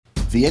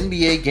The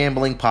NBA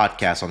Gambling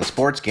Podcast on the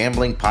Sports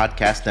Gambling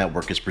Podcast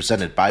Network is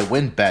presented by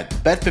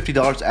WynnBET. Bet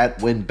 $50 at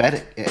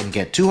WynnBET and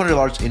get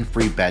 $200 in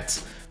free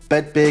bets.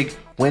 Bet big,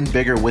 win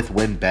bigger with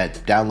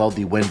WynnBET. Download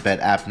the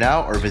WynnBET app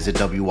now or visit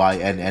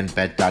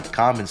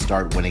wynnbet.com and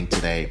start winning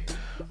today.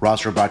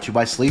 Roster brought to you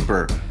by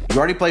Sleeper. You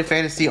already play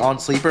fantasy on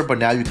Sleeper, but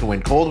now you can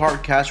win cold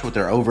hard cash with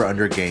their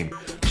over-under game.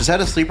 Just head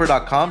to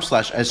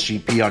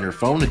sleeper.com/SGP on your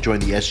phone to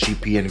join the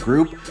SGPN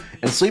group,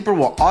 and Sleeper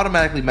will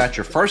automatically match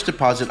your first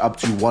deposit up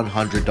to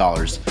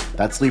 $100.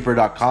 That's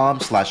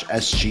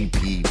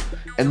sleeper.com/SGP.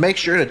 And make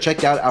sure to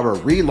check out our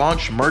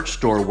relaunched merch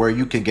store where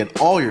you can get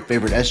all your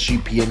favorite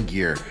SGPN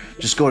gear.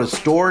 Just go to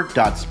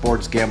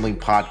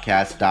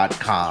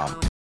store.sportsgamblingpodcast.com.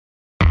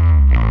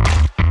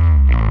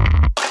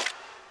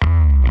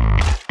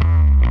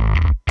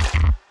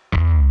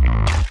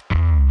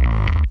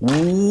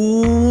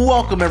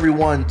 Welcome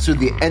everyone to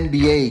the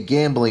NBA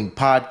Gambling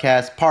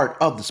Podcast, part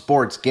of the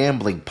Sports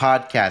Gambling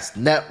Podcast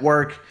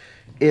Network.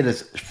 It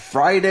is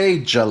Friday,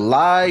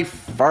 July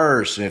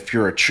 1st, and if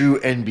you're a true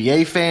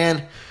NBA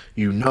fan,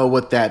 you know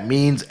what that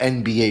means.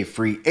 NBA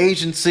free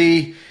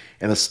agency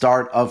and the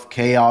start of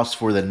chaos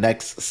for the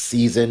next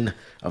season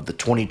of the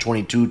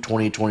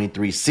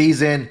 2022-2023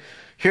 season.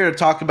 Here to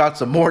talk about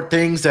some more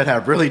things that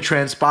have really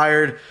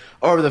transpired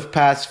over the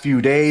past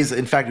few days.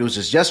 In fact, it was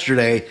just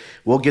yesterday.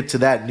 We'll get to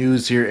that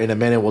news here in a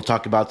minute. We'll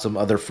talk about some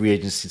other free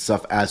agency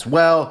stuff as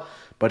well.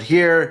 But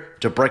here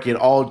to break it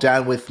all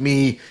down with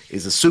me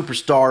is a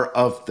superstar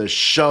of the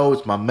show.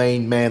 It's my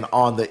main man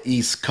on the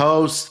East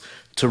Coast,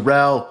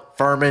 Terrell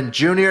Furman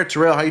Jr.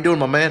 Terrell, how you doing,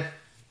 my man?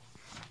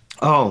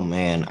 Oh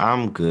man,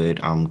 I'm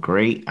good. I'm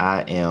great.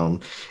 I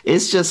am.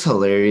 It's just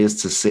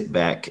hilarious to sit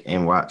back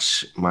and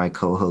watch my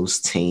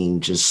co-host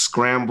team just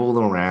scramble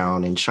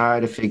around and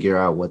try to figure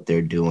out what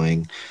they're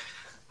doing.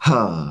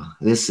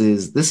 This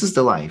is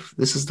the life.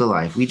 This is the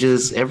life.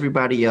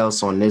 Everybody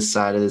else on this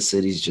side of the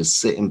city is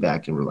just sitting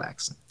back and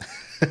relaxing.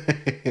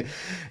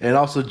 And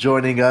also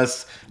joining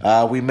us,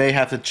 we may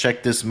have to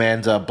check this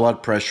man's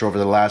blood pressure over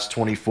the last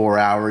 24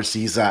 hours.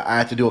 I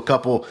had to do a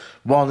couple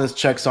wellness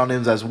checks on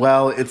him as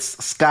well.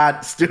 It's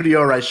Scott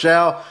Studio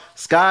Reichel.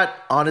 Scott,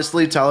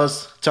 honestly, tell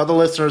the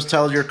listeners,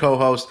 tell your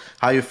co-host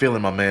how you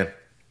feeling, my man.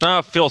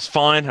 Feels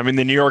fine. I mean,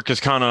 the New York is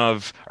kind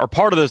of are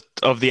part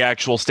of the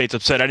actual state's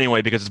upset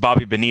anyway because it's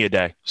Bobby Bonilla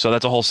Day, so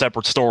that's a whole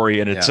separate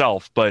story in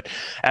itself. But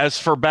as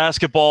for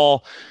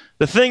basketball,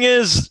 the thing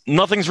is,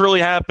 nothing's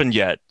really happened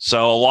yet.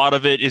 So a lot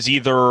of it is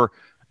either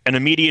an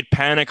immediate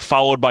panic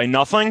followed by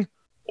nothing,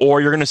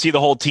 or you're going to see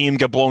the whole team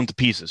get blown to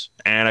pieces.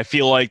 And I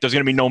feel like there's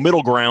going to be no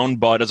middle ground,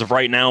 but as of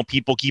right now,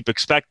 people keep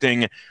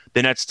expecting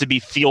the Nets to be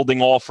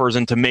fielding offers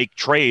and to make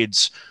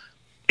trades.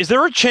 Is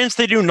there a chance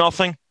they do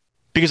nothing?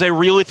 Because I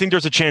really think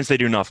there's a chance they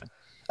do nothing.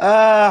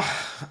 I'm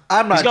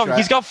not sure.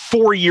 He's got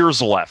 4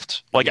 years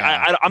left.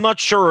 I'm not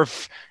sure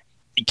if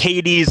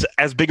KD's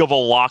as big of a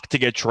lock to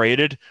get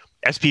traded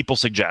as people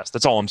suggest.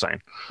 That's all I'm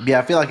saying. Yeah,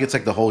 I feel like it's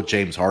like the whole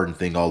James Harden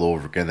thing all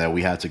over again that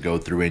we had to go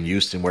through in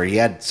Houston, where he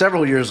had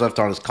several years left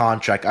on his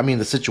contract. I mean,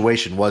 the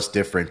situation was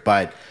different,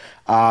 but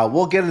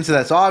we'll get into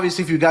that. So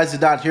obviously, if you guys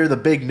did not hear the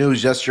big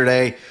news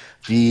yesterday,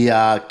 the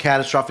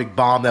catastrophic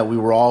bomb that we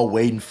were all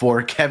waiting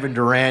for, Kevin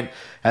Durant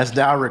has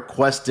now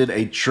requested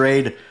a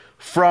trade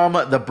from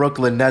the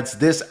Brooklyn Nets.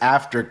 This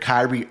after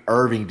Kyrie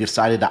Irving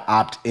decided to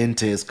opt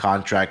into his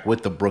contract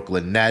with the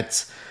Brooklyn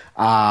Nets.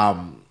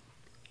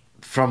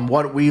 From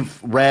what we've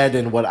read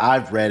and what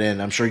I've read,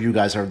 and I'm sure you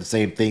guys heard the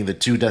same thing, the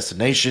two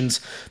destinations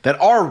that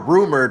are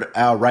rumored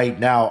right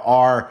now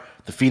are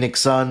the Phoenix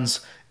Suns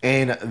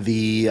and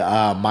the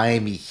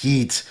Miami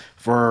Heat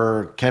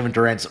for Kevin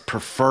Durant's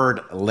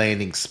preferred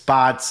landing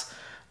spots.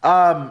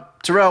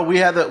 Terrell, we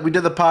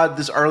did the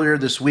pod earlier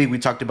this week. We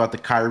talked about the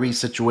Kyrie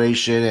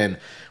situation, and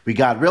we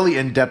got really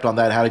in-depth on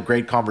that, had a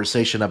great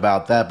conversation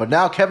about that. But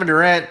now Kevin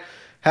Durant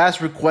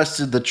has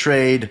requested the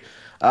trade.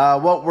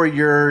 What were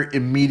your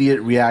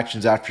immediate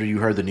reactions after you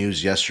heard the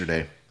news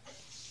yesterday?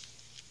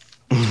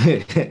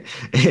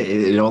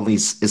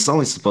 It's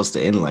only supposed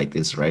to end like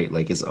this, right?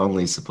 Like it's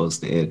only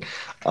supposed to end.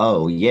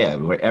 Oh yeah,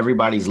 where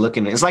everybody's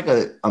looking. It's like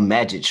a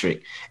magic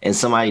trick, and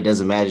somebody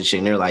does a magic trick,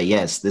 and they're like,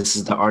 "Yes, this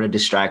is the art of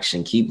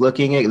distraction. Keep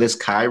looking at this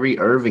Kyrie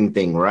Irving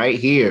thing right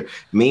here."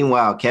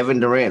 Meanwhile, Kevin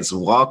Durant's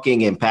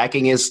walking and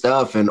packing his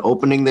stuff and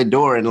opening the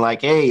door and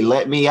like, "Hey,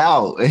 let me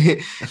out."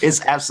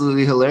 It's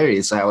absolutely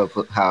hilarious how it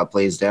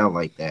plays down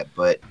like that,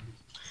 but.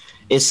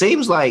 It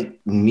seems like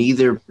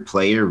neither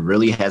player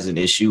really has an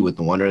issue with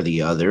one or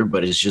the other,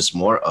 but it's just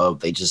more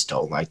of they just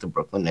don't like the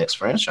Brooklyn Nets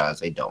franchise.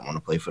 They don't want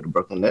to play for the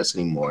Brooklyn Nets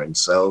anymore. And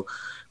so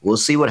we'll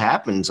see what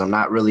happens. I'm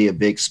not really a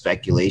big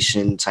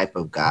speculation type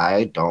of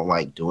guy. Don't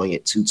like doing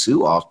it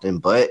too often,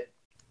 but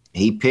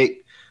he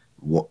picked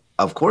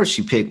of course,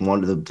 you pick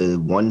one of the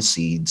one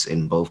seeds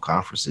in both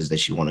conferences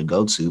that you want to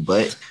go to,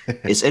 but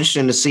it's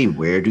interesting to see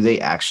where do they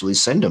actually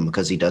send him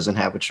because he doesn't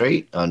have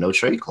a no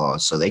trade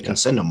clause, so they can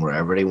send him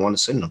wherever they want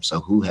to send him.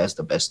 So who has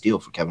the best deal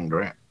for Kevin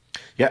Durant?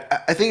 Yeah,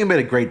 I think you made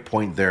a great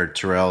point there,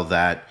 Terrell,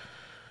 that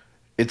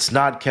it's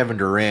not Kevin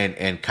Durant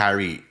and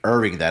Kyrie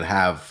Irving that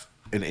have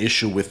an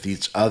issue with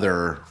each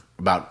other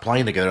about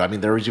playing together. I mean,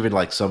 there was even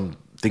like some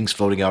things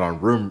floating out on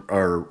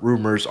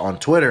rumors on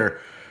Twitter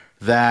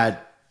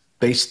that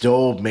they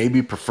still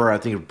maybe prefer. I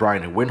think it was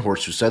Brian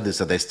Windhorst who said this,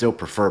 that they still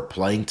prefer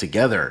playing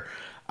together,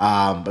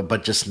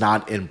 but just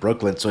not in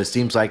Brooklyn. So it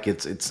seems like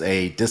it's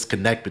a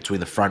disconnect between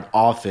the front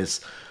office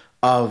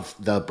of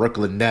the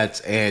Brooklyn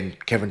Nets and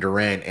Kevin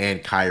Durant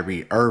and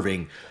Kyrie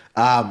Irving.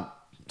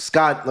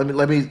 Scott,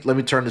 let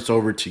me turn this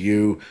over to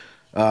you.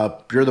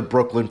 You're the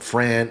Brooklyn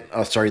fan.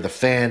 The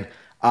fan.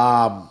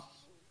 I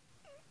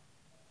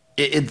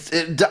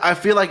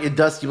feel like it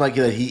does seem like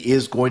that he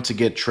is going to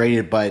get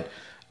traded, but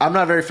I'm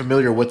not very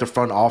familiar with the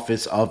front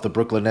office of the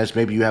Brooklyn Nets.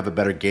 Maybe you have a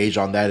better gauge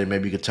on that, and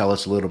maybe you could tell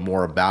us a little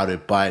more about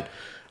it. But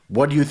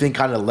what do you think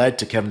kind of led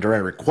to Kevin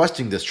Durant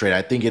requesting this trade?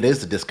 I think it is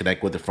the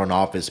disconnect with the front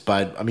office,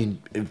 but I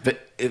mean,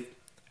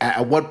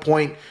 at what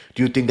point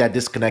do you think that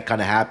disconnect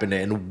kind of happened,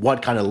 and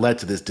what kind of led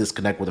to this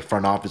disconnect with the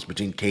front office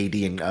between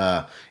KD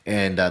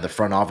and the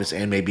front office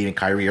and maybe in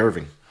Kyrie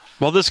Irving?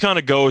 Well, this kind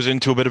of goes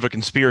into a bit of a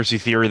conspiracy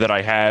theory that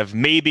I have.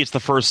 Maybe it's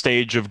the first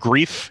stage of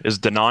grief is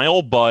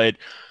denial, but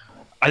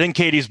I think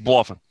KD's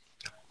bluffing.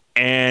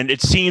 And it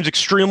seems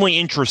extremely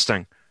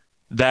interesting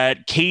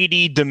that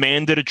KD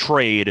demanded a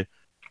trade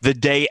the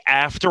day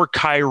after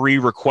Kyrie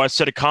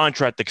requested a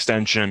contract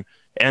extension,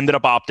 ended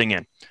up opting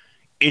in.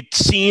 It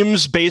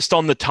seems, based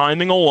on the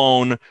timing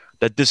alone,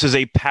 that this is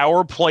a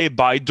power play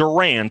by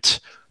Durant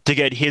to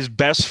get his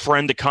best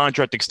friend a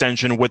contract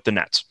extension with the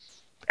Nets.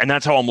 And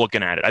that's how I'm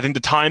looking at it. I think the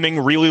timing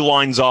really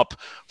lines up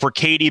for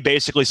KD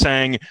basically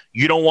saying,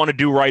 you don't want to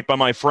do right by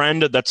my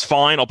friend, that's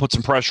fine, I'll put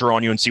some pressure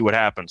on you and see what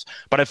happens.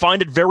 But I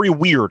find it very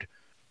weird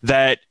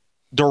that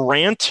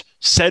Durant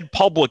said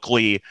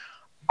publicly,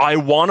 I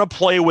want to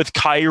play with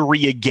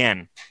Kyrie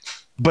again,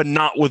 but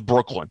not with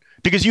Brooklyn.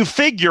 Because you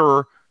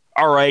figure,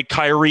 all right,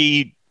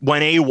 Kyrie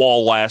went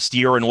AWOL last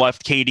year and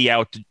left KD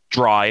out to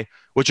dry,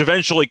 which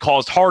eventually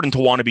caused Harden to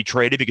want to be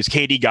traded because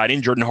KD got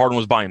injured and Harden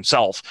was by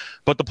himself.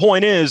 But the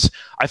point is,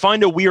 I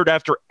find it weird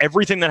after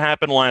everything that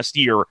happened last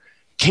year,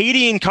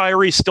 KD and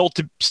Kyrie still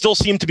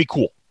seem to be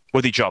cool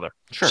with each other.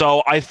 Sure.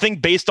 So I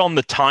think based on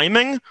the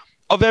timing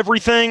of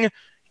everything,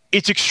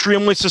 it's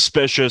extremely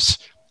suspicious,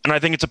 and I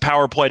think it's a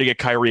power play to get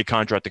Kyrie a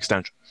contract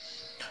extension.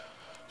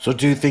 So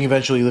do you think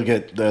eventually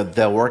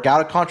they'll work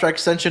out a contract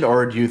extension,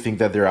 or do you think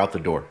that they're out the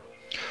door?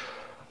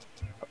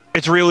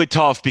 It's really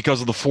tough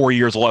because of the 4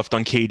 years left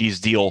on KD's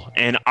deal,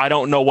 and I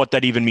don't know what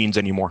that even means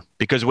anymore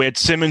because we had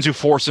Simmons who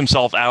forced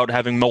himself out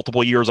having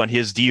multiple years on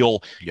his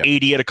deal. Yep.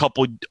 AD had a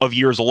couple of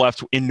years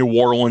left in New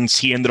Orleans.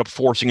 He ended up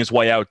forcing his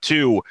way out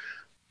too.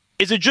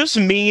 Is it just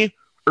me,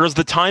 or does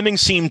the timing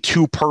seem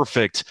too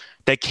perfect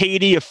that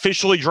KD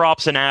officially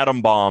drops an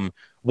atom bomb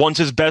once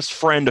his best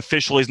friend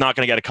officially is not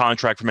going to get a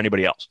contract from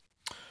anybody else?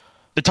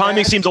 The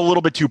timing seems a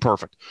little bit too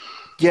perfect.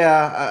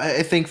 Yeah,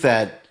 I think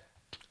that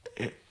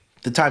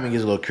the timing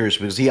is a little curious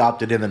because he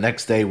opted in the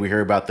next day. We hear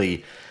about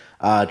the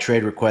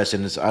trade request,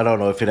 and I don't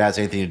know if it has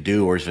anything to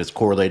do or if it's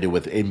correlated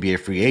with NBA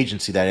free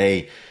agency that,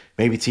 hey,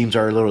 maybe teams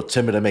are a little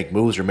timid to make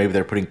moves, or maybe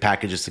they're putting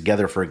packages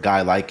together for a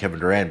guy like Kevin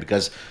Durant.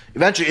 Because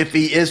eventually, if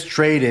he is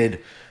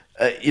traded,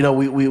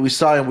 we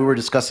saw, and we were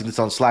discussing this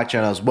on Slack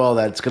channel as well,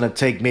 that it's going to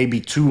take maybe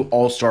 2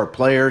 all-star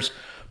players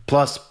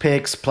plus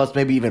picks, plus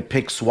maybe even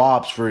pick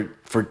swaps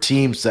for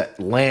teams that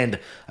land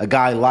a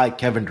guy like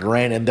Kevin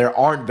Durant. And there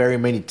aren't very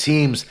many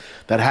teams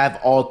that have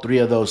all 3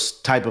 of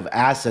those type of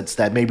assets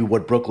that maybe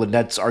what Brooklyn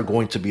Nets are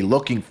going to be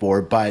looking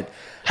for. But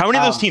how many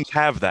of those teams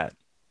have that?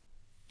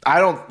 I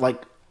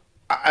don't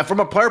from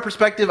a player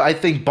perspective, I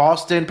think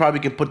Boston probably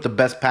can put the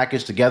best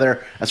package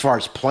together as far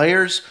as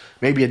players.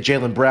 Maybe a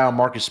Jaylen Brown,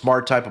 Marcus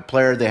Smart type of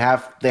player. They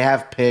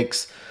have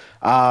picks.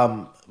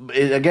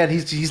 Again,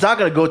 he's not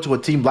going to go to a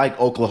team like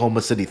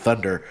Oklahoma City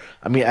Thunder.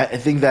 I mean, I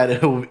think that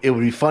it would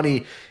be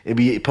funny. It'd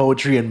be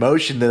poetry in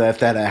motion that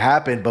that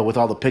happened, but with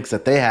all the picks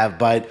that they have.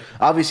 But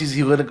obviously,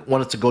 he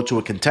wanted to go to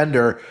a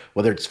contender,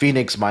 whether it's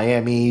Phoenix,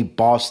 Miami,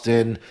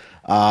 Boston,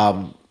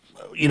 a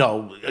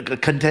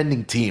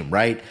contending team,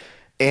 right?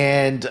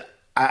 And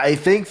I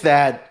think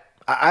that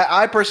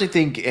I personally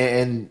think,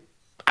 and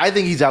I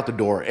think he's out the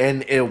door.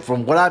 And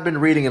from what I've been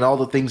reading and all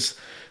the things,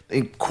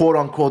 quote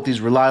unquote,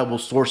 these reliable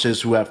sources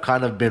who have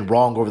kind of been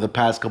wrong over the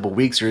past couple of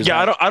weeks.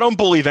 I don't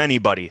believe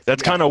anybody.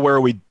 That's kind of where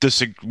we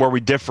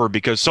differ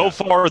because so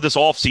far this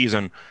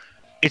offseason,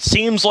 it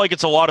seems like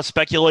it's a lot of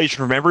speculation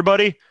from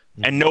everybody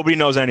and nobody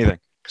knows anything.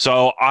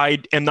 So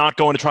I am not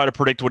going to try to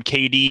predict what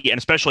KD and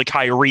especially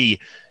Kyrie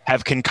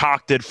have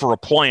concocted for a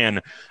plan.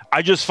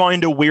 I just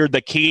find it weird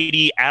that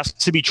KD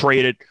asks to be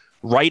traded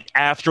right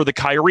after the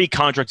Kyrie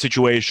contract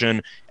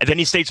situation, and then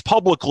he states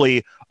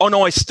publicly, "Oh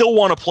no, I still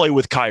want to play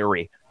with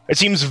Kyrie." It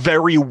seems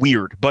very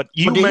weird. But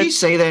did he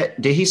say that?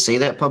 Did he say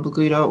that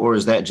publicly though, or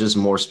is that just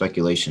more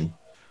speculation?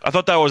 I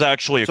thought that was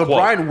actually a quote.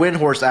 Brian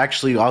Windhorst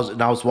actually, I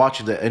was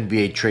watching the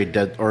NBA trade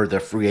or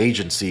the free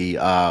agency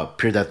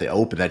period that they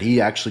opened. That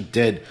he actually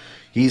did.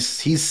 He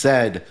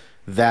said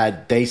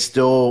that they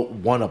still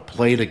want to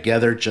play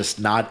together, just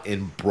not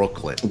in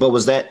Brooklyn. But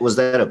was that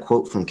a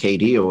quote from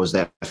KD or was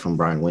that from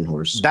Brian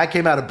Windhorst? That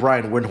came out of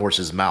Brian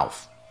Windhorst's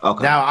mouth.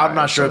 Okay. Now, I'm All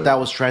not right, sure if so that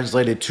was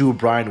translated to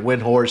Brian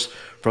Windhorst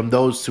from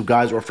those two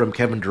guys or from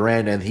Kevin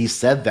Durant, and he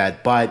said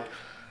that, but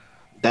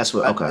that's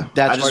what. Okay.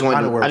 that's I just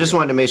kind of where I we just are.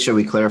 wanted to make sure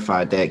we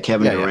clarified that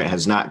Kevin Yeah, yeah. Durant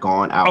has not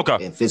gone out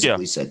Okay. and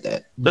physically Yeah. said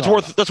that.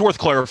 That's worth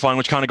clarifying,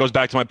 which kind of goes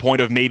back to my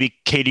point of maybe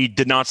KD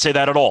did not say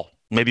that at all.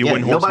 Maybe Yeah,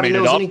 Windhorst nobody made it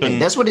knows up. anything.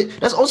 And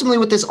That's ultimately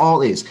what this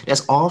all is.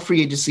 That's all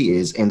free agency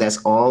is, and that's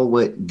all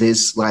what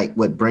this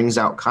what brings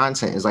out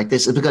content is like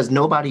this is because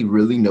nobody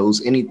really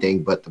knows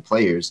anything but the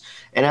players,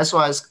 and that's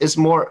why it's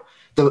more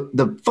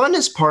the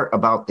funnest part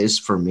about this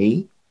for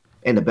me,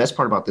 and the best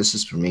part about this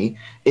is for me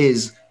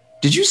is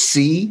did you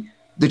see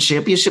the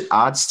championship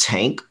odds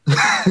tank?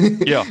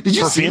 Yeah, Did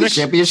you for see Phoenix?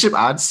 the championship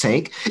odds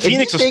tank?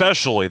 Phoenix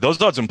especially,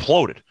 those odds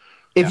imploded.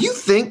 If you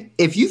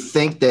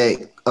think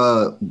that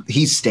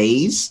he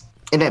stays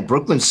and that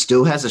Brooklyn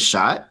still has a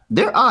shot,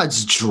 their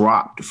odds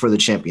dropped for the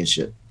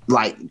championship,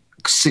 like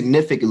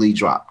significantly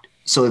dropped.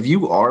 So if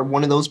you are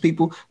one of those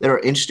people that are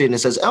interested and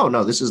says, "Oh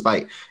no, this is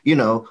like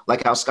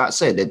like how Scott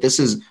said that this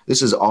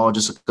is all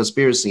just a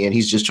conspiracy and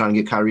he's just trying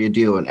to get Kyrie a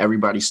deal and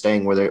everybody's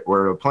staying where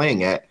they're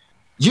playing at,"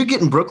 you're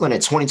getting Brooklyn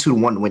at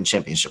 22-1 to win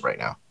championship right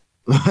now.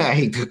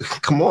 Like,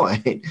 come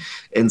on.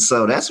 And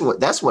so that's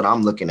what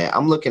I'm looking at.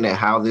 I'm looking at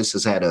how this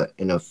has had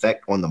an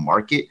effect on the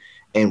market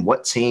and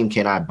what team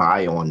can I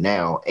buy on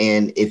now.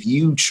 And if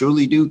you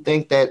truly do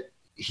think that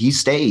he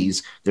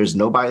stays, there's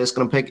nobody that's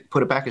going to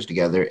put a package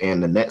together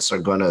and the Nets are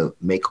going to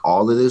make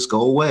all of this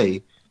go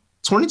away.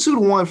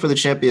 22-1 for the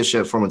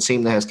championship from a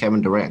team that has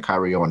Kevin Durant,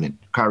 Kyrie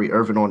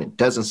Irving on it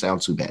doesn't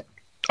sound too bad.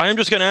 I am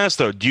just going to ask,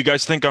 though, do you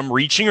guys think I'm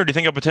reaching or do you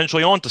think I'm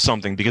potentially onto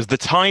something? Because the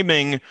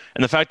timing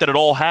and the fact that it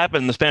all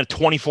happened in the span of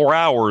 24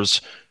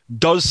 hours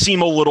does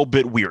seem a little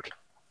bit weird.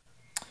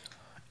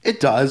 It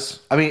does.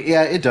 I mean,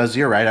 yeah, it does.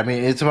 You're right. I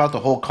mean, it's about the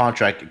whole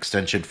contract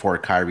extension for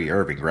Kyrie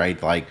Irving,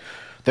 right? Like,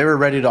 they were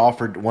ready to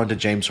offer one to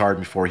James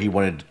Harden before he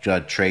wanted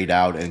to trade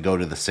out and go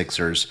to the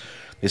Sixers.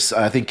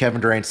 I think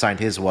Kevin Durant signed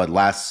his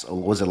last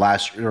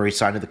year? He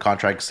signed the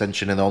contract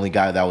extension, and the only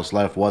guy that was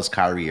left was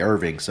Kyrie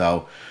Irving.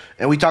 So,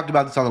 and we talked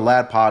about this on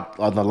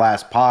the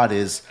last pod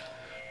is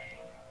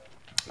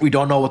we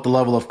don't know what the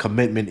level of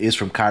commitment is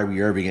from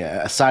Kyrie Irving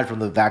aside from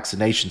the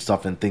vaccination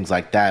stuff and things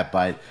like that,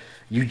 but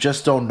you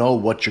just don't know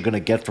what you're going to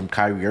get from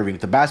Kyrie Irving.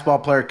 The basketball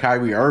player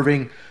Kyrie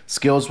Irving,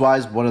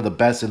 skills-wise, one of the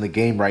best in the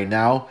game right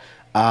now.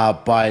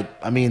 But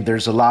I mean,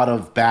 there's a lot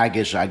of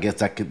baggage, I guess,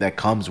 that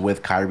comes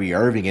with Kyrie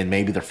Irving, and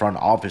maybe the front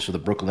office or the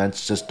Brooklyn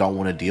Nets just don't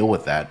want to deal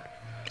with that.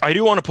 I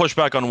do want to push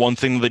back on one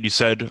thing that you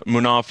said,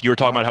 Munaf. You were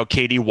talking about how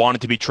KD wanted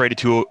to be traded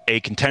to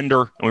a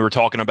contender, and we were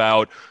talking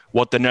about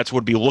what the Nets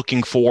would be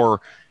looking for.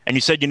 And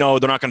you said, they're not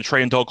going to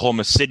trade into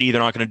Oklahoma City.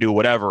 They're not going to do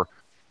whatever.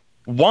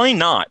 Why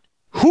not?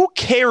 Who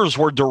cares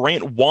where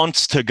Durant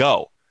wants to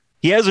go?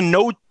 He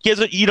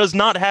does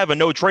not have a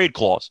no trade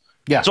clause.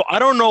 Yeah. So I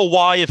don't know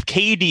why if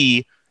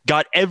KD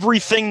got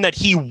everything that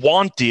he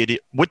wanted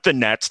with the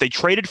Nets, they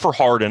traded for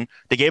Harden.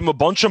 They gave him a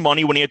bunch of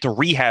money when he had to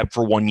rehab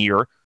for 1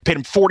 year. Paid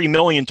him $40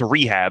 million to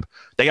rehab.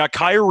 They got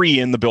Kyrie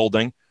in the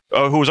building,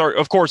 who was,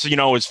 of course,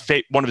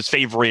 one of his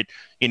favorite,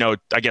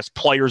 I guess,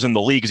 players in the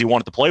league because he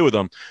wanted to play with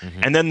him. Mm-hmm.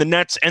 And then the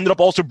Nets ended up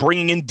also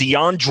bringing in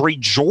DeAndre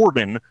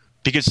Jordan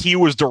because he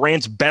was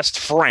Durant's best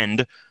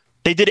friend.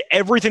 They did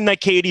everything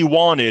that KD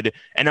wanted,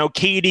 and now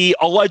KD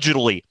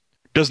allegedly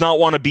does not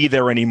want to be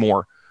there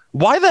anymore.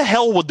 Why the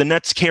hell would the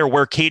Nets care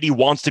where KD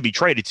wants to be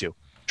traded to?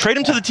 Trade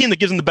him to the team that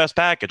gives him the best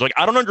package. Like,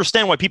 I don't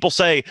understand why people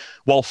say,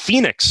 well,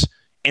 Phoenix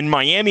and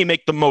Miami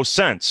make the most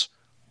sense.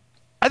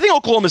 I think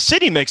Oklahoma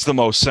City makes the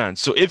most sense.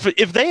 So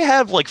if they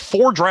have like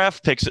 4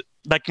 draft picks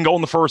that can go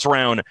in the first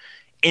round,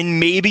 and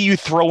maybe you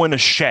throw in a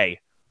Shea,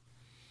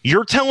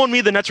 you're telling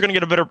me the Nets are going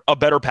to get a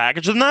better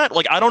package than that?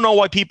 Like, I don't know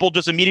why people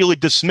just immediately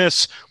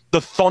dismiss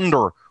the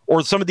Thunder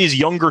or some of these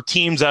younger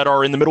teams that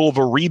are in the middle of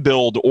a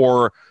rebuild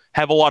or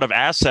have a lot of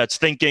assets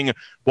thinking,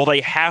 well, they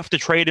have to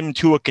trade him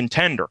to a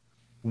contender.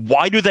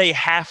 Why do they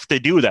have to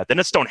do that? The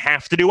Nets don't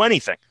have to do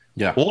anything.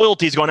 Yeah.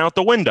 Loyalty's gone out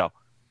the window.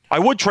 I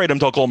would trade him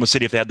to Oklahoma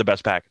City if they had the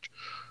best package.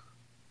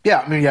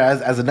 Yeah, I mean,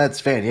 yeah, as a Nets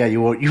fan, yeah, you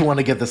want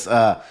to get this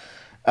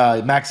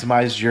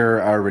maximize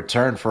your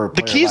return for a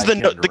player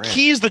the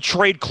key is the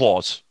trade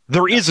clause.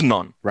 There is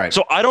none. Right.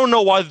 So I don't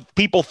know why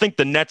people think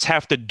the Nets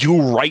have to do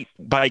right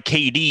by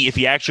KD if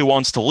he actually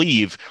wants to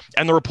leave.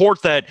 And the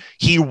report that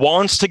he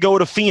wants to go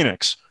to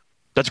Phoenix,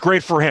 that's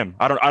great for him.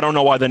 I don't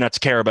know why the Nets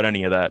care about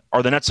any of that.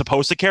 Are the Nets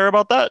supposed to care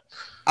about that?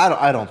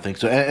 I don't think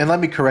so. And let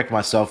me correct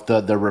myself.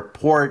 The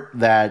report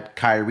that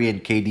Kyrie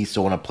and KD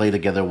still want to play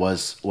together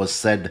was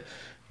said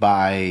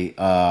by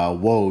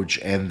Woj,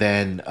 and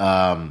then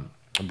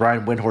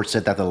Brian Windhorst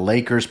said that the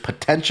Lakers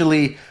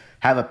potentially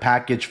have a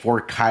package for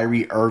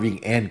Kyrie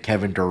Irving and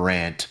Kevin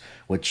Durant,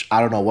 which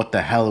I don't know what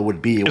the hell it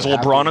would be. Is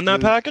LeBron in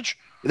that package?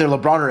 Either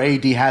LeBron or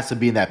AD has to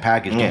be in that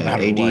package. Yeah,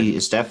 AD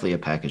is definitely a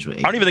package with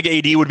AD. I don't even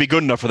think AD would be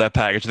good enough for that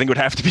package. I think it would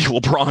have to be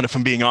LeBron, if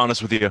I'm being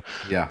honest with you.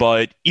 Yeah.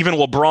 But even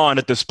LeBron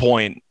at this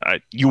point,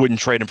 you wouldn't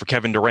trade him for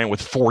Kevin Durant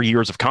with 4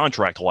 years of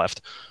contract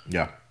left.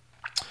 Yeah.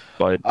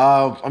 But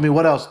I mean,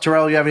 what else?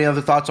 Terrell, you have any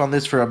other thoughts on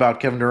this about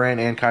Kevin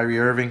Durant and Kyrie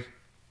Irving?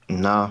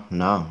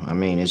 No. I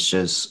mean, it's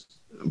just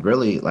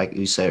really like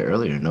you said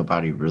earlier,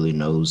 nobody really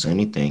knows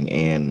anything.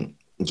 And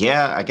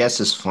yeah, I guess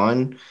it's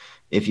fun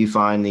if you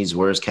find these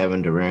where's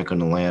Kevin Durant going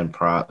to land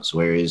props,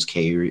 where is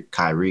Kyrie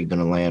going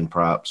to land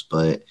props,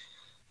 but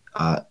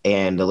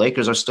and the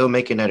Lakers are still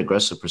making that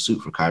aggressive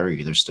pursuit for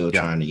Kyrie. They're still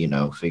Yeah. trying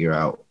to, figure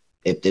out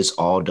if this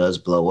all does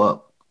blow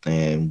up,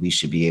 then we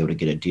should be able to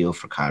get a deal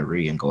for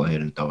Kyrie and go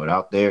ahead and throw it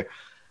out there.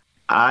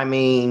 I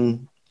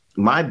mean,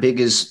 my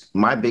biggest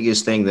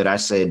thing that I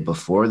said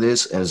before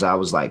this is I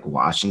was like,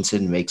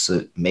 Washington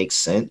makes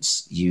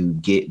sense. You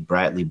get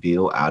Bradley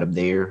Beal out of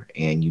there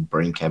and you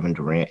bring Kevin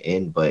Durant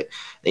in, but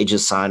they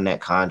just signed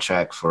that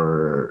contract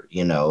for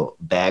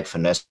bag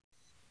finesse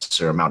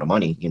amount of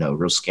money,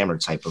 real scammer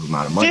type of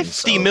amount of money.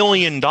 $50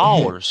 million.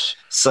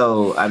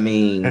 So I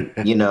mean,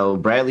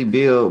 Bradley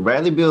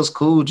Beal's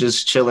cool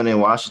just chilling in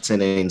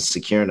Washington and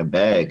securing a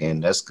bag,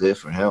 and that's good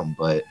for him.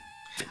 But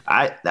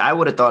I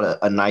would have thought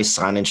a nice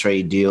sign and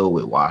trade deal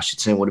with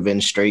Washington would have been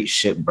straight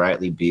ship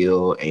Bradley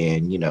Beal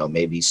and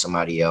maybe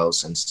somebody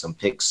else and some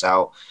picks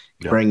out,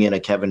 bring in a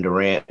Kevin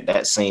Durant.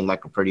 That seemed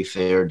like a pretty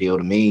fair deal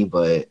to me.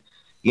 But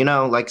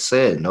like I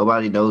said,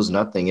 nobody knows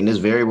nothing, and this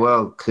very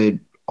well could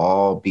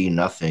all be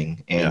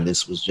nothing. And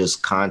this was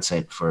just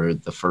content for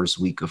the first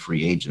week of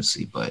free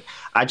agency. But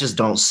I just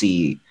don't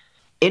see.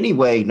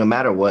 Anyway, no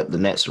matter what, the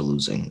Nets are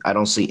losing. I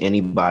don't see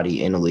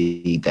anybody in the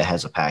league that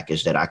has a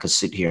package that I could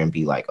sit here and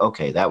be like,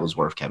 okay, that was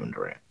worth Kevin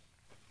Durant.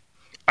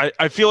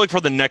 I feel like for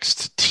the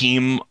next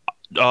team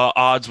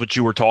odds, which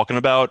you were talking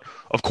about,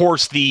 of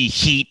course, the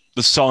Heat,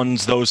 the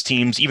Suns, those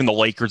teams, even the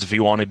Lakers, if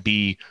you want to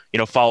be,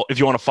 if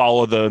you want to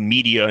follow the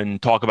media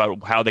and talk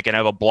about how they can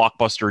have a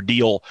blockbuster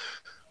deal.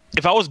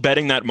 If I was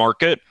betting that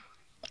market,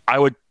 I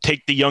would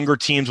take the younger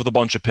teams with a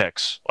bunch of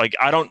picks. Like,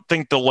 I don't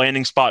think the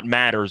landing spot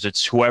matters.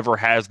 It's whoever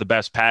has the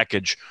best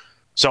package.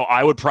 So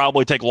I would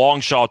probably take long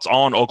shots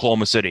on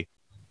Oklahoma City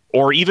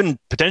or even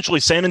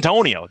potentially San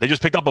Antonio. They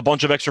just picked up a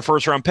bunch of extra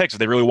first-round picks if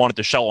they really wanted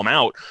to shell them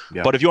out.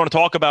 Yeah. But if you want to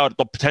talk about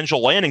the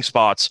potential landing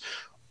spots,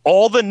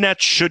 all the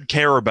Nets should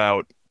care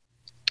about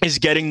is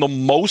getting the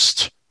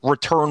most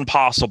return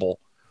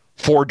possible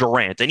for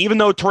Durant. And even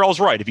though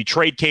Terrell's right, if you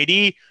trade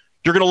KD,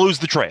 you're going to lose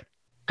the trade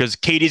because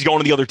KD's going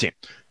to the other team.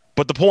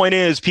 But the point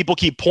is, people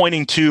keep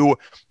pointing to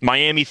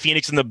Miami,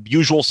 Phoenix, and the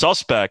usual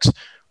suspects.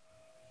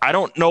 I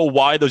don't know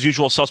why those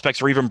usual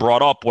suspects are even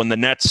brought up when the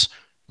Nets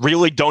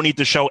really don't need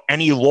to show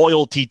any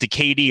loyalty to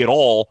KD at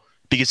all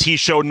because he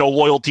showed no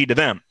loyalty to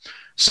them.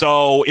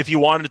 So if you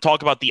wanted to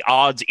talk about the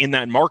odds in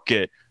that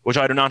market, which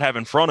I do not have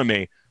in front of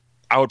me,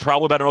 I would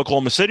probably bet on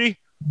Oklahoma City.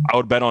 I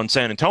would bet on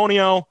San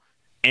Antonio.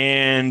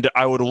 And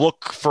I would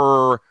look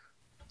for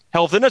 –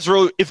 hell,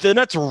 if the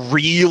Nets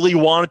really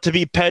wanted to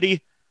be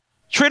petty,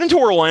 trade into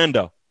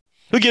Orlando.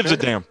 Who gives a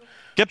damn?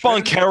 Get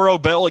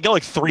Boncaro, Bell, get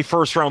like 3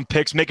 first-round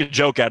picks, make a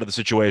joke out of the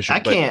situation.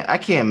 I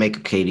can't make a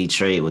KD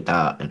trade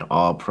without an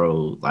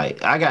all-pro.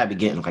 Like, I gotta be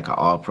getting like an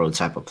all-pro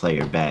type of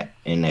player back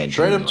in that.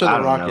 Trade him to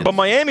the Rockets. But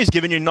Miami's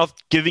is not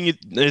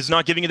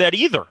giving you that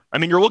either. I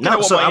mean, you're looking at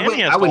what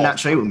Miami has. I would not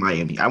trade with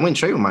Miami. I wouldn't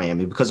trade with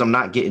Miami because I'm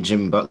not getting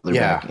Jimmy Butler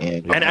back.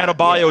 And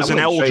Adebayo is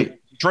ineligible.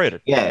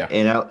 Traded.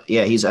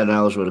 He's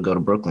ineligible to go to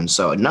Brooklyn.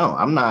 So no,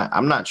 I'm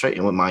not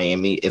trading with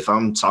Miami. If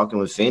I'm talking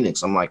with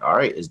Phoenix, I'm like, all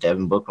right, is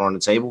Devin Booker on the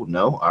table?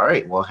 No. All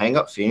right, well, hang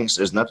up, Phoenix.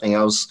 There's nothing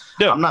else.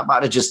 Yeah. I'm not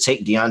about to just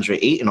take DeAndre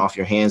Ayton off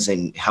your hands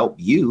and help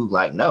you.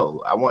 Like,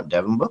 no, I want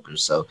Devin Booker.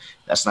 So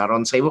that's not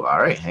on the table. All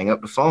right, hang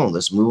up the phone.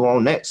 Let's move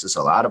on next. There's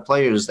a lot of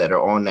players that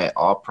are on that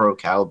all-pro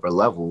caliber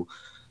level.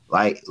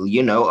 Like,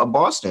 a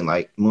Boston,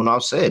 like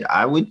Munaf said,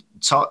 I would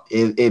talk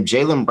if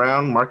Jaylen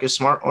Brown, Marcus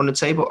Smart on the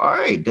table. All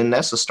right, then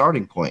that's a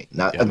starting point.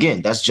 Now,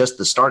 again, that's just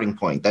the starting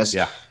point.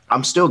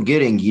 I'm still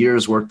getting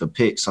years worth of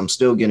picks. I'm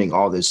still getting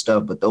all this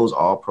stuff, but those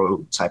all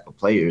pro type of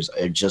players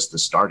are just the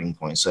starting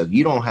point. So if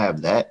you don't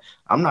have that,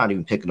 I'm not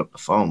even picking up the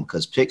phone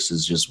because picks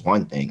is just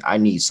one thing. I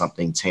need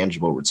something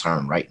tangible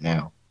return right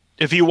now.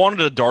 If you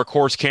wanted a dark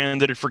horse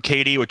candidate for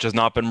KD, which has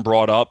not been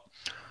brought up,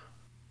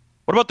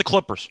 what about the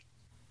Clippers?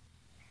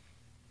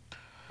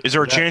 Is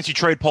there a chance you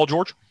trade Paul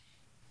George?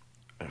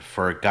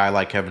 For a guy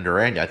like Kevin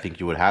Durant, I think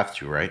you would have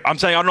to, right? I'm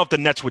saying I don't know if the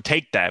Nets would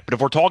take that, but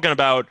if we're talking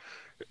about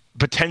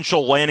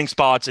potential landing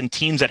spots and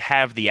teams that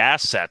have the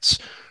assets,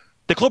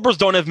 the Clippers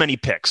don't have many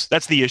picks.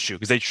 That's the issue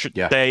because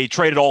they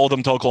traded all of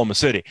them to Oklahoma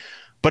City.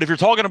 But if you're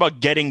talking about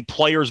getting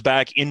players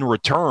back in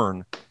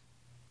return,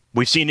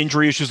 we've seen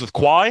injury issues with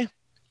Kawhi.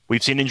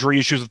 We've seen injury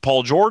issues with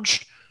Paul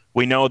George.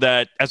 We know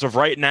that as of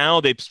right now,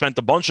 they've spent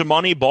a bunch of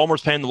money.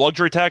 Ballmer's paying the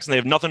luxury tax, and they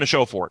have nothing to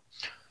show for it.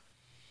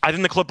 I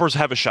think the Clippers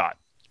have a shot.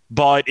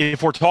 But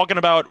if we're talking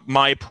about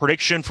my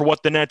prediction for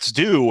what the Nets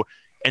do,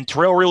 and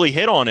Terrell really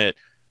hit on it,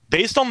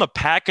 based on the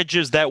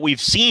packages that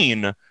we've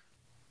seen,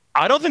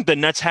 I don't think the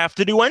Nets have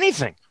to do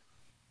anything.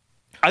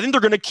 I think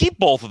they're going to keep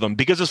both of them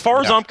because as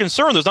far as I'm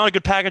concerned, there's not a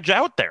good package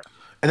out there.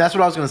 And that's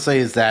what I was going to say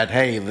is that,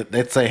 hey,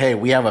 let's say, hey,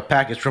 we have a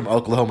package from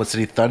Oklahoma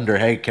City Thunder.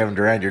 Hey, Kevin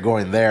Durant, you're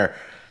going there.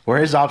 Where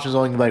his options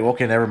only like,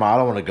 okay, never mind. I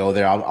don't want to go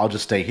there. I'll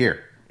just stay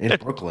here in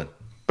Brooklyn.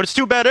 But it's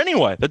too bad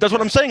anyway. That's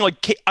what I'm saying.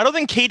 Like, I don't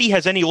think KD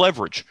has any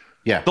leverage.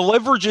 Yeah. The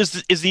leverage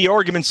is the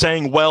argument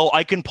saying, well,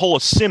 I can pull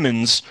a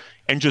Simmons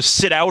and just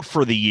sit out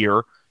for the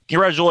year.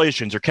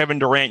 Congratulations, or Kevin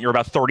Durant, you're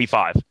about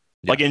 35.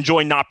 Yeah. Like,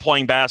 enjoy not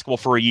playing basketball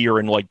for a year.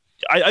 And, like,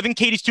 I think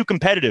Katie's too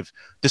competitive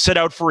to sit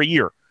out for a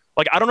year.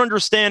 Like, I don't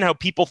understand how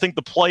people think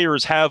the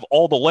players have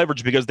all the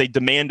leverage because they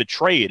demand a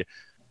trade.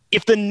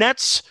 If the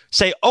Nets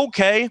say,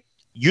 okay,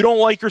 you don't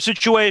like your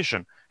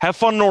situation, have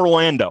fun in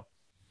Orlando.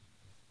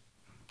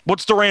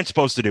 What's Durant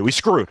supposed to do? He's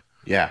screwed.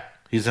 Yeah.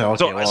 He's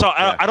okay.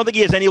 I don't think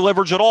he has any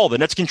leverage at all. The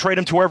Nets can trade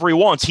him to wherever he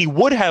wants. He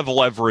would have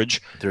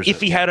leverage if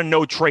he had a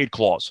no trade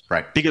clause,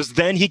 right? Because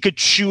then he could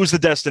choose the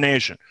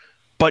destination.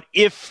 But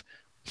if,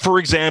 for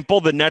example,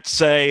 the Nets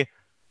say,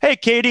 "Hey,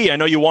 KD, I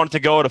know you wanted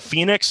to go to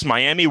Phoenix,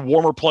 Miami,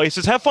 warmer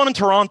places. Have fun in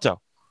Toronto."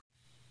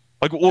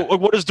 Like,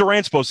 what is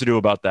Durant supposed to do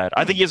about that?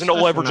 I think he has no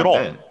leverage at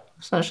all.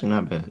 It's actually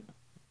not bad.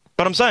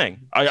 But I'm saying,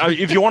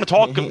 if you want to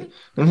talk,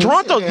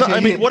 Toronto, I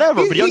mean,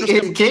 whatever. But you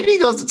understand, KD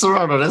goes to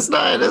Toronto.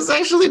 That's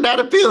actually not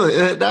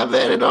appealing. Not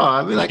bad at all.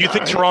 I mean, like, do you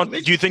think Toronto?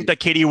 Do you think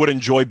that KD would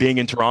enjoy being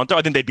in Toronto?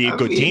 I think they'd be a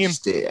good team.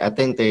 I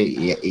think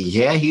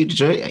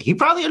he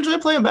probably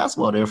enjoyed playing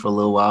basketball there for a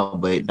little while,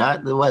 but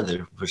not the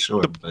weather for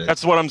sure.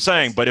 That's what I'm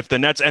saying. But if the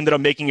Nets ended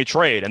up making a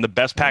trade and the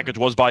best package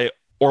was by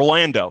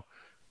Orlando,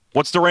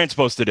 what's Durant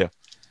supposed to do?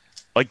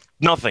 Like,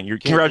 nothing.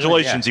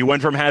 Congratulations. You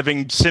went from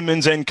having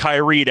Simmons and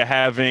Kyrie to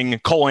having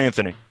Cole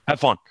Anthony. Have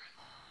fun.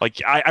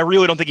 Like, I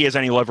really don't think he has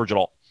any leverage at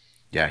all.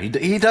 Yeah, he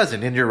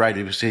doesn't. And you're right.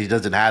 He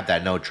doesn't have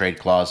that no trade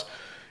clause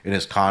in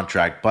his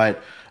contract.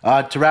 But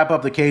to wrap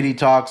up the KD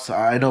talks,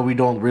 I know we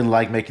don't really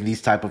like making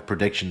these type of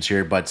predictions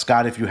here. But,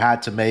 Scott, if you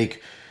had to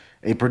make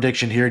a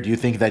prediction here, do you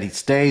think that he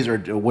stays, or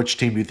which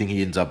team do you think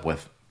he ends up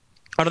with?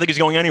 I don't think he's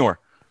going anywhere.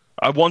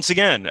 Once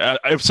again,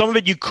 if some of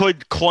it you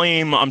could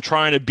claim I'm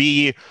trying to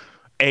be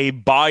a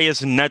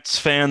biased Nets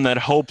fan that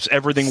hopes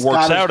everything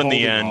works out in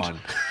the end.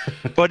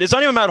 But it's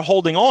not even about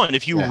holding on.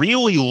 If you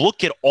really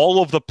look at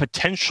all of the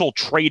potential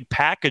trade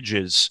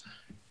packages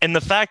and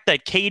the fact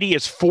that KD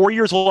has 4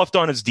 years left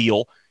on his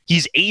deal,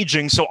 he's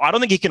aging, so I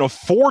don't think he can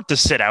afford to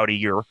sit out a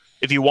year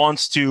if he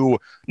wants to.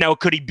 Now,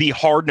 could he be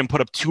Harden and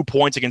put up 2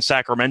 points against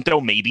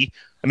Sacramento? Maybe.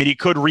 I mean, he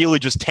could really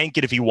just tank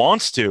it if he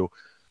wants to.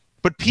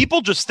 But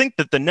people just think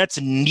that the Nets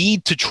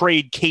need to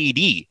trade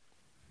KD.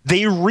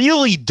 They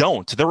really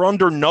don't. They're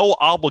under no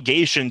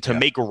obligation to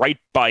make right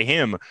by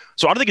him.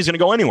 So I don't think he's going to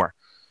go anywhere.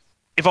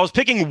 If I was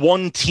picking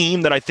one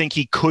team that I think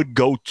he could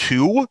go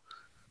to,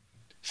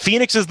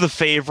 Phoenix is the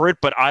favorite,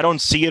 but I don't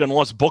see it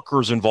unless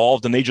Booker's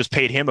involved, and they just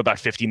paid him about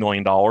 $50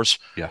 million.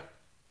 Yeah.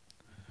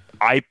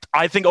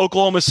 I think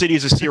Oklahoma City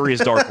is a serious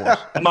dark horse.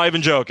 I'm not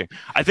even joking.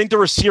 I think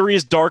they're a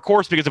serious dark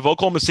horse because if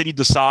Oklahoma City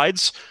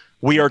decides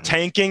we are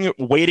tanking,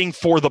 waiting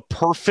for the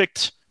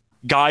perfect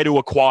guy to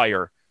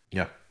acquire,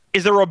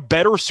 is there a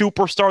better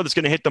superstar that's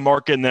going to hit the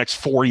market in the next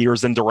 4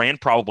 years than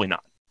Durant? Probably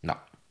not. No.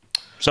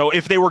 So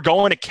if they were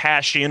going to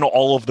cash in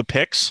all of the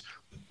picks,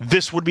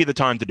 this would be the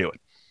time to do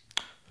it.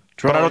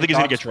 But I don't think he's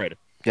going to get traded.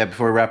 Yeah,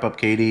 before we wrap up,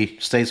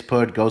 KD, stays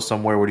put, goes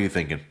somewhere. What are you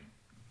thinking?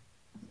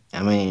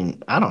 I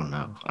mean, I don't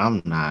know.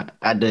 I'm not.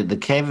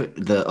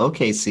 The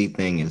OKC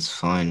thing is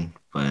fun,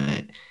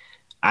 but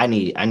I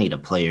need a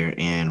player.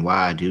 And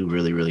why I do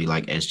really, really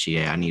like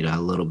SGA, I need a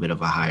little bit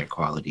of a higher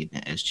quality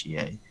than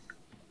SGA.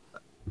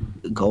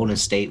 Golden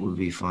State would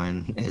be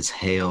fun as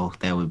hell.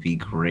 That would be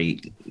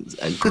great.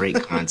 Great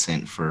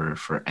content for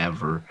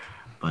forever.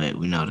 But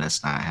we know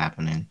that's not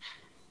happening.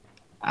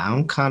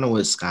 I'm kind of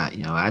with Scott,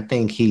 I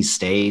think he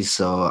stays.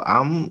 So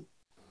I'm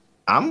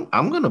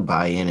gonna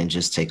buy in and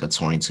just take a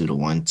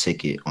 22-1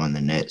 ticket on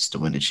the Nets to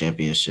win the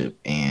championship.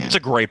 And it's a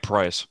great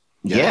price.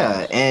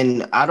 Yeah,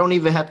 and I don't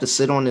even have to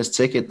sit on this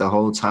ticket the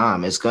whole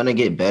time. It's going to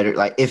get better.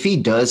 Like, if he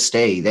does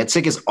stay, that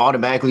ticket's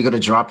automatically going to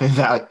drop in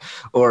value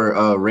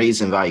or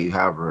raise in value,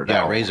 however.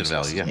 Yeah, raise in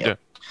value,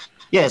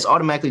 yeah, it's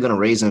automatically going to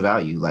raise in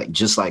value, like,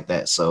 just like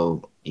that.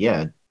 So,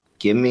 yeah,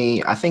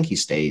 I think he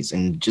stays,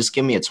 and just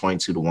give me a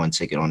 22-1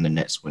 ticket on the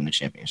Nets win the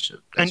championship.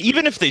 And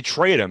even if they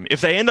trade him,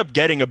 if they end up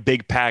getting a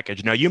big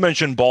package, now you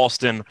mentioned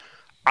Boston,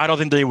 I don't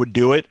think they would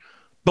do it.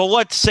 But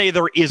let's say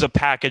there is a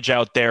package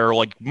out there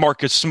like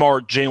Marcus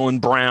Smart, Jaylen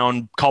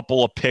Brown,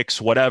 couple of picks,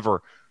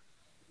 whatever.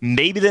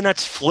 Maybe the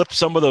Nets flip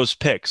some of those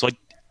picks. Like,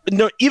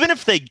 no, even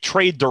if they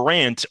trade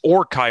Durant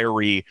or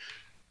Kyrie,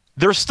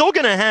 they're still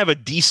going to have a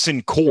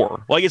decent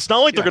core. Like, it's not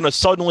like they're going to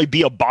suddenly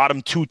be a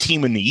bottom 2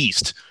 team in the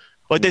East.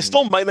 Like, they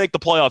still might make the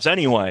playoffs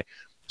anyway.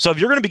 So if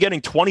you're going to be getting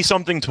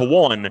 20-something to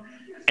 1,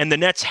 and the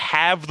Nets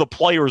have the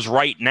players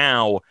right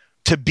now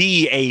to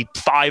be a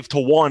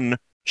 5-1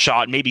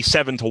 shot, maybe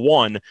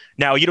 7-1.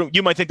 Now,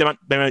 you might think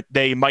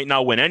they might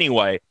not win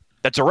anyway.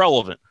 That's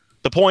irrelevant.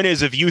 The point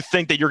is, if you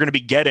think that you're going to be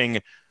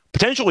getting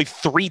potentially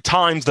 3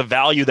 times the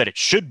value that it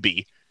should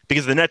be,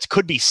 because the Nets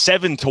could be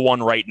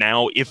 7-1 right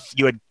now if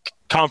you had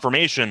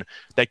confirmation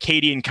that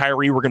KD and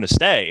Kyrie were going to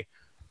stay.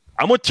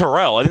 I'm with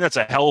Terrell. I think that's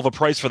a hell of a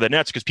price for the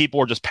Nets because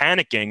people are just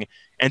panicking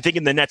and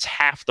thinking the Nets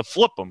have to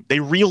flip them. They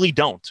really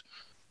don't.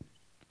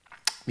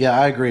 Yeah,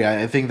 I agree.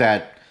 I think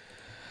that,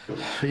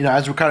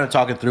 as we're kind of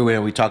talking through it,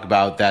 and we talk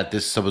about that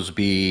this is supposed to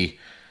be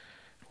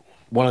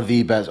one of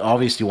the best,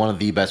 obviously one of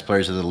the best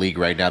players in the league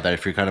right now. That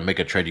if you're going to make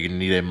a trade, you're going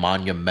to need a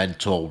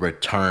monumental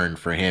return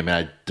for him.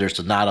 And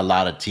there's not a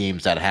lot of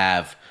teams that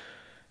have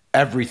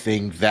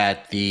everything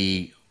that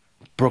the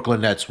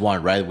Brooklyn Nets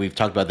won, right? We've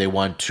talked about they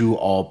won 2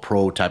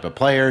 all-pro type of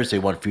players. They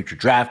won future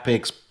draft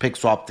picks, pick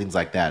swap, things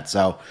like that.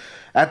 So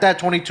at that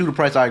 22 to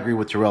price, I agree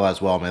with Terrell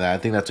as well, man. I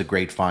think that's a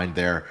great find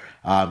there.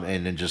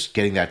 And then just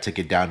getting that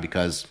ticket down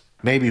because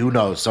maybe, who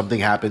knows,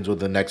 something happens with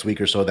the next week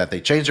or so that they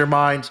change their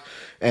minds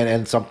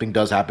and something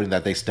does happen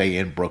that they stay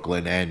in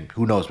Brooklyn. And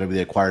who knows, maybe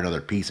they acquire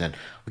another piece. And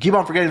we keep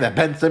on forgetting that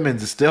Ben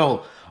Simmons is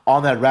still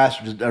on that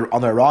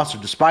roster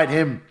despite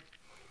him.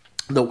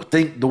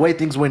 The way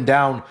things went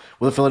down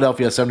with the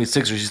Philadelphia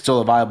 76ers, he's still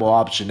a viable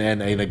option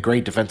and a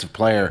great defensive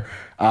player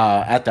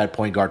at that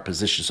point guard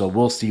position. So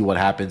we'll see what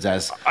happens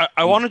as...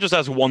 I want to just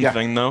ask one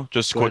thing, though,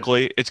 just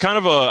quickly. It's kind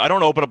of I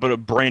don't open up a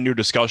brand new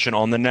discussion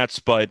on the Nets,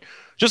 but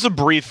just a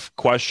brief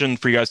question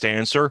for you guys to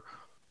answer.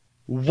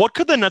 What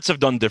could the Nets have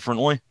done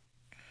differently?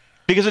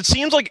 Because it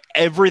seems like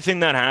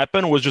everything that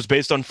happened was just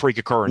based on freak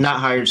occurrence. Not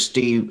hired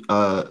Steve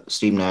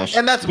Nash.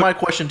 And that's my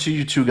question to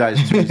you two guys,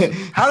 too.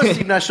 How does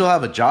Steve Nash still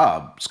have a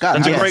job? Scott,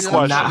 that's a great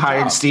question. Not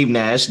hired Steve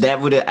Nash.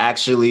 That would have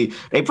actually...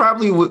 They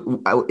probably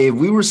would... If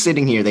we were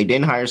sitting here, they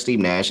didn't hire Steve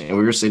Nash, and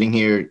we were sitting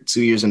here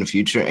 2 years in the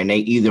future, and they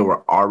either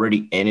were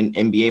already in an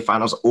NBA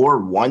Finals or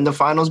won the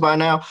Finals by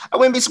now, I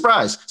wouldn't be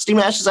surprised. Steve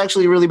Nash is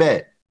actually really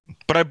bad.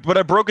 But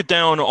I broke it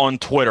down on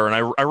Twitter, and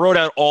I wrote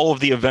out all of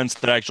the events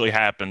that actually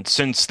happened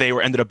since they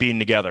ended up being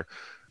together.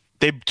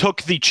 They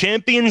took the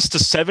champions to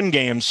 7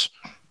 games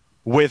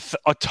with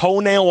a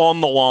toenail on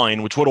the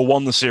line, which would have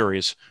won the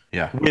series.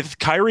 Yeah. With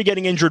Kyrie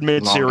getting injured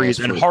mid-series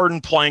and Harden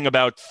playing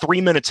about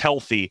 3 minutes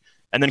healthy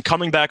and then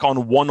coming back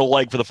on one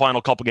leg for the final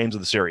couple games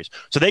of the series.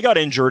 So they got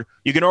injured.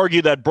 You can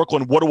argue that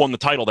Brooklyn would have won the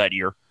title that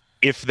year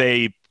if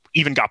they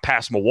even got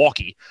past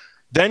Milwaukee.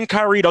 Then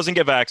Kyrie doesn't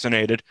get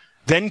vaccinated.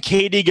 Then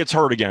KD gets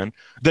hurt again.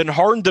 Then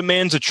Harden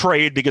demands a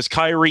trade because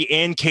Kyrie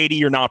and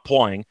KD are not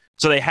playing.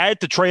 So they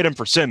had to trade him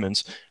for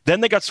Simmons.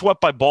 Then they got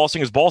swept by Boston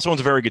because Boston was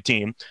a very good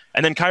team.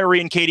 And then Kyrie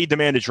and KD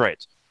demanded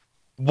trades.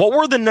 What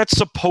were the Nets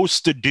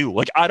supposed to do?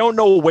 Like, I don't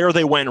know where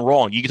they went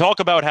wrong. You can talk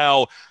about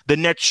how the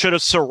Nets should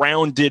have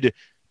surrounded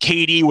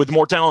KD with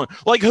more talent.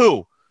 Like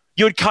who?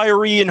 You had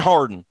Kyrie and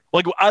Harden.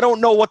 Like, I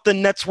don't know what the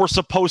Nets were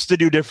supposed to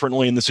do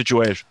differently in the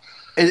situation.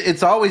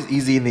 It's always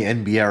easy in the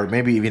NBA or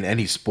maybe even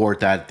any sport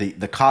that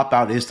the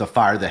cop-out is to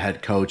fire the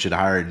head coach and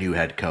hire a new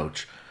head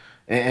coach.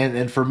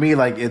 And for me,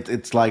 like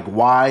it's like,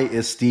 why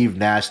is Steve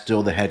Nash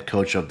still the head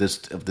coach of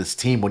this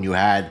team when you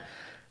had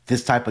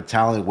this type of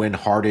talent when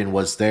Harden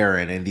was there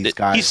and these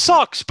guys? He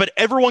sucks, but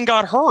everyone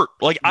got hurt.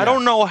 Like, yeah. I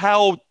don't know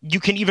how you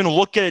can even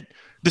look at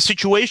the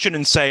situation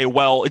and say,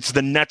 well, it's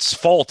the Nets'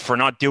 fault for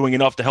not doing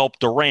enough to help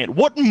Durant.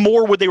 What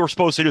more would they were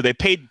supposed to do? They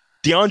paid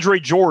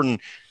DeAndre Jordan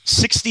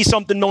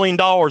 $60-something million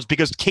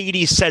because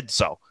KD said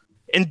so.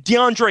 And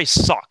DeAndre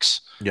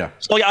sucks. Yeah.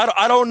 So like,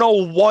 I don't know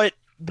what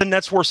the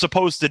Nets were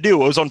supposed to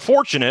do. It was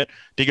unfortunate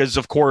because,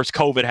 of course,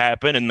 COVID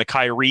happened and the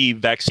Kyrie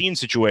vaccine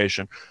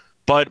situation.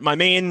 But my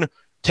main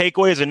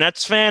takeaway as a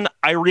Nets fan,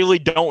 I really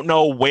don't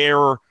know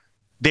where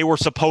they were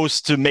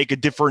supposed to make a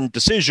different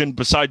decision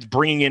besides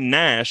bringing in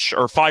Nash,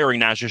 or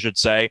firing Nash, I should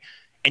say.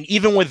 And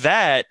even with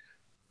that,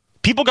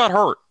 people got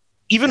hurt.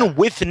 Even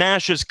with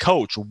Nash as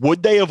coach,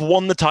 would they have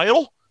won the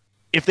title?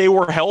 If they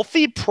were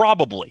healthy,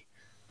 probably.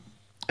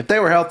 If they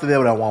were healthy, they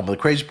would have won. But the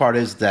crazy part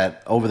is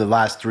that over the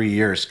last 3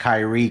 years,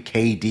 Kyrie,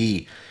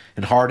 KD,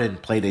 and Harden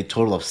played a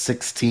total of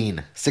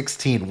 16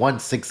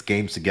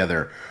 games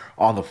together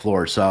on the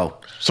floor. So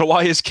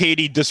why is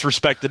KD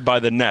disrespected by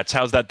the Nets?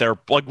 How's that there?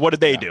 Like, what did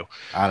they do?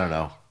 I don't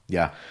know.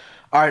 Yeah.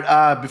 All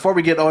right. Before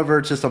we get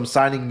over to some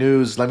signing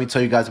news, let me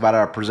tell you guys about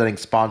our presenting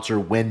sponsor,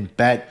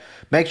 WynnBET.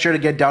 Make sure to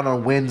get down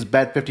on Wynn's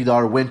Bet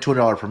 $50 win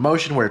 $200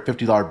 promotion, where a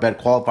 $50 bet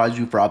qualifies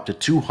you for up to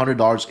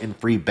 $200 in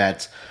free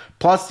bets,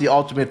 plus the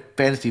ultimate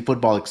fantasy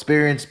football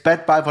experience.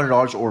 Bet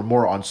 $500 or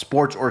more on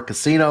sports or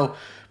casino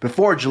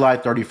before July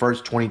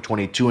 31st,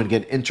 2022, and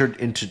get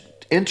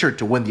entered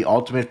to win the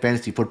ultimate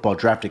fantasy football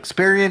draft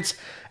experience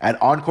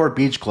at Encore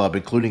Beach Club,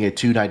 including a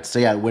 2-night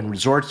stay at Wynn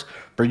Resorts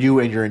for you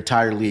and your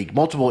entire league.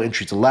 Multiple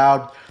entries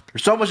allowed.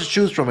 There's so much to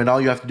choose from, and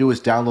all you have to do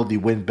is download the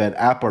WynnBET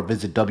app or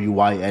visit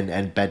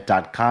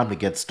wynnbet.com to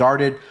get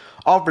started.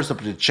 Offers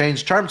subject to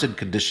change. Terms and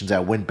conditions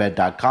at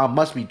wynnbet.com.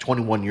 Must be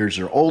 21 years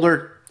or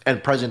older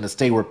and present in a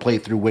state where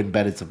playthrough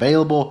WynnBET is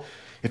available.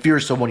 If you're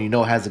someone you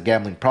know has a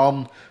gambling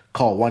problem,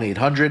 call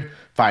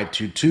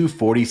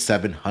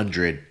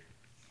 1-800-522-4700.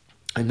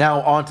 And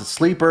now on to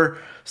Sleeper.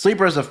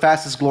 Sleeper is the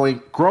fastest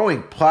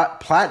growing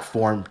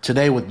platform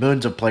today with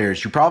millions of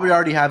players. You probably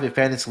already have a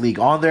fantasy league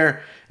on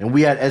there, and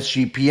we at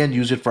SGPN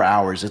use it for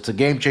hours. It's a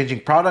game-changing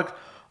product,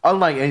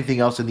 unlike anything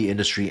else in the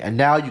industry. And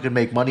now you can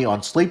make money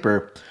on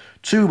Sleeper,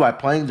 too, by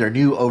playing their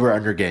new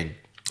over-under game.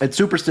 It's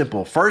super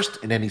simple.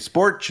 First, in any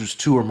sport, choose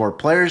 2 or more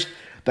players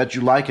that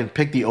you like and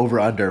pick the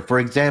over-under. For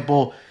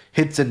example,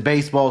 hits in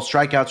baseball,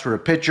 strikeouts for a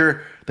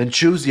pitcher, then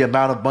choose the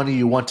amount of money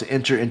you want to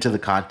enter into the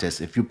contest.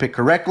 If you pick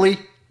correctly,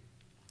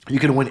 you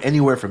can win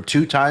anywhere from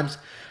 2 times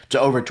to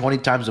over 20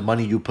 times the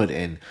money you put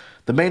in.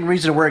 The main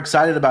reason we're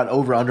excited about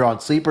Over Under on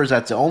Sleeper is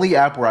that's the only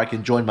app where I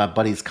can join my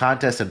buddies'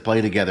 contests and play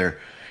together.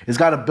 It's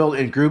got a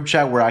built-in group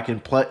chat where I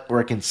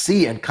can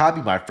see and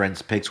copy my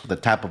friends' picks with a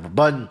tap of a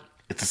button.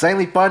 It's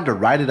insanely fun to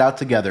ride it out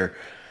together.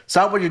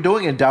 Stop what you're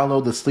doing and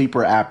download the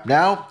Sleeper app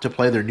now to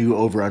play their new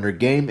Over Under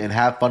game and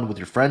have fun with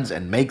your friends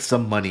and make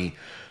some money.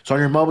 So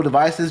on your mobile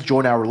devices,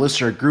 join our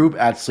listener group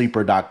at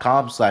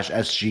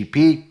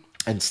sleeper.com/SGP,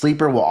 and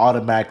Sleeper will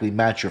automatically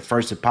match your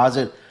first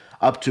deposit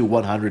up to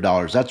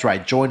 $100. That's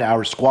right. Join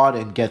our squad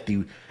and get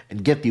the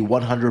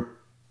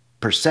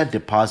 100%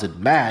 deposit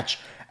match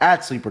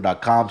at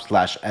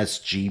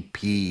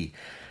sleeper.com/SGP.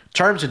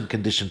 Terms and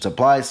conditions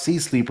apply. See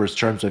Sleeper's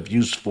terms of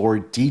use for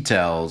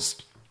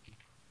details.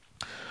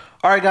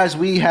 All right, guys,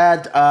 we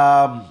had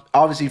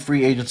obviously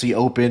free agency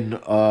open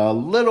a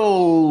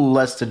little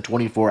less than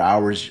 24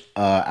 hours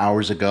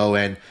ago,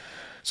 and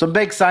some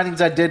big signings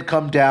that did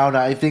come down.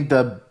 I think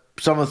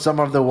some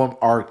of them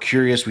are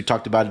curious. We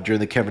talked about it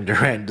during the Kevin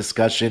Durant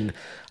discussion.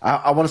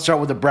 I want to start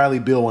with the Bradley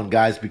Beal one,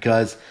 guys,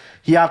 because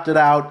he opted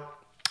out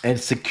and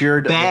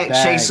secured bag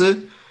chaser.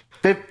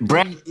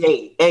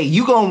 Hey,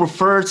 you gonna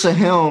refer to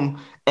him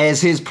as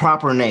his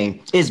proper name?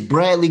 It's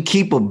Bradley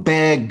Keep a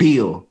Bag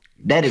Beal.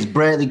 That is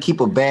Bradley Keep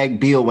a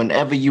Bag Beal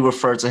whenever you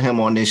refer to him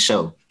on this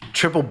show.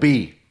 Triple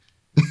B.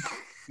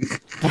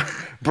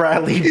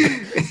 Bradley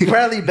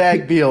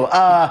Bag Beal.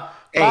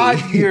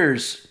 5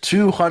 years,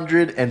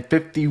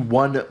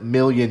 $251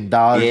 million.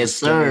 Yes,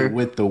 sir.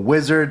 With the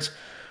Wizards.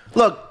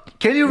 Look,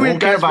 can you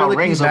guys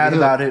really be mad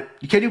about it?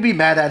 Can you be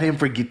mad at him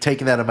for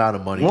taking that amount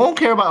of money? We don't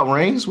care about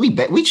rings.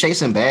 We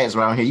chasing bags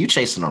around here. You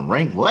chasing a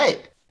ring?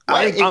 What?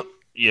 I'm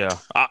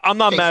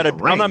not mad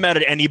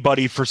at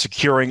anybody for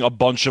securing a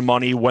bunch of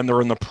money when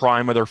they're in the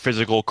prime of their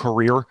physical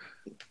career.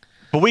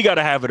 But we got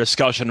to have a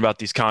discussion about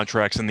these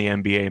contracts in the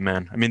NBA,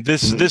 man. I mean,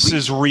 this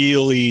is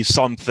really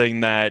something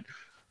that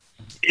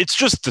it's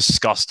just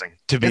disgusting,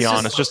 to be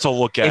honest, just to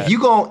look at. If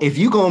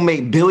you gonna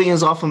make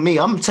billions off of me,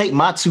 I'm gonna take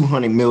my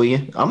 $200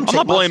 million. I'm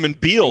not blaming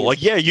Beal.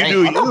 Like, yeah, you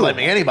do. I'm not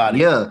blaming anybody.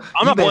 Yeah,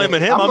 I'm not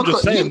blaming him. I'm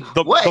just saying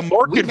the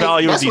market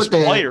value of these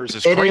players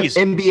is crazy.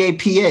 NBA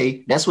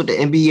PA. That's what the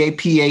NBA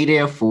PA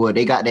there for.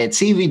 They got that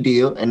TV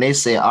deal, and they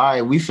said, "All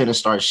right, we finna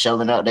start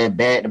shelling out that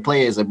bag to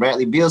players." And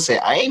Bradley Beal said,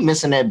 "I ain't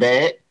missing that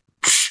bag.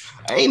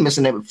 I ain't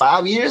missing that.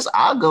 5 years,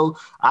 I'll go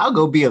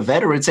be a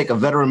veteran, take a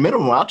veteran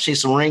minimum. I'll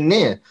chase a ring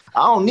there.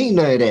 I don't need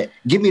none of that.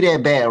 Give me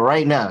that bag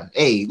right now.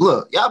 Hey,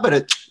 look, y'all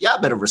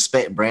better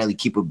respect Bradley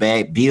Keep a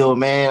Bag Beal,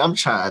 man. I'm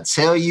trying to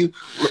tell you.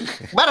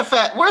 Matter of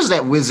fact, where's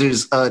that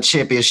Wizards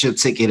championship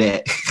ticket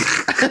at?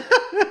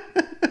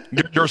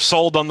 You're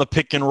sold on the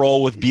pick and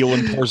roll with Beal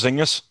and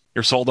Porzingis?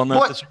 You're sold on that?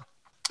 What?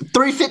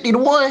 350 to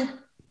 1?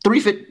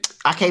 350.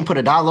 I can't put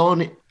 $1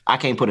 on it. I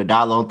can't put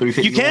 $1 on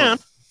 350. You can.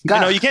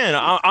 You can.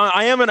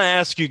 I am going to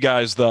ask you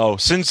guys, though,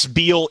 since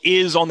Beal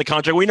is on the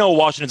contract, we know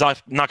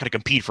Washington's not going to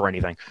compete for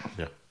anything.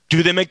 Yeah.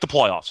 Do they make the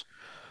playoffs?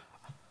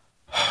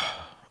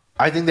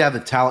 I think they have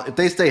the talent. If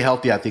they stay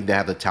healthy, I think they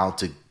have the talent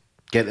to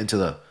get into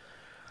the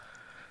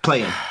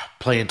playing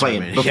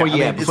tournament. Before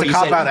you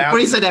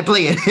said that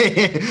playing.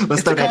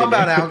 It's a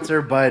cop-out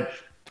answer, but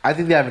I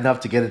think they have enough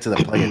to get into the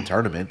play-in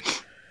tournament.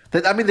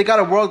 I mean, they got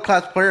a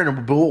world-class player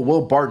in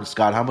Will Barton,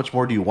 Scott. How much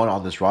more do you want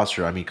on this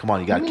roster? I mean, come on.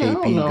 You got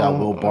KP, you got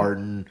Will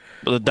Barton.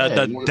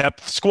 That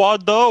depth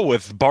squad, though,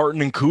 with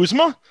Barton and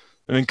Kuzma?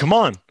 I mean, come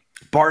on.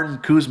 Barton,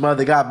 Kuzma.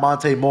 They got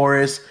Monte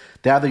Morris.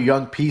 They have their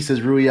young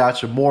pieces, Rui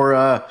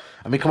Hachimura.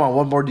 I mean, come on.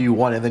 What more do you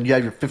want? And then you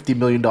have your $50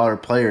 million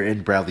player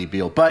in Bradley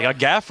Beal. But they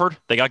got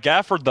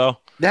Gafford, though.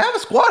 They have a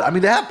squad. I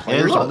mean, they have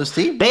players on this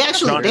team. They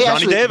actually,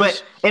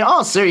 but in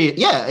all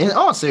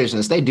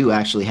seriousness, they do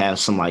actually have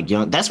some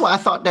young. That's why I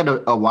thought that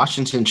a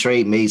Washington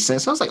trade made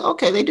sense. I was like,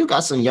 okay, they do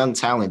got some young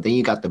talent. Then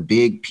you got the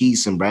big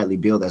piece in Bradley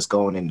Beal that's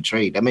going in the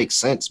trade. That makes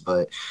sense.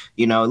 But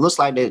it looks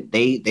like that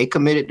they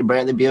committed to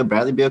Bradley Beal.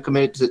 Bradley Beal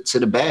committed to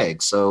the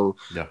bag. So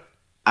yeah,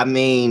 I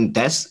mean,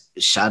 that's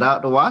shout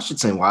out to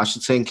Washington.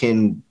 Washington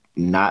can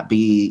not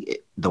be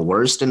the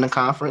worst in the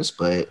conference,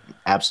 but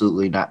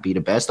absolutely not be the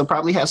best. They'll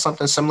probably have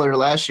something similar to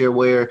last year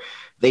where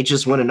they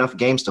just win enough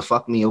games to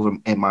fuck me over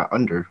in my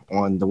under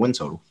on the win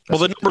total. Well,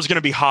 the number's going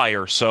to be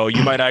higher, so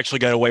you might actually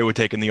get away with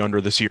taking the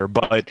under this year.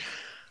 But,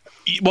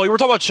 you were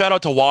talking about shout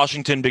out to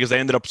Washington because they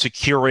ended up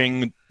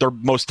securing their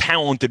most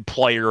talented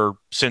player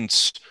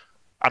since,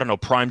 I don't know,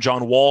 Prime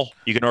John Wall.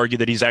 You can argue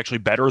that he's actually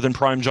better than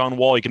Prime John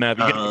Wall. I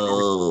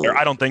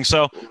don't think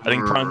so. I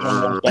think Prime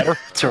John Wall is better.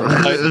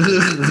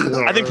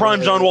 I think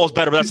Prime John Wall is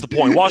better, but that's the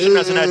point.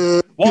 Washington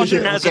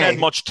hasn't had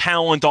much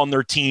talent on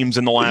their teams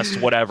in the last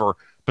whatever.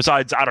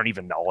 Besides, I don't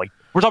even know.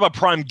 We're talking about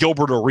Prime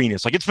Gilbert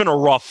Arenas. It's been a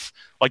rough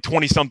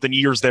 20-something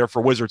years there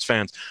for Wizards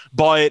fans.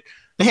 But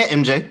they had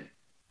MJ.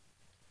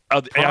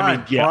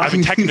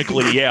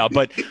 Technically, yeah,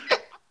 but.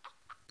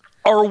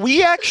 Are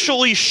we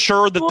actually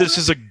sure that this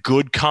is a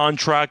good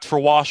contract for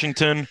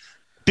Washington?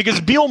 Because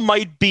Beal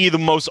might be the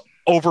most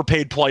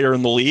overpaid player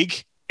in the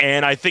league,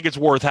 and I think it's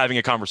worth having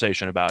a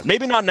conversation about.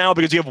 Maybe not now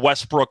because you have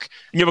Westbrook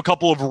and you have a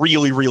couple of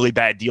really, really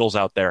bad deals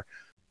out there.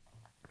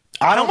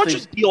 How much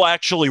is Beal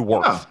actually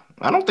worth?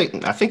 I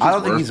think I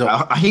don't think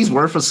he's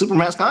worth a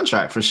supermax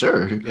contract for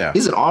sure. Yeah.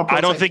 He's an all-pro.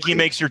 I don't think he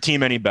makes your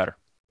team any better.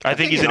 I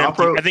think he's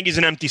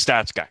an empty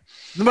stats guy.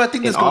 No, but I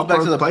think this goes back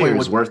to the player point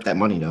is worth that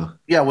money though.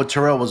 Yeah, what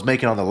Terrell was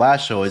making on the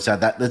last show is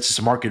that's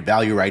just market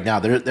value right now.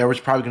 There was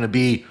probably going to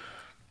be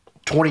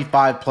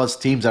 25 plus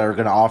teams that are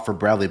going to offer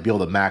Bradley Beal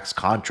the max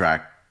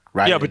contract.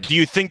 Right. Yeah, but do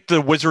you think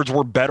the Wizards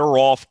were better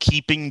off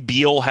keeping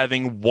Beal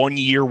having 1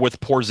 year with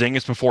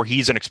Porzingis before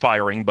he's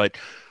expiring? But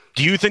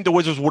do you think the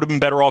Wizards would have been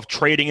better off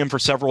trading him for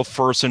several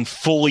firsts and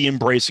fully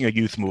embracing a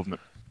youth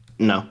movement?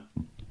 No.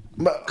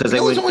 Because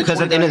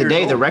at the end of the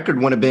day, the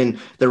record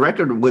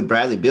with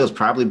Bradley Beal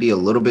probably be a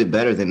little bit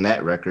better than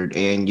that record,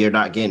 and you're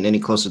not getting any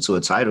closer to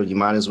a title. You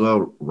might as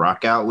well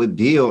rock out with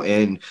Beal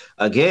and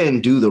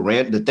again do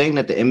the thing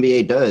that the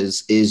NBA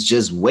does is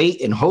just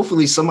wait and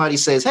hopefully somebody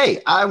says,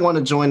 "Hey, I want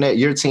to join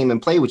your team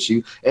and play with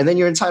you," and then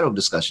you're in title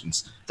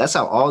discussions. That's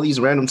how all these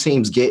random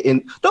teams get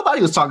in.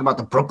 Nobody was talking about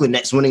the Brooklyn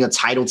Nets winning a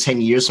title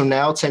 10 years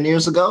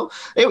ago.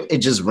 It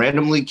just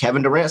randomly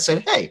Kevin Durant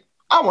said, "Hey,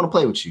 I want to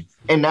play with you."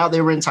 And now they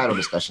were in title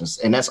discussions.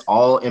 And that's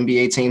all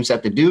NBA teams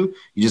have to do.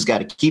 You just got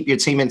to keep your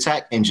team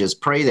intact and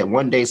just pray that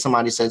one day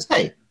somebody says,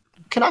 "Hey,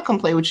 can I come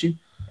play with you?"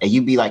 And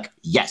you be like,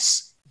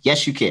 yes,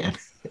 you can.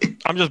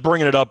 I'm just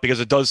bringing it up because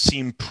it does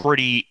seem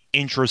pretty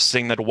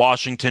interesting that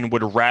Washington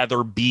would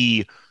rather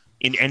be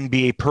in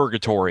NBA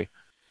purgatory.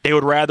 They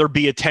would rather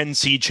be a 10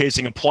 seed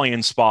chasing a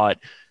play-in spot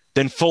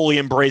than fully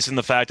embracing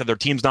the fact that their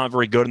team's not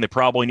very good and they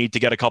probably need to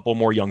get a couple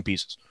more young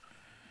pieces.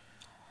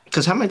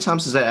 Because how many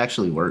times does that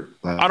actually work?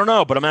 I don't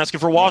know, but I'm asking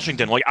for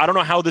Washington. Like, I don't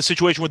know how this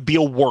situation with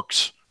Beal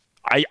works.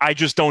 I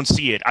just don't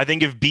see it. I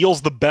think if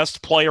Beal's the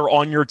best player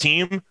on your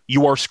team,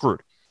 you are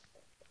screwed.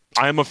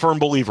 I am a firm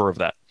believer of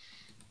that.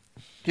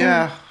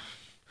 Yeah.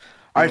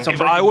 All right. So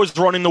if I was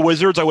running the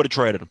Wizards, I would have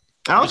traded him.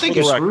 I don't think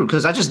you're screwed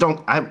because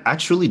I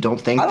truly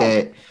don't think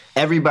that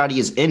everybody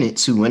is in it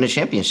to win a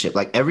championship.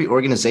 Like every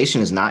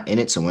organization is not in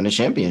it to win a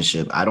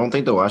championship. I don't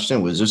think the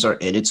Washington Wizards are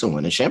in it to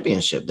win a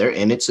championship. They're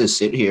in it to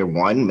sit here,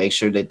 make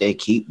sure that they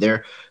keep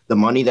the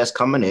money that's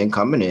coming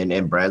in,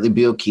 and Bradley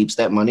Beal keeps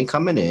that money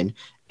coming in.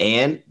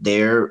 And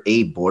they're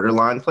a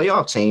borderline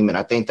playoff team, and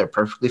I think they're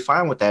perfectly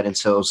fine with that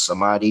until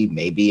somebody,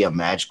 maybe a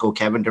magical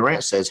Kevin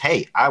Durant, says,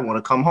 "Hey, I want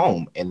to come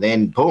home," and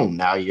then boom,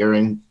 now you're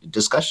in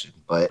discussion.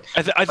 But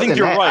I think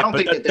you're right.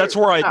 But that's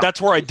where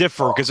I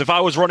differ because if I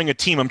was running a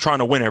team, I'm trying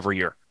to win every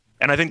year,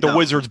 and I think the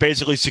Wizards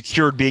basically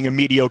secured being a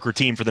mediocre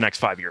team for the next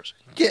 5 years.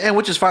 Yeah, and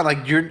which is fine. Like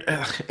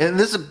and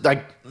this is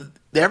like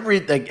every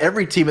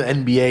team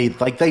in the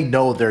NBA, like they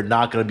know they're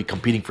not going to be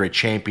competing for a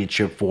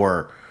championship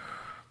for.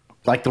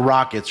 Like the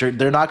Rockets,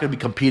 they're not going to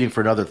be competing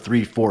for another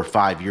 3, 4,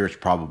 5 years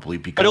probably.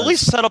 But at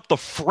least set up the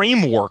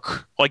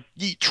framework. Like,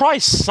 try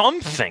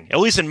something. At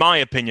least in my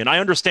opinion. I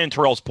understand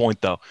Terrell's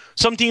point, though.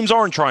 Some teams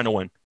aren't trying to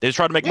win. They just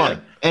try to make money.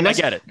 And I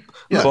get it.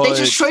 Yeah. They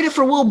just traded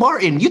for Will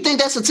Barton. You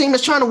think that's a team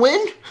that's trying to win?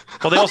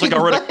 Well, they also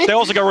got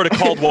rid of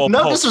Caldwell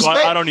Pope.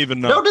 Disrespect. So I don't even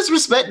know. No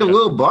disrespect to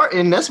Will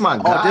Barton. That's my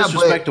guy.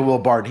 Disrespect to Will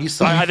Barton.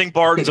 I think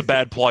Barton's a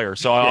bad player,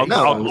 so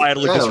I'll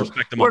gladly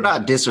disrespect him. We're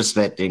not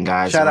disrespecting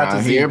guys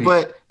around here,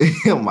 but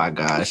oh my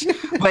gosh.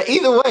 But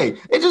either way,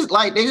 it just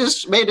like they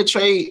just made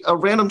a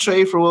random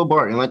trade for Will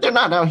Barton. Like they're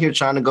not out here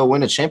trying to go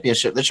win a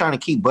championship. They're trying to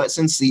keep butts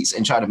in seats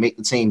and try to make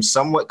the team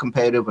somewhat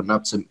competitive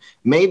enough to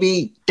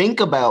maybe think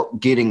about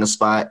getting a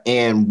spot.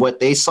 And what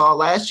they saw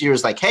last year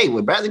is like, hey,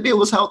 when Bradley Beal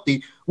was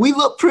healthy, we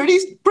looked pretty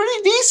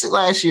decent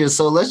last year.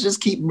 So let's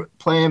just keep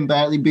playing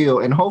Bradley Beal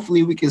and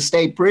hopefully we can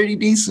stay pretty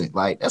decent.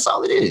 Like that's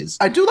all it is.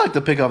 I do like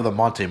the pickup of the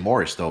Monte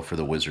Morris though for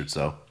the Wizards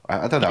though.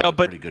 I thought that was a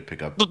pretty good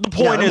pickup. The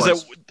point is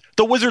that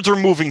the Wizards are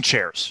moving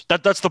chairs.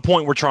 That's the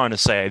point we're trying to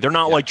say. They're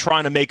not like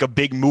trying to make a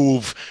big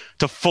move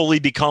to fully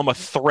become a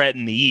threat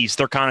in the East.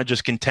 They're kind of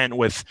just content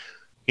with,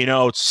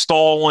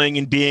 stalling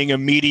and being a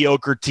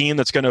mediocre team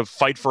that's going to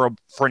fight for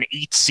an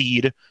 8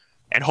 seed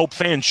and hope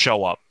fans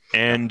show up.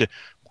 And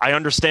I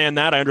understand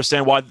that. I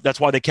understand why. That's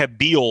why they kept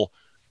Beal.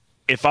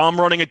 If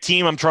I'm running a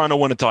team, I'm trying to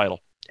win a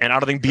title. And I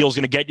don't think Beal's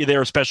going to get you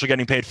there, especially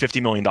getting paid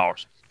 $50 million.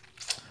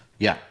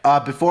 Yeah.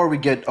 Before we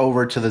get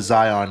over to the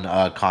Zion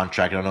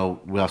contract, I know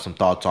we have some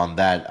thoughts on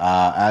that.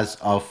 As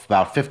of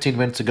about 15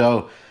 minutes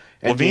ago,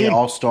 NBA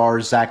All-Star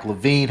Zach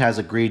LaVine has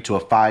agreed to a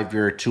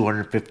 5-year,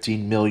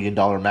 $215 million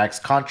max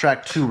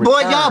contract to return. Boy,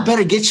 y'all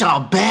better get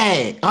y'all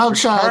bag. I'm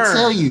trying to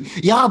tell you.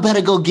 Y'all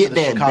better go get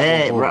that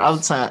bag, bro.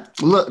 I'm trying.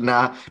 Look,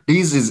 now,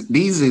 these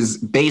is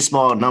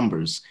baseball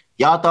numbers.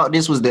 Y'all thought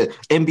this was the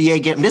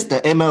NBA game. This the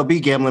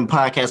MLB gambling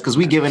podcast because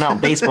we giving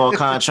out baseball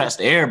contracts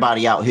to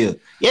everybody out here.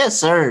 Yes,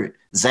 sir.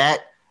 Zach,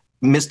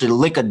 Mr.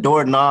 Liquor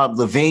Doorknob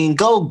LaVine,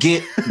 go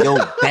get your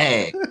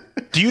bag.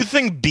 Do you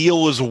think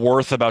Beal is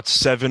worth about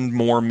 $7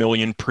 more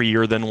million per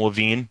year than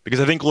LaVine? Because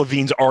I think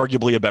LaVine's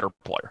arguably a better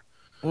player.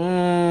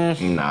 I'm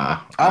taking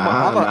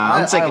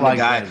the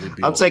guy.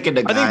 I'm taking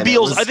the guy.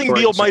 I think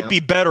Beal might be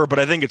better, but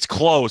I think it's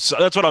close.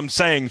 That's what I'm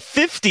saying.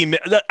 50.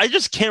 I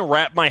just can't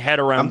wrap my head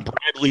around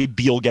Bradley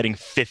Beal getting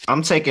 50.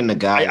 I'm taking the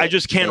guy. I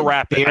just can't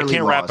wrap it. I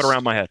can't wrap it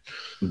around my head.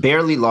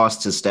 Barely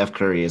lost to Steph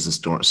Curry as a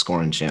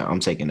scoring champ. I'm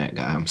taking that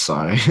guy. I'm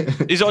sorry.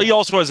 He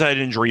also has had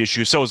injury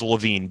issues. So is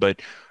Levine. But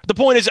the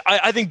point is,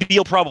 I think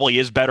Beal probably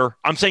is better.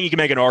 I'm saying you can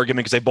make an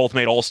argument because they both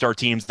made All-Star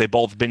teams. They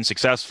both been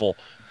successful.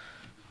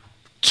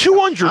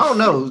 200. I don't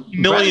know.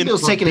 Bradley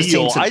Beal's taking his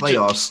team to the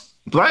playoffs.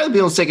 Bradley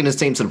Beal's taking his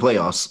team to the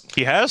playoffs.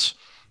 He has?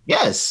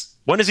 Yes.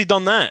 When has he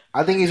done that?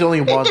 I think he's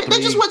only won They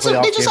just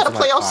had a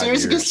playoff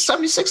series against the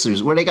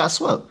 76ers where they got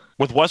swept.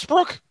 With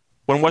Westbrook?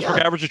 When Westbrook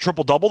averaged a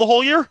triple-double the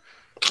whole year?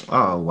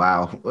 Oh,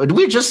 wow.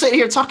 We just sitting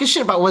here talking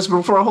shit about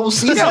Westbrook for a whole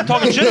season. Yeah, I'm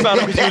talking shit about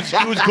him because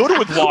he was good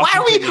with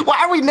Washington.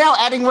 Why are we now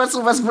adding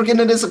Russell Westbrook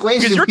into this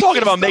equation? Because you're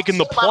talking about making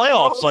the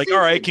playoffs. Like, all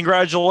right,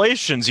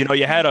 congratulations. You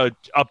had a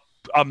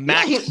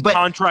max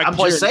contract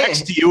player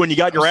next to you, and you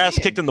got your ass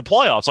kicked in the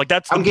playoffs. Like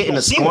I'm getting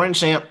a scoring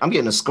champ. I'm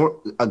getting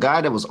a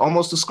guy that was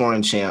almost a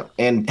scoring champ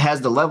and has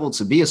the level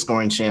to be a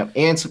scoring champ,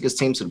 and took his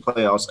team to the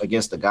playoffs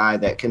against a guy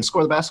that can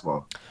score the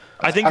basketball.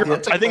 I think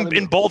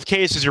in both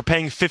cases you're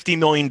paying $50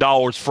 million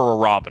for a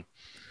Robin.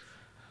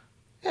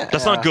 Yeah.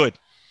 That's not good.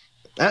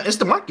 It's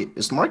the market.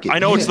 It's the market. I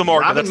know it's the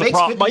market. Robin That's the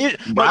problem.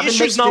 My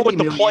issue's not with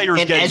the players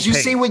getting paid. As you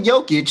see with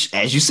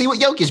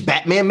Jokic,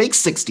 Batman makes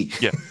 60.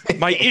 Yeah.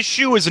 My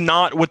issue is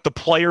not with the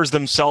players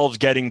themselves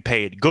getting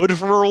paid. Good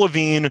for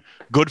Levine,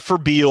 good for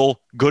Beal,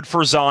 good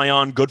for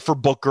Zion, good for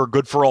Booker,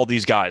 good for all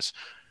these guys.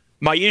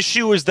 My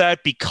issue is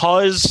that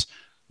because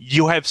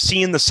you have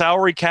seen the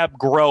salary cap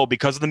grow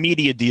because of the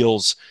media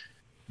deals,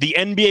 the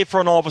NBA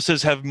front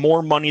offices have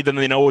more money than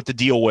they know what to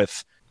deal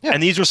with. Yeah.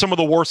 And these are some of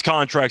the worst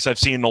contracts I've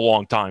seen in a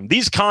long time.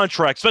 These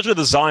contracts, especially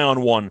the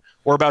Zion one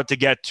we're about to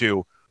get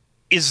to,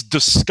 is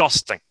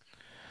disgusting.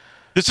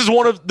 This is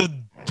one of the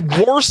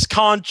worst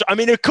contracts. I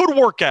mean, it could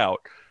work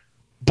out,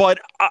 but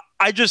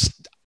I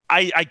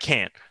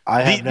can't.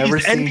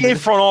 These NBA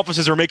front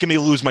offices are making me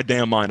lose my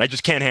damn mind. I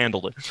just can't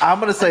handle it. I'm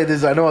going to say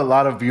this. I know a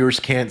lot of viewers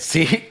can't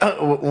see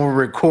when we're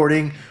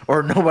recording,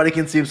 or nobody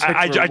can see.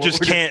 I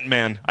just can't,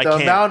 man. The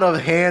amount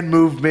of hand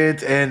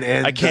movement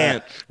and I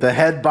can't. The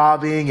head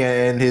bobbing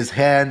and his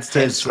hands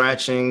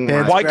scratching.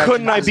 Why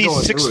couldn't I be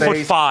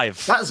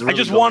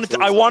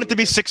 6'5"? I wanted to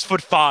be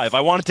 6'5".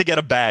 I wanted to get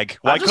a bag.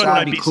 Why couldn't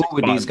I be cool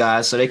with these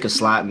guys so they could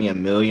slide me $1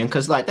 million?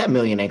 Because like that $1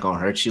 million ain't gonna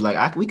hurt you.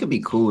 Like we could be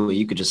cool.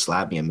 You could just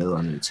slide me $1 million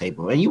under the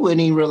table, and you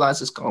wouldn't even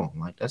realize it's gone.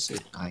 Like that's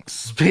it. Like,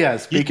 yeah,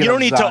 you don't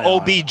need Zion to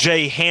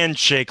OBJ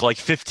handshake like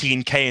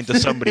 $15K into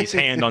somebody's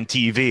hand on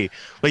TV.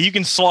 Like you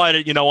can slide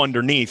it,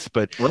 underneath.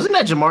 But wasn't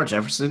that Jamar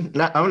Jefferson?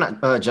 I'm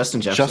not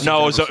Justin Jefferson.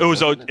 No,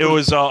 it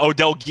was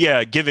Odell.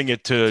 Yeah, giving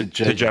it to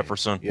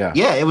Jefferson. Yeah,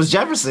 it was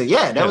Jefferson.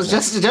 Yeah, that was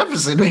Justin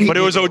Jefferson. But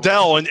it was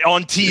Odell, and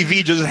on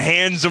TV just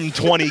hands him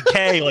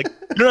 $20K. Like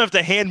you don't have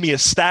to hand me a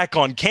stack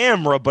on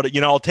camera, but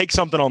I'll take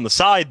something on the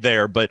side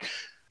there. But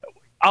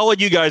I'll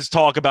let you guys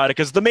talk about it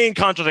because the main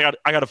contract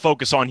I got to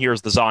focus on here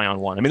is the Zion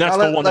one. I mean, that's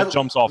the one that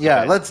jumps off.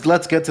 Yeah,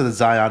 let's get to the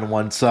Zion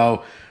one.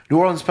 So, New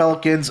Orleans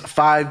Pelicans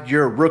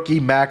 5-year rookie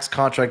max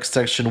contract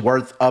extension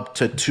worth up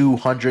to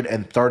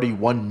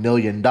 $231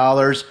 million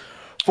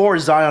for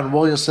Zion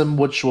Williamson,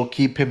 which will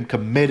keep him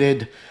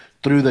committed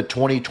through the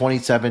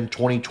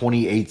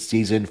 2027-2028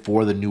 season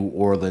for the New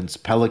Orleans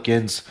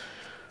Pelicans.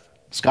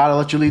 Scott, I'll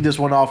let you lead this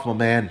one off, my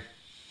man.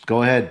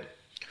 Go ahead.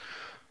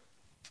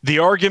 The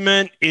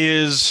argument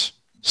is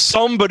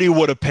somebody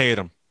would have paid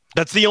him.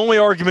 That's the only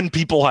argument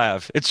people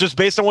have. It's just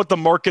based on what the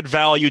market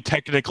value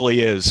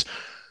technically is.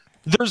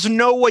 There's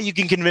no way you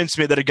can convince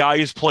me that a guy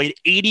who's played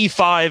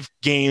 85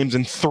 games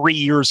in 3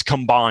 years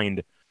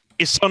combined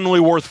is suddenly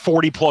worth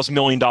 $40+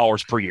 million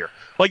per year.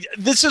 Like,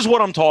 this is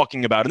what I'm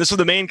talking about. And this is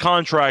the main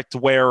contract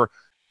where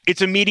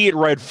it's immediate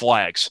red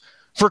flags.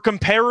 For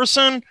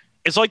comparison,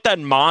 it's like that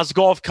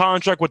Mozgov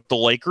contract with the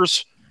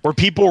Lakers, where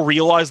people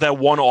realize that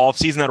one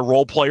offseason that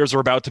role players are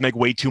about to make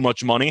way too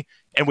much money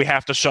and we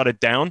have to shut it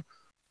down.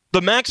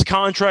 The max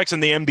contracts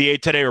in the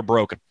NBA today are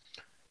broken.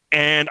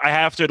 And I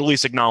have to at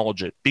least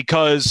acknowledge it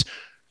because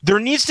there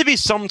needs to be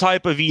some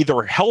type of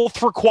either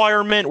health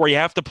requirement where you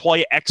have to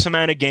play X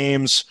amount of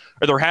games,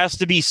 or there has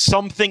to be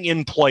something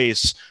in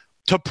place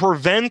to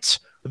prevent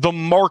the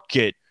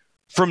market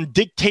from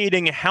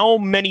dictating how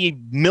many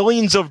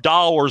millions of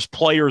dollars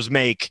players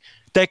make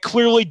that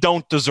clearly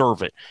don't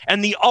deserve it.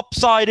 And the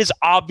upside is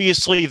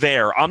obviously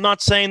there. I'm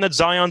not saying that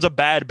Zion's a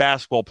bad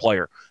basketball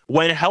player.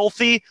 When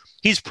healthy,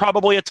 he's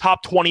probably a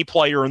top 20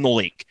 player in the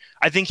league.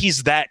 I think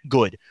he's that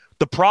good.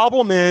 The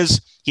problem is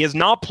he has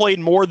not played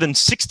more than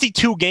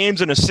 62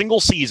 games in a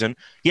single season.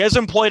 He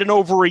hasn't played in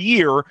over a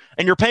year,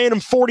 and you're paying him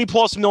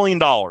 $40+ million.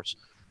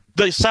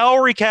 The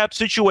salary cap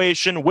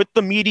situation with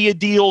the media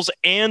deals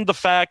and the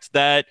fact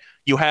that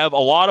you have a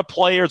lot of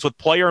players with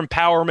player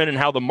empowerment and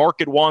how the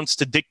market wants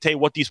to dictate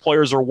what these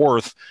players are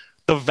worth,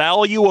 the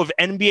value of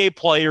NBA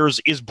players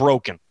is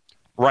broken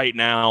right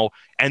now.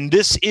 And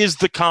this is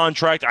the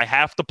contract I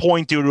have to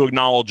point to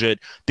acknowledge it,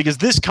 because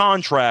this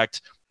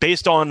contract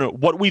based on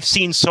what we've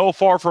seen so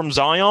far from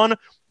Zion,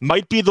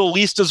 might be the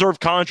least deserved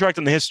contract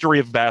in the history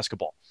of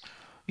basketball.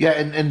 Yeah,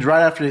 and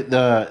right after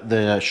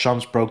the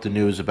Shams broke the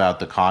news about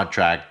the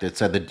contract, it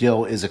said the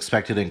deal is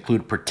expected to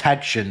include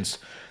protections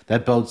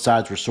that both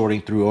sides were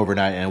sorting through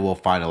overnight and will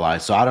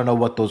finalize. So I don't know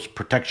what those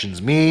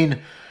protections mean.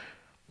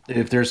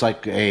 If there's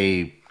like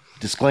a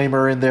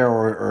disclaimer in there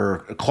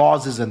or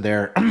clauses in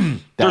there.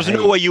 There's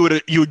no way you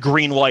would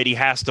green light he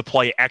has to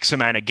play X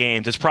amount of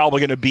games. It's probably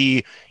going to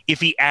be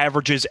if he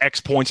averages X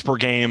points per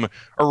game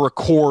or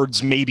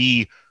records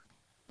maybe,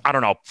 I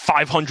don't know,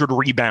 500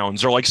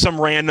 rebounds or like some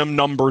random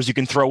numbers you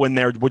can throw in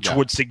there, which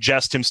would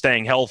suggest him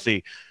staying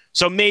healthy.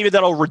 So maybe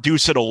that'll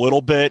reduce it a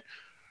little bit.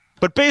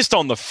 But based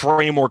on the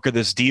framework of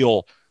this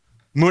deal,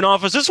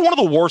 Munaf, is this one of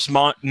the worst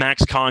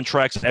max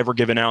contracts ever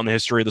given out in the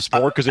history of the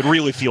sport? Because it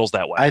really feels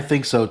that way. I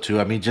think so,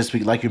 too. I mean, just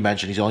like you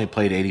mentioned, he's only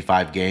played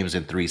 85 games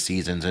in 3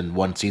 seasons and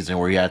one season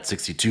where he had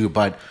 62.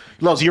 But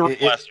look,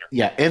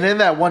 yeah, and in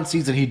that one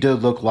season, he did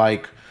look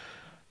like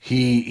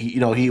he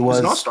was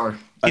an all-star.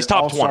 He's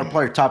top all-star 20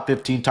 player, top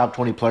 15, top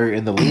 20 player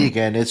in the league.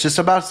 And it's just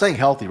about staying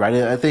healthy, right?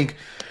 I think,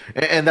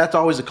 and that's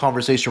always a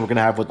conversation we're going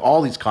to have with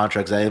all these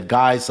contracts. That have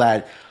guys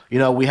that,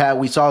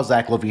 we saw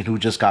Zach LaVine, who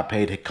just got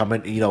paid, come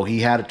in,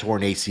 he had a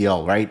torn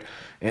ACL, right?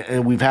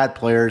 And we've had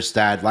players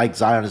that, like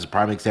Zion is a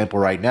prime example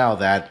right now,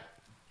 that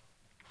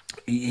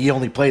he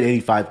only played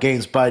 85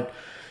 games. But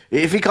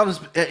if he comes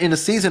in a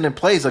season and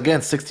plays,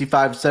 again,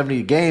 65,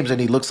 70 games,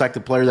 and he looks like the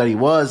player that he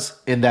was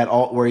in that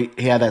where he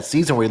had that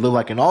season where he looked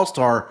like an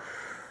all-star,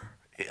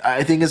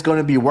 I think it's going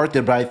to be worth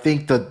it. But I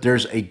think that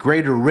there's a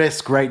greater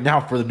risk right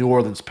now for the New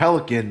Orleans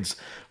Pelicans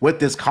with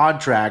this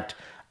contract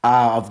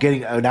of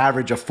getting an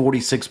average of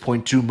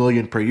 $46.2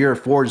 million per year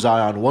for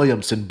Zion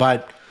Williamson.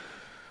 But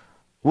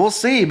we'll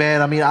see,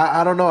 man. I mean,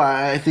 I don't know.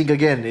 I think,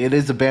 again, it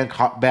is a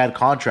bad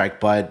contract,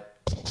 but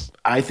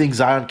I think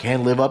Zion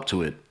can live up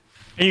to it.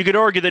 And you could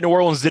argue that New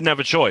Orleans didn't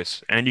have a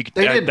choice, and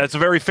that's a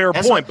very fair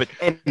point.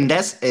 And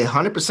that's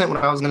 100%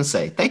 what I was going to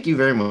say. Thank you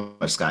very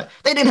much, Scott.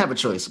 They didn't have a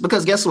choice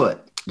because guess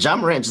what? Ja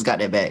Morant just got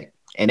that bag,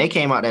 and they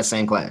came out that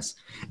same class.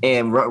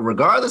 And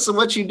regardless of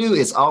what you do,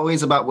 it's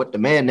always about what the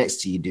man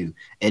next to you do.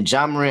 And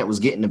Ja Morant was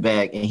getting the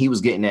bag, and he was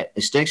getting that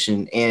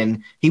extension,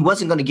 and he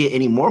wasn't going to get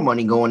any more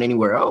money going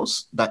anywhere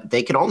else. That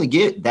they could only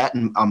get that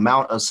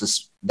amount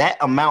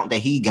that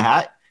he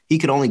got. He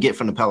could only get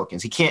from the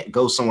Pelicans. He can't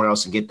go somewhere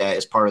else and get that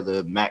as part of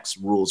the max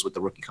rules with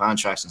the rookie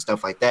contracts and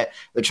stuff like that.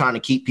 They're trying to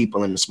keep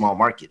people in the small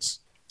markets.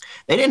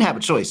 They didn't have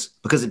a choice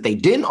because if they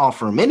didn't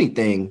offer him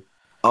anything,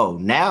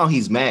 now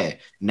he's mad.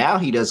 Now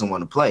he doesn't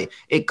want to play.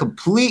 It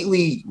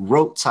completely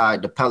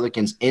rope-tied the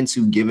Pelicans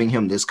into giving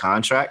him this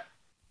contract,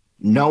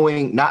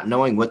 not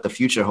knowing what the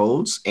future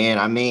holds. And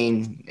I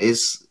mean,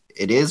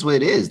 it is what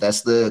it is.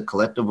 That's the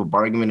collective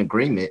bargaining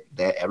agreement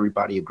that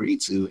everybody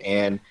agreed to.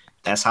 And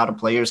that's how the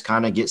players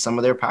kind of get some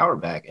of their power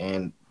back.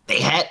 And they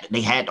had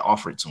to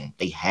offer it to him.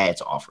 They had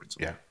to offer it to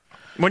him.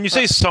 Yeah. When you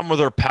say some of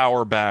their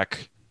power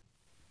back,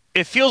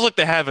 it feels like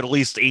they have at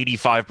least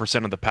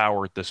 85% of the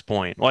power at this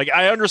point. Like,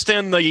 I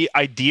understand the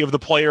idea of the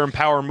player and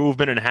power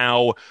movement and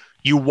how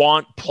you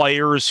want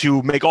players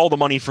who make all the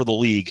money for the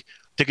league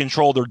to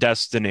control their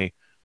destiny.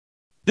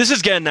 This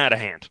is getting out of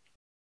hand.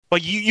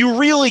 Like, you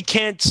really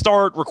can't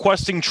start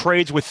requesting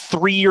trades with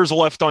 3 years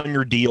left on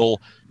your deal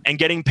and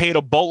getting paid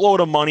a boatload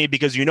of money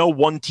because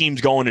one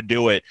team's going to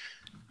do it.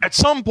 At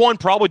some point,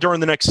 probably during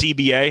the next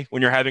CBA,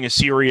 when you're having a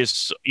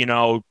serious,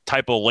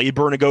 type of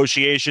labor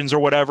negotiations or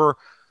whatever,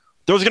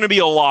 there's going to be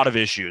a lot of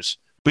issues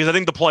because I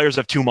think the players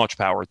have too much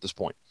power at this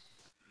point.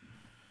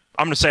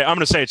 I'm going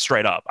to say it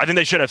straight up. I think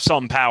they should have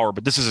some power,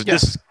 but this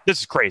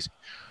is crazy.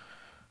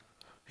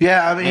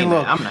 Yeah, I mean,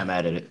 look, I'm not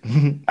mad at it.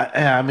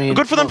 I mean,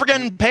 good for them for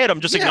getting paid.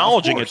 I'm just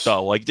acknowledging it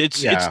though. Like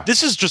this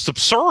is just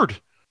absurd.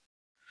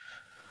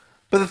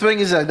 But the thing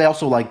is that they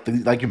also like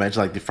you mentioned,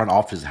 like the front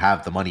office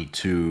have the money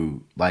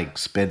to like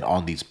spend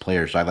on these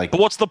players. So but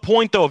what's the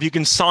point though if you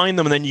can sign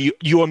them and then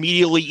you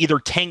immediately either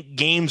tank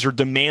games or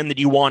demand that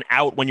you want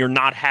out when you're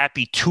not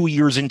happy 2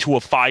 years into a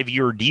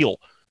 5-year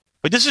deal?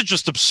 Like this is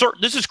just absurd.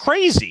 This is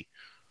crazy.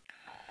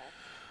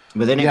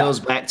 But then it goes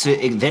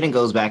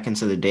back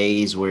into the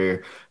days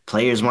where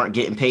players weren't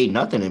getting paid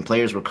nothing and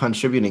players were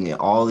contributing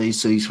to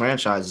these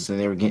franchises and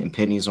they were getting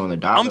pennies on the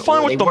dollar. I'm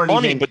fine with the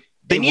money, but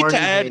they need to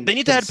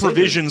add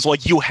provisions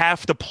like you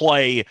have to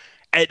play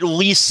at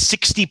least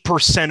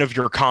 60% of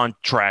your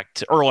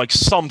contract or like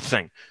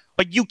something.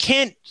 Like you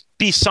can't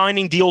be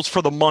signing deals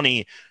for the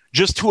money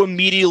just to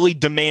immediately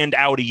demand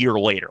out a year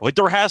later. Like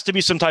there has to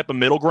be some type of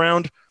middle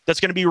ground that's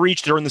going to be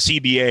reached during the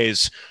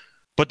CBAs.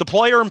 But the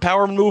player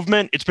empowerment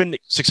movement, it's been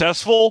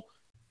successful.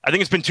 I think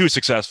it's been too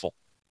successful.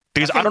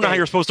 Because I don't know how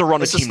you're supposed to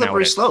run a team now. It's a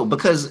slippery slope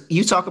because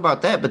you talk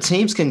about that, but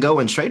teams can go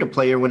and trade a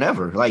player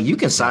whenever. Like you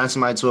can sign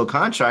somebody to a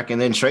contract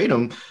and then trade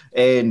them,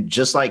 and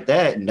just like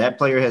that, and that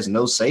player has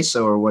no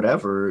say-so or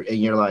whatever, and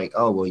you're like,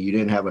 oh, well, you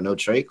didn't have a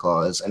no-trade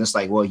clause. And it's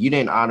like, well, you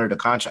didn't honor the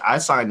contract. I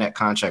signed that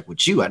contract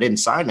with you. I didn't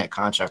sign that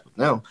contract with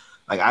them.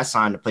 Like I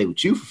signed to play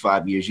with you for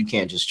 5 years. You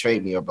can't just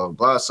trade me or blah,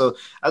 blah, blah. So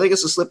I think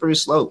it's a slippery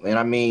slope. And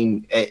I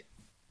mean,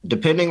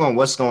 depending on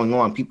what's going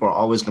on, people are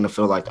always going to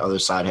feel like the other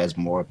side has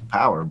more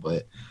power.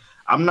 But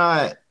I'm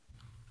not.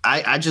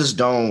 I just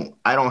don't.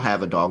 I don't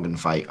have a dog in the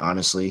fight.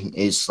 Honestly,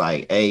 it's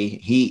like,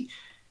 he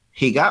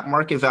got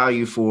market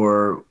value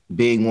for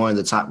being one of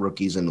the top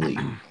rookies in the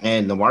league,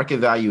 and the market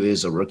value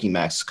is a rookie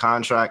max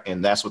contract,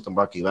 and that's what the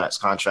rookie max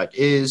contract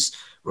is.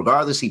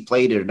 Regardless, he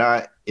played it or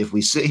not. If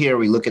we sit here,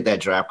 we look at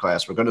that draft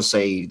class, we're going to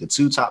say the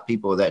two top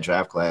people of that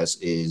draft class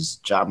is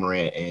Ja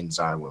Morant and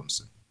Zion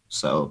Williamson.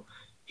 So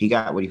he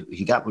got what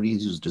he got what he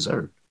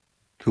deserved.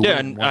 Yeah,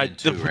 and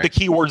the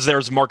key words there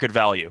is market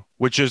value,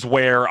 which is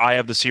where I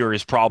have the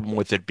serious problem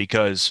with it,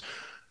 because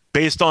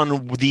based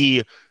on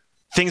the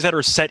things that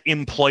are set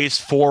in place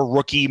for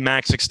rookie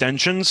max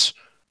extensions,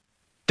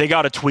 they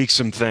got to tweak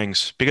some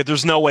things, because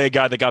there's no way a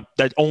guy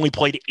that only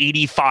played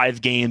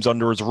 85 games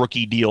under his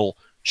rookie deal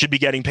should be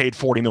getting paid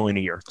 $40 million a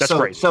year. That's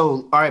crazy.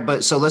 So all right,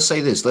 but so let's say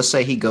this. Let's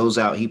say he goes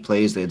out, he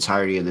plays the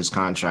entirety of this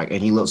contract,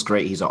 and he looks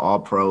great. He's an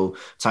all-pro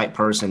type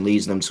person,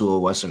 leads them to a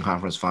Western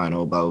Conference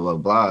final, blah, blah,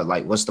 blah.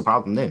 Like, what's the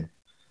problem then?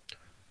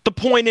 The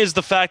point is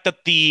the fact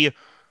that the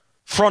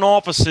front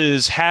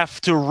offices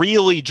have to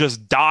really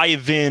just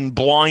dive in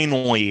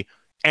blindly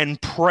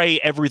and pray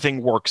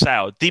everything works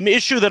out. The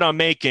issue that I'm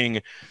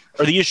making,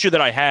 or the issue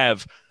that I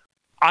have,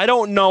 I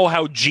don't know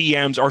how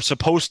GMs are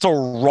supposed to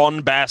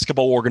run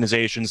basketball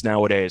organizations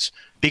nowadays,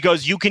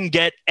 because you can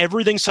get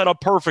everything set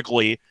up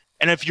perfectly,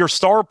 and if your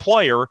star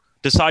player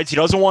decides he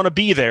doesn't want to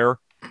be there,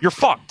 you're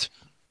fucked.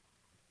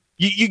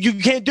 You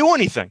can't do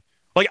anything.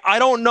 Like, I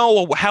don't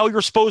know how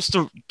you're supposed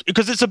to,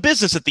 because it's a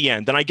business at the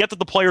end, and I get that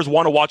the players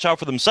want to watch out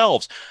for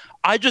themselves.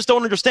 I just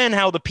don't understand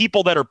how the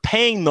people that are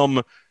paying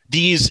them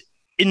these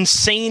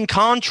insane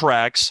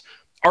contracts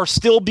are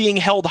still being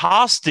held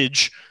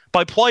hostage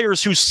by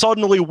players who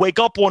suddenly wake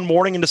up one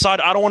morning and decide,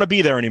 I don't want to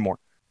be there anymore.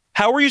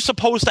 How are you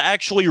supposed to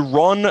actually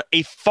run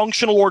a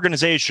functional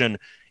organization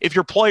if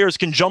your players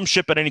can jump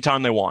ship at any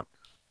time they want?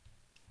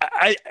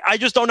 I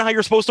just don't know how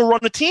you're supposed to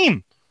run a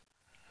team.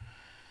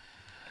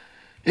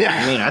 Yeah,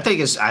 I mean, I think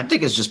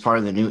it's just part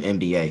of the new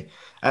NBA.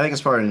 I think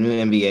it's part of the new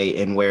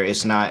NBA, and where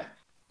it's not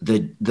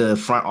the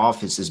front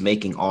office is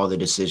making all the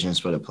decisions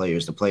for the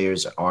players. The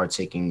players are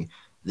taking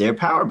their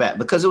power back,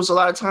 because it was a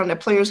lot of time that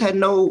players had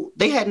no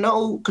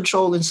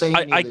control in saying.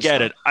 I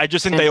get it. I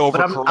just think they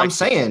overcorrect. But I'm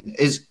saying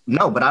is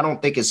no, but I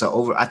don't think it's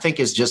I think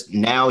it's just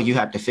now you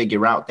have to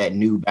figure out that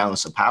new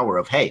balance of power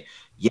of, hey,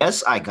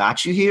 yes, I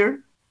got you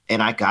here,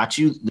 and I got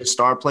you the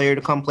star player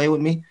to come play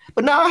with me,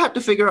 but now I have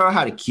to figure out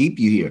how to keep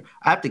you here.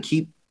 I have to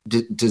keep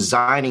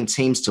designing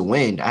teams to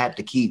win. I have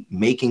to keep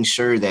making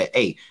sure that,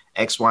 hey,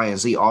 X, Y, and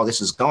Z, all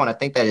this is going. I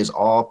think that is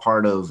all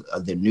part of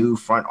the new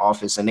front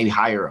office, and they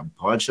hire a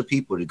bunch of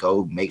people to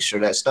go make sure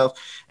that stuff.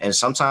 And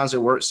sometimes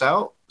it works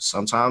out,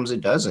 sometimes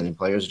it doesn't. And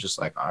players are just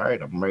like, all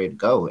right, I'm ready to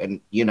go. And,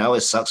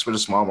 it sucks for the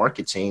small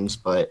market teams,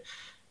 but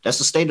that's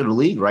the state of the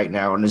league right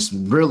now. And there's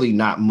really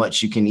not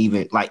much you can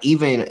even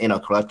in a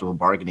collective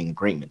bargaining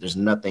agreement, there's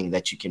nothing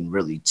that you can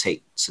really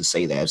take to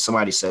say that. If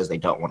somebody says they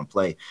don't want to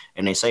play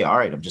and they say, all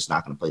right, I'm just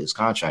not going to play this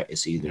contract,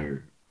 it's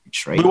either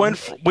trade.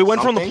 We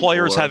went from the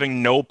players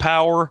having no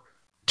power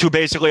to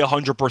basically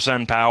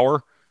 100%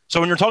 power. So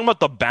when you're talking about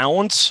the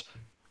balance,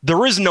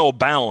 there is no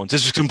balance.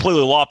 It's just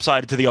completely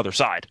lopsided to the other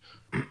side.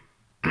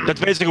 That's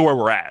basically where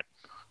we're at.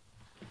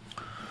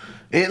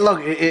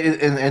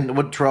 And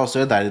what Terrell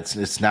said, that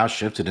it's now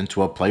shifted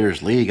into a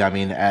players' league. I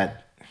mean,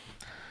 at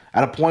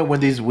a point when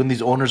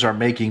these owners are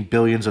making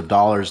billions of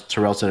dollars,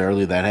 Terrell said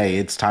earlier that, hey,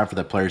 it's time for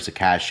the players to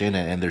cash in,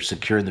 and they're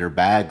securing their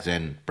bags.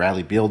 And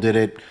Bradley Beal did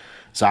it.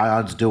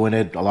 Zion's doing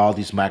it. A lot of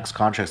these max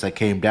contracts that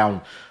came down,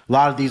 a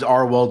lot of these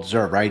are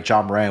well-deserved, right?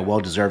 Ja Morant,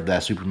 well-deserved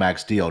that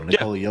Supermax deal.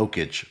 Nikola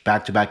Jokic,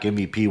 back-to-back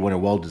MVP winner,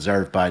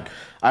 well-deserved. But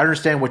I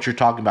understand what you're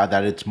talking about,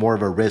 that it's more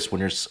of a risk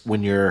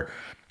when you're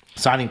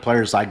signing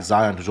players like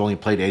Zion, who's only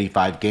played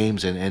 85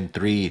 games in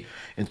three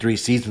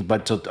seasons.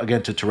 But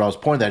to Terrell's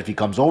point, that if he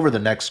comes over the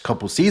next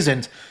couple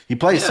seasons, he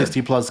plays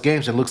 60-plus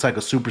games and looks like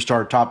a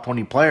superstar top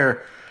 20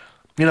 player,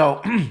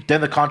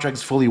 then the contract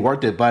is fully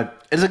worth it.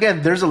 But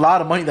there's a lot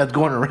of money that's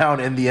going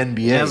around in the NBA.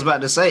 Yeah, I was about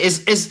to say,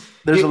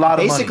 there's a lot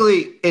of money.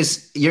 Basically,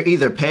 you're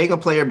either paying a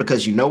player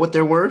because you know what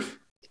they're worth,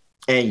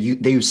 and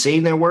you've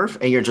seen their worth,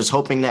 and you're just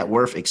hoping that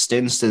worth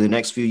extends to the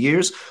next few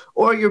years,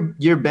 or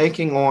you're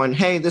banking on,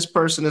 hey, this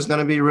person is going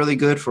to be really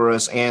good for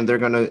us, and they're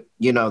going to,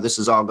 this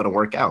is all going to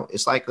work out.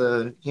 It's like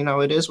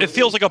it is. It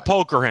feels like a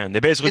poker hand. They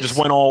basically just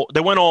went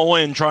all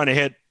in trying to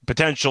hit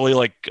potentially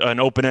like an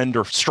open end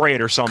or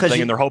straight or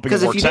something, and they're hoping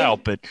it works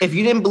out. But if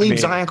you didn't believe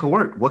Zion could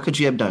work, what could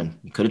you have done?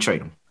 You could have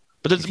traded him.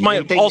 But this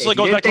also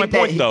goes back to my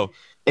point, though.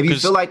 If you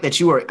feel like that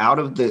you are out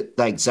of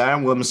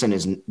Zion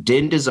Williamson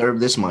didn't deserve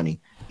this money,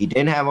 he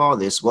didn't have all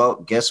this, well,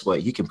 guess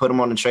what? You can put him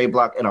on the trade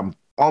block, and I'm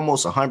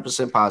almost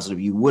 100% positive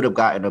you would have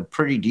gotten a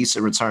pretty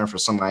decent return for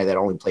somebody that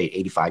only played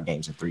 85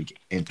 games in three.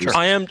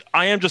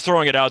 I am just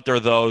throwing it out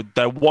there, though,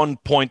 that one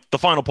point, the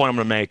final point I'm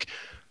going to make.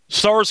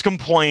 Stars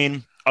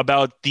complain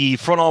about the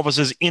front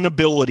office's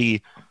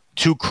inability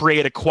to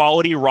create a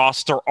quality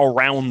roster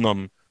around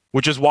them,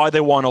 which is why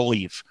they want to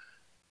leave.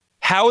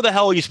 How the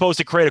hell are you supposed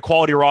to create a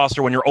quality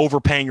roster when you're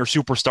overpaying your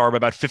superstar by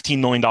about $15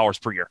 million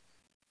per year?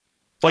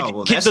 Like,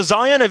 does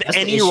Zion have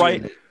any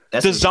right?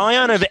 Does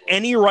Zion have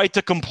any right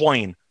to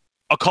complain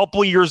a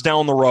couple of years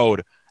down the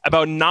road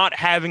about not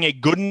having a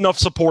good enough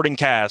supporting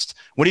cast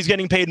when he's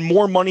getting paid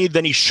more money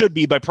than he should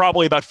be by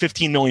probably about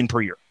 $15 million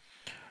per year?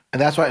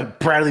 And that's why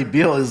Bradley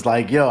Beal is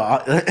like, yo,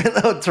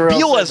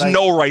 Beal has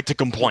no right to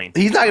complain.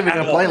 He's not even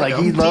complaining. Like,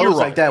 he knows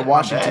like that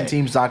Washington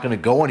team's not going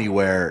to go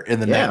anywhere in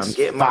the next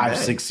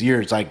 5-6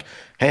 years. Like,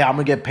 hey, I'm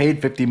going to get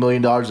paid $50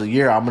 million a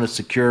year. I'm going to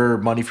secure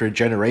money for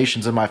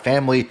generations in my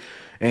family,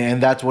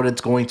 and that's what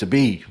it's going to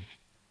be.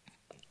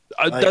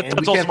 That's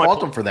we can't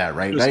fault him for that,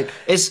 right?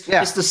 It's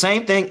the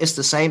same thing. It's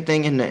the same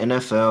thing in the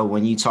NFL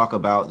when you talk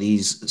about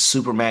these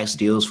supermax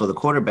deals for the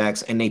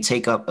quarterbacks, and they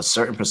take up a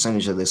certain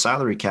percentage of the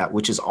salary cap,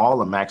 which is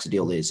all a max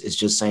deal is. It's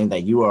just saying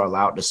that you are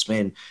allowed to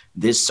spend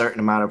this certain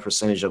amount of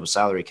percentage of a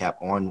salary cap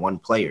on one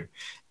player,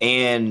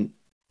 and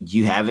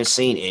you haven't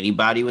seen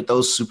anybody with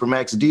those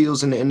supermax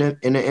deals in the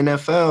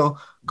NFL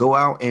go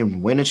out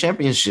and win a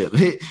championship.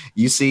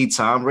 You see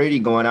Tom Brady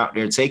going out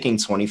there taking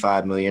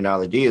 $25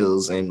 million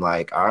deals and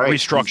like, all right,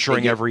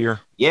 restructuring every year.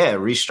 Yeah,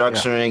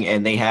 restructuring,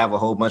 and they have a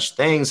whole bunch of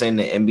things. And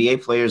the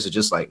NBA players are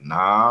just like,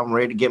 nah, I'm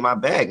ready to get my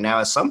bag. Now,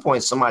 at some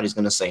point, somebody's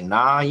going to say,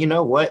 nah, you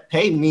know what?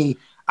 Pay me.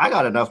 I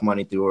got enough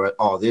money through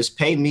all this.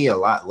 Pay me a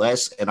lot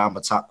less, and I'm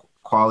a top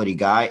quality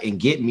guy, and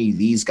get me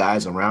these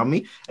guys around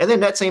me. And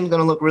then that team's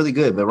going to look really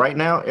good. But right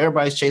now,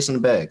 everybody's chasing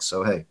the bag.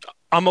 So, hey.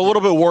 I'm a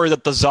little bit worried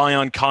that the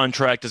Zion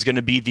contract is going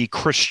to be the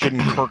Christian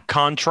Kirk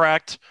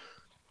contract,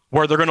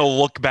 where they're going to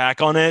look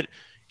back on it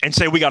and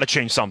say, we got to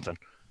change something.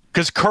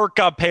 Because Kirk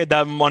got paid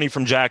that money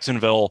from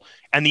Jacksonville,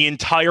 and the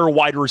entire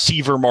wide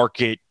receiver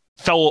market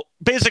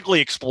basically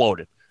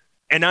exploded.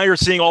 And now you're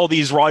seeing all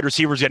these wide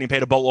receivers getting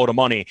paid a boatload of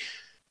money.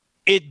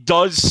 It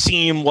does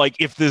seem like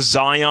if the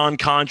Zion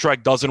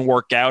contract doesn't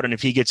work out and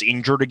if he gets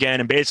injured again,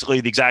 and basically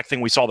the exact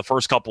thing we saw the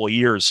first couple of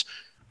years,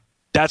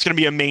 that's going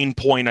to be a main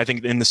point, I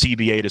think, in the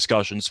CBA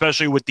discussion,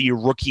 especially with the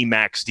rookie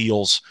max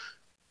deals.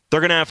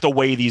 They're going to have to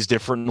weigh these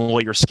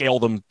differently or scale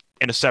them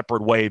in a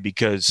separate way,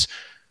 because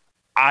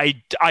I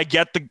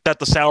get that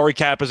the salary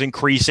cap is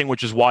increasing,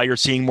 which is why you're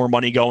seeing more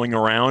money going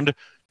around.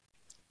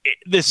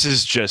 This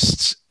is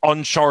just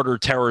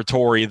uncharted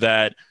territory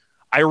that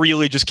I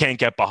really just can't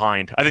get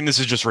behind. I think this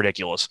is just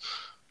ridiculous.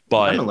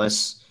 But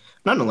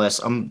nonetheless,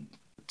 I'm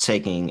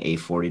taking a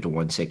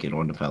 40-1 ticket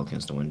on the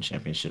Pelicans to win the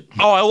championship.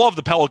 Oh, I love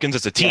the Pelicans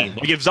as a team. Yeah.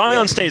 Like, if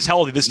Zion stays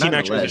healthy, this team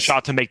actually has a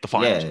shot to make the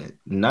finals.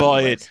 Yeah,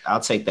 but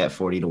I'll take that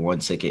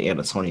 40-1 ticket and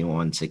a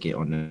 21 ticket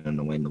on them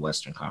to win the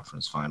Western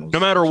Conference Finals. No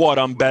matter what,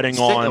 I'm betting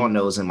on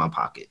those in my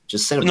pocket.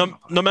 Just sit them.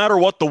 No matter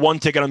what, the one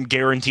ticket I'm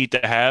guaranteed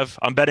to have,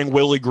 I'm betting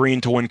Willie Green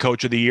to win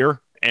Coach of the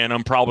Year, and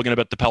I'm probably going to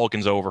bet the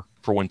Pelicans over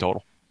for win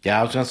total. Yeah,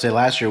 I was going to say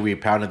last year we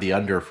pounded the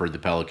under for the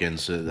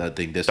Pelicans. I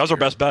think this. That was our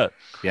best bet.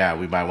 Yeah,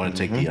 we might want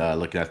to take the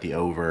looking at the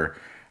over.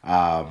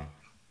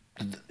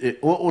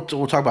 We'll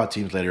talk about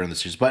teams later in the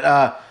season, but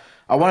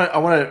I want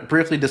to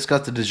briefly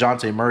discuss the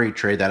DeJounte Murray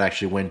trade that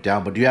actually went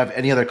down. But do you have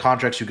any other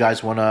contracts you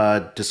guys want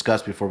to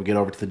discuss before we get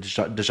over to the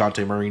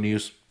DeJounte Murray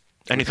news?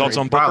 Any thoughts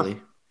on Booker?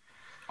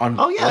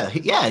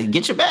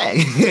 Get your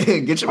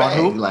bag, get your bag.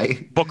 Who?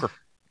 Like Booker.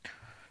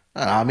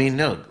 I mean,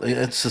 no,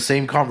 it's the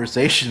same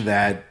conversation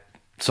that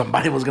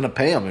somebody was going to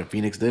pay him, and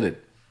Phoenix did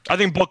it. I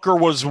think Booker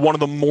was one of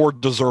the more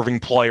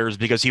deserving players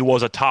because he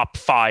was a top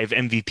 5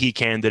 MVP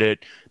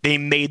candidate. They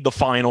made the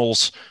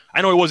finals.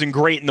 I know he wasn't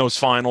great in those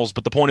finals,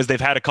 but the point is they've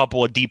had a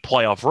couple of deep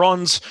playoff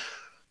runs.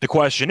 The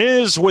question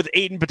is, with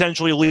Ayton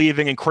potentially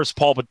leaving and Chris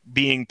Paul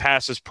being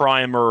past his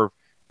prime or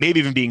maybe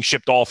even being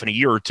shipped off in a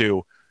year or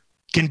two,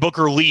 can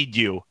Booker lead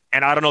you?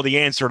 And I don't know the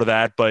answer to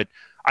that, but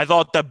I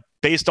thought that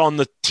based on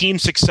the team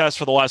success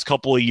for the last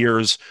couple of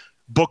years,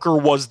 Booker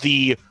was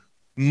the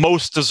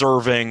most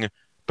deserving,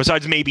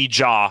 besides maybe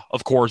Ja,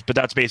 of course, but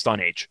that's based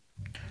on age.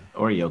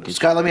 Or Jokic.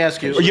 Scott, let me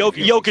ask you.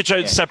 Jokic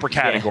is a separate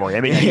category.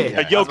 I mean,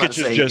 Jokic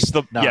is just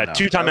the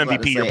two-time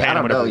MVP. You're paying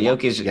him whatever.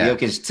 Jokic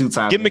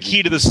 2-time. Give him a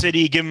key to the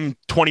city. Give him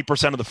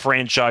 20% of the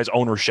franchise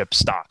ownership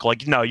stock.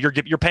 Like, no, you're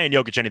paying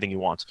Jokic anything he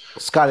wants.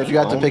 Scott, if you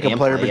had to pick a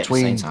player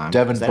between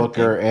Devin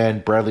Booker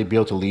and Bradley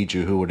Beal to lead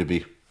you, who would it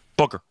be?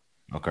 Booker.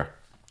 Okay.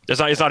 It's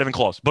not even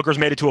close. Booker's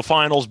made it to a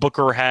finals.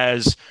 Booker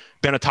has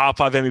been a top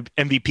 5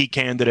 MVP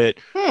candidate.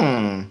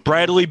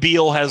 Bradley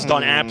Beal has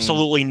done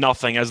absolutely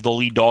nothing as the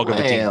lead dog of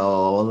the team.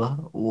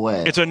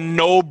 Well. It's a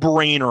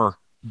no-brainer,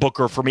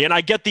 Booker, for me. And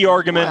I get the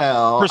argument.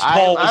 Chris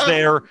Paul was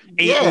there.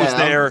 Ayton was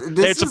there.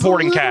 They had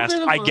supporting cast.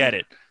 I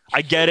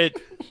get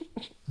it.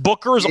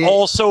 Booker's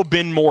also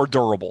been more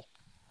durable.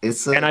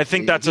 And I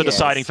think that's a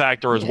deciding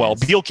factor as well.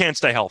 Beal can't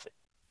stay healthy.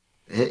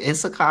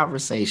 It's a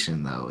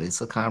conversation, though.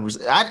 It's a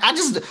conversation.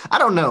 I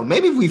don't know.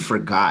 Maybe we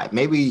forgot.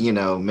 Maybe,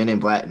 Men in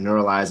Black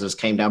neuralizers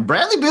came down.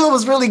 Bradley Beal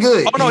was really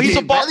good. Oh, no, he's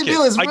a bucket. Bradley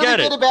Beal is really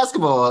good at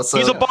basketball. So.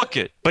 He's a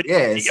bucket. But,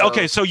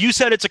 okay, so you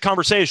said it's a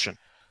conversation.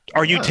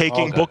 Are you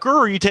taking Booker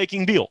or are you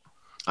taking Beal?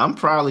 I'm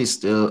probably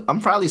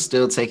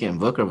still taking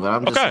Booker, but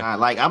I'm just Okay. not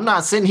like I'm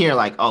not sitting here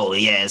like, oh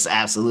yes,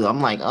 absolutely.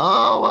 I'm like,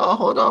 oh well,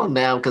 hold on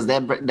now, because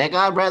that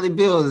guy Bradley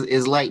Beal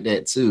is like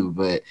that too.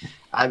 But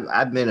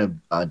I've been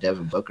a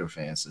Devin Booker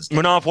fan since day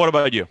Manoff, one. what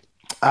about you?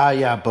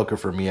 Yeah, Booker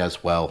for me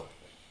as well.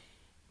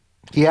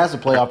 He has a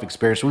playoff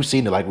experience. We've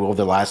seen it like over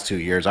the last 2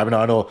 years. I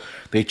know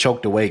they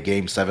choked away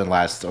Game 7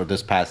 last or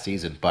this past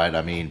season, but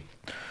I mean,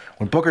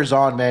 when Booker's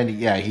on, man,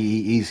 yeah,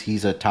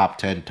 he's a top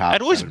 10, At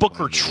top least 7 player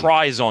Booker in the league.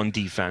 tries on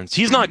defense.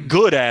 He's not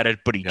good at it,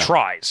 but he Yeah.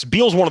 tries.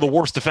 Beal's one of the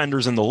worst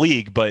defenders in the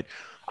league, but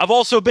I've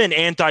also been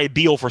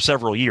anti-Beal for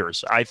several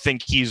years. I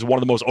think he's one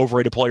of the most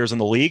overrated players in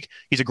the league.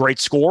 He's a great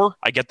scorer.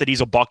 I get that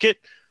he's a bucket,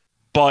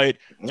 but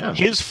Yeah,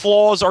 his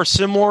flaws are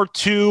similar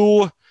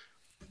to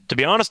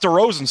be honest,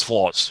 DeRozan's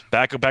flaws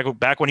back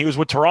when he was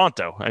with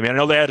Toronto. I mean, I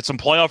know they had some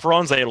playoff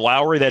runs. They had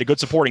Lowry. They had a good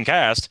supporting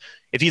cast.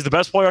 If he's the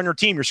best player on your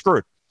team, you're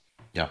screwed.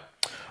 Yeah.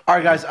 All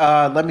right, guys.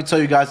 Let me tell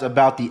you guys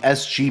about the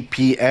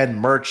SGPN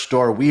merch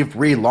store. We've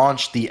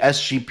relaunched the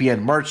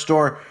SGPN merch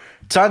store.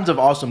 Tons of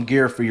awesome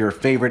gear for your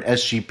favorite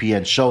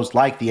SGPN shows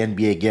like the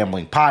NBA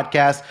Gambling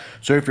Podcast.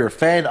 So if you're a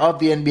fan of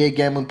the NBA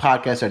Gambling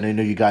Podcast, and I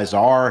know you guys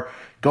are,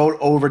 go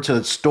over to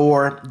the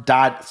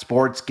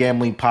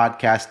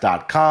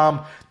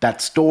store.sportsgamblingpodcast.com.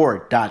 That's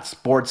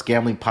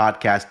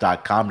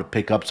store.sportsgamblingpodcast.com to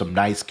pick up some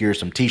nice gear,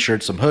 some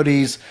t-shirts, some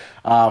hoodies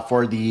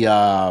for the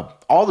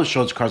all the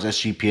shows across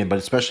SGPN, but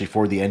especially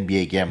for the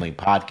NBA Gambling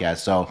Podcast.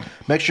 So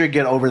make sure you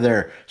get over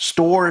there,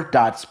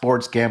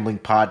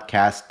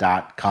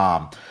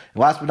 store.sportsgamblingpodcast.com.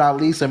 And last but not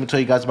least, let me tell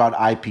you guys about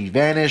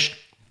IPVanish.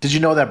 Did you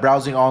know that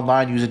browsing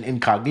online using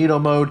incognito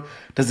mode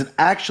doesn't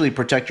actually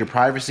protect your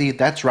privacy?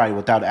 That's right.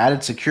 Without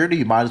added security,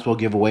 you might as well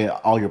give away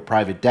all your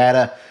private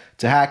data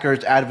to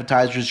hackers,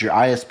 advertisers, your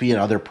ISP, and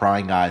other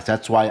prying eyes.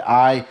 That's why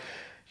I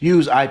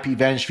use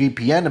IPVanish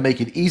VPN to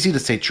make it easy to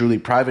stay truly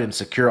private and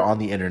secure on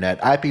the internet.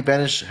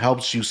 IPVanish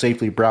helps you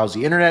safely browse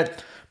the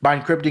internet by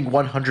encrypting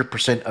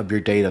 100% of your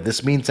data.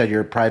 This means that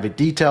your private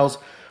details,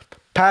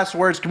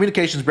 passwords,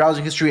 communications,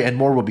 browsing history, and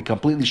more will be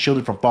completely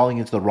shielded from falling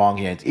into the wrong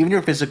hands. Even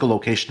your physical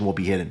location will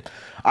be hidden.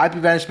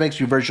 IPVanish makes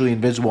you virtually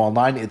invisible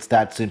online. It's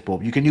that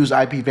simple. You can use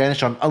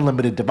IPVanish on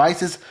unlimited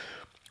devices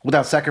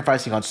without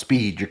sacrificing on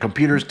speed. Your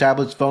computers,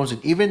 tablets, phones,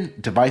 and even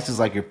devices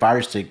like your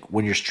Fire Stick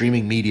when you're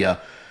streaming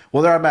media.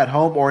 Whether I'm at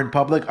home or in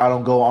public, I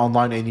don't go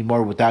online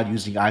anymore without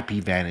using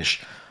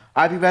IPVanish.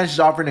 IPVanish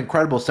is offering an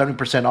incredible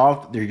 70%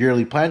 off their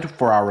yearly plan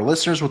for our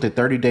listeners with a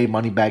 30-day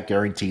money-back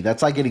guarantee.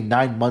 That's like getting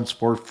 9 months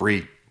for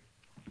free.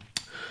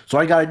 So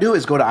all you got to do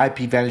is go to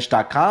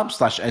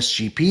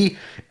ipvanish.com/SGP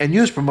and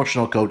use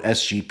promotional code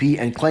SGP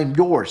and claim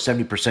your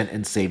 70%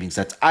 in savings.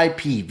 That's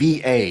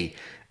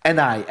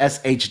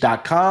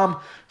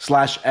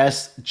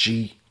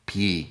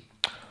IPVANISH.com/SGP.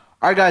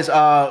 All right, guys.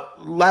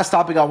 Last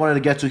topic I wanted to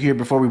get to here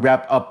before we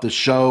wrap up the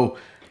show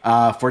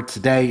for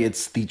today.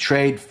 It's the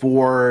trade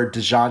for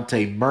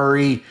DeJounte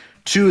Murray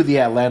to the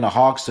Atlanta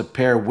Hawks to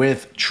pair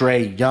with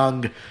Trae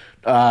Young.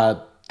 I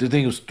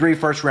think it was 3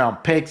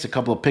 first-round picks, a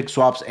couple of pick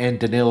swaps, and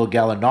Danilo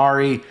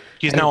Gallinari.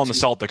 He's now on the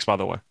Celtics, by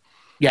the way.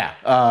 Yeah,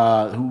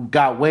 who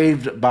got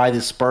waived by the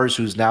Spurs,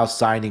 who's now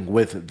signing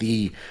with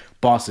the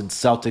Boston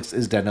Celtics,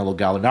 is Danilo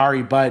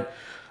Gallinari. But,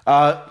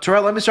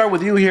 Terrell, let me start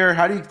with you here.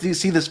 How do you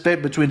see this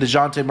fit between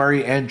DeJounte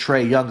Murray and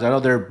Trae Young? I know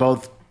they're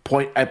both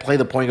play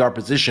the point guard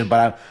position,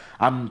 but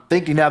I'm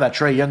thinking now that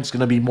Trae Young's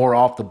going to be more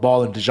off the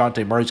ball and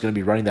DeJounte Murray's going to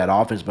be running that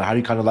offense. But how do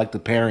you kind of like the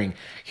pairing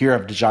here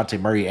of DeJounte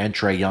Murray and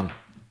Trae Young?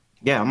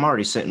 yeah, I'm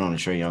already sitting on a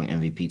Trae Young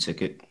MVP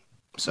ticket,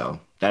 so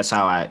that's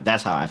how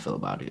I feel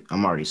about it.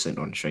 I'm already sitting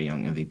on a Trae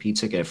Young MVP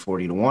ticket at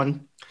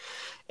 40-1,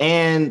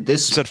 and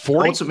this You said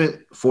 40?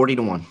 ultimate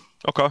 40-1.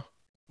 Okay.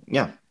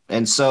 Yeah,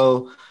 and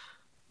so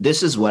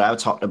this is what I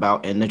talked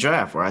about in the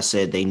draft, where I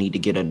said they need to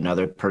get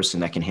another person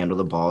that can handle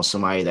the ball,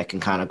 somebody that can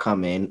kind of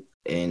come in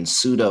and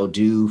pseudo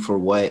do for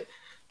what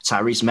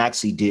Tyrese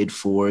Maxey did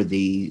for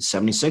the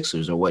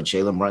 76ers, or what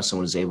Jalen Brunson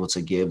was able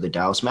to give the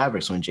Dallas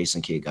Mavericks when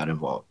Jason Kidd got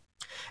involved.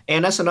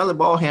 And that's another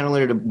ball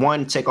handler to,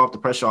 one, take off the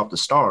pressure off the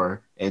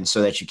star, and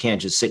so that you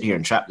can't just sit here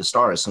and trap the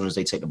star as soon as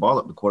they take the ball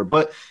up the court.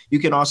 But you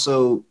can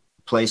also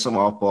play some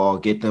off ball,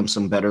 get them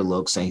some better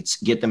looks, and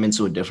get them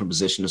into a different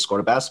position to score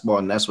the basketball.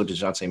 And that's what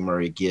DeJounte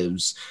Murray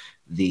gives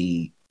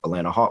the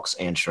Atlanta Hawks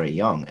and Trae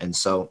Young. And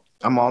so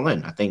I'm all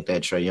in. I think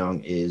that Trae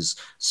Young is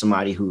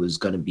somebody who is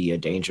going to be a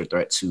danger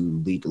threat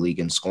to lead the league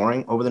in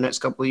scoring over the next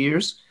couple of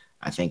years.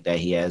 I think that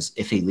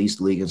if he leads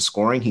the league in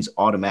scoring, he's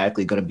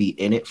automatically going to be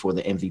in it for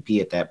the MVP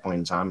at that point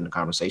in time in the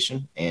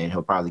conversation. And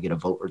he'll probably get a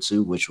vote or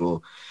two, which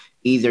will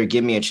either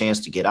give me a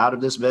chance to get out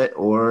of this bet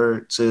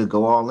or to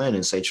go all in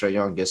and say Trae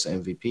Young gets the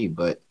MVP.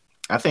 But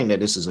I think that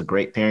this is a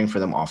great pairing for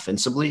them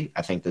offensively.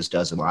 I think this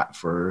does a lot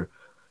for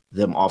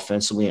them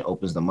offensively and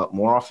opens them up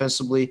more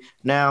offensively.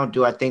 Now,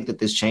 do I think that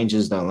this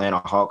changes the Atlanta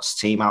Hawks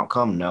team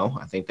outcome? No.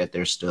 I think that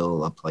they're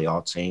still a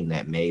playoff team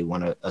that may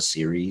win a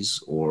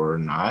series or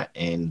not,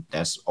 and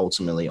that's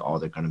ultimately all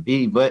they're going to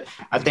be. But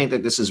I think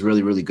that this is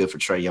really, really good for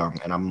Trae Young,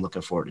 and I'm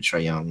looking forward to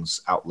Trae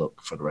Young's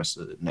outlook for the rest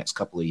of the next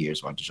couple of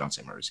years while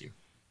DeJounte Murray's here.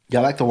 Yeah,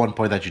 I like the one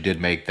point that you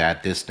did make,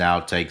 that this now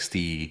takes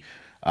the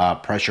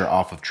pressure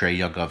off of Trae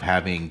Young of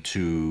having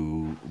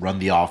to run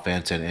the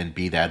offense and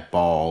be that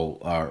ball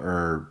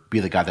or be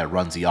the guy that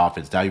runs the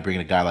offense. Now you bring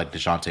in a guy like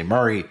DeJounte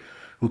Murray,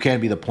 who can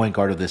be the point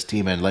guard of this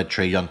team and let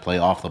Trae Young play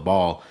off the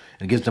ball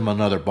and gives them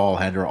another ball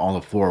handler on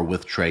the floor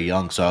with Trae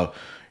Young. So,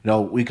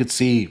 we could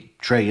see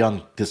Trae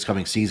Young this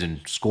coming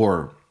season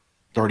score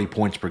 30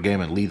 points per game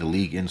and lead the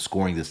league in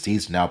scoring this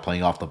season now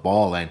playing off the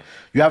ball. And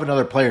you have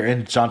another player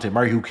in DeJounte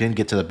Murray who can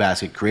get to the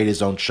basket, create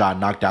his own shot,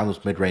 knock down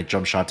those mid-range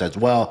jump shots as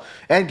well,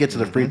 and get to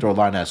the free throw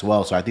line as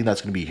well. So I think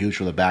that's going to be huge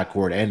for the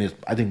backcourt. And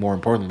I think more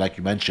importantly, like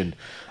you mentioned,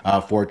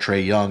 for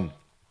Trae Young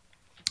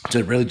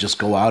to really just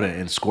go out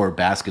and score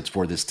baskets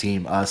for this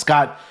team.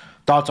 Scott,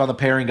 thoughts on the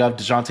pairing of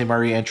DeJounte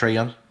Murray and Trae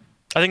Young?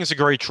 I think it's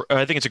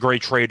a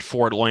great trade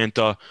for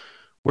Atlanta.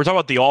 We're talking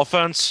about the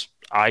offense.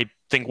 I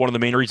think one of the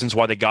main reasons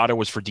why they got it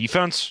was for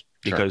defense,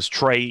 because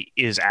Trae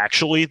is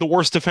actually the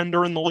worst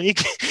defender in the league.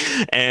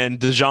 And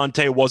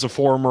DeJounte was a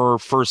former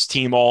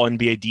first-team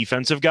All-NBA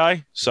defensive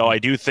guy. So I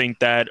do think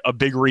that a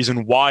big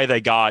reason why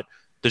they got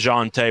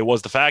DeJounte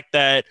was the fact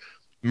that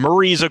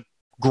Murray's a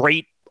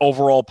great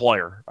overall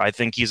player. I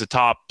think he's a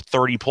top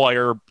 30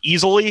 player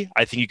easily.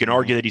 I think you can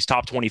argue that he's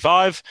top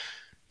 25.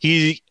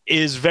 He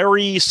is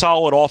very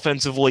solid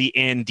offensively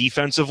and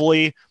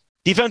defensively.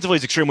 Defensively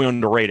is extremely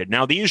underrated.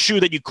 Now, the issue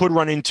that you could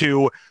run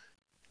into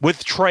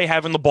with Trae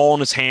having the ball in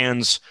his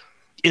hands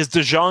is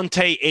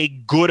DeJounte a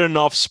good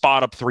enough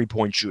spot-up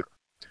three-point shooter?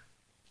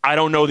 I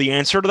don't know the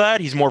answer to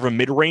that. He's more of a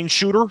mid-range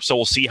shooter, so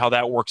we'll see how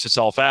that works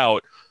itself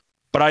out.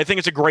 But I think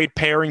it's a great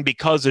pairing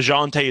because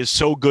DeJounte is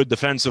so good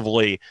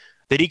defensively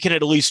that he can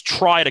at least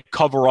try to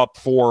cover up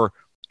for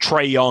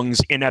Trae Young's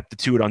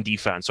ineptitude on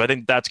defense. So I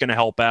think that's going to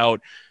help out.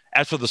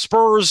 As for the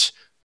Spurs,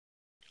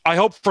 I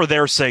hope for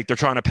their sake they're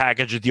trying to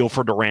package a deal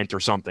for Durant or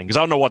something, because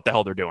I don't know what the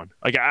hell they're doing.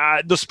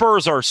 The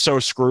Spurs are so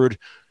screwed,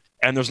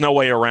 and there's no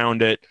way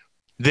around it.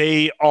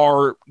 They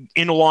are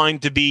in line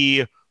to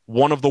be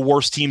one of the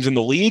worst teams in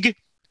the league.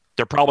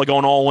 They're probably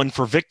going all in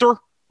for Victor.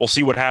 We'll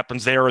see what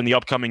happens there in the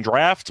upcoming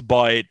draft.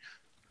 But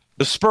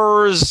the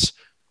Spurs,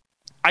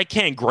 I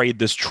can't grade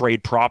this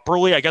trade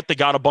properly. I get they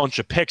got a bunch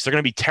of picks. They're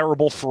going to be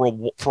terrible for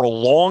a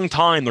long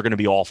time. They're going to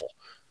be awful.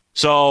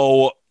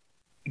 So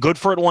good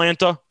for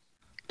Atlanta.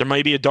 There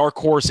might be a dark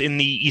horse in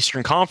the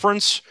Eastern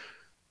Conference.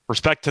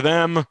 Respect to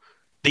them.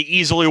 They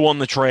easily won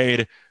the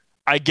trade.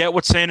 I get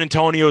what San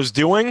Antonio is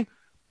doing.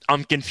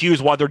 I'm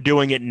confused why they're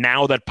doing it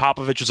now that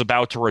Popovich is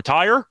about to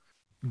retire,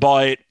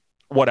 but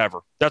whatever.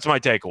 That's my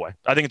takeaway.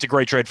 I think it's a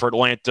great trade for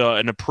Atlanta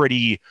and a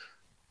pretty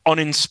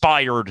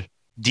uninspired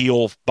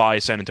deal by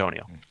San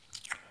Antonio.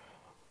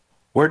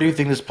 Where do you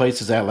think this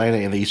places Atlanta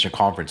in the Eastern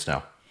Conference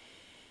now?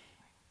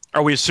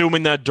 Are we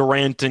assuming that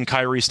Durant and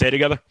Kyrie stay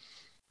together?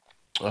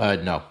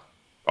 No.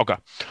 Okay.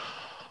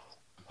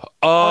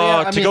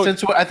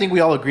 Since I think we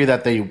all agree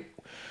that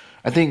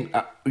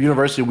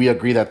universally we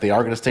agree that they are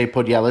going to stay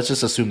put. Yeah, let's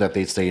just assume that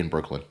they stay in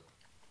Brooklyn.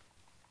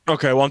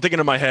 Okay, well, I'm thinking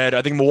in my head,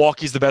 I think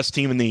Milwaukee's the best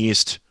team in the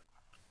East.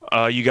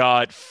 You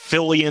got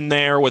Philly in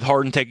there with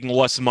Harden taking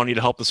less money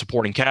to help the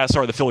supporting cast,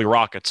 or the Philly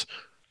Rockets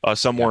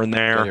somewhere in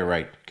there.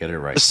 Get it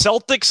right. The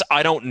Celtics,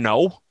 I don't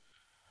know,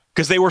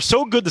 because they were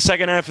so good the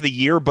second half of the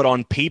year, but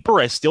on paper,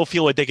 I still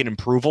feel like they can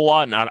improve a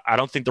lot, and I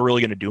don't think they're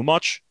really going to do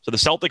much. So the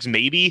Celtics,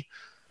 maybe.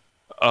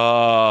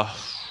 I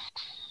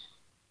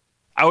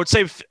would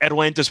say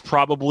Atlanta's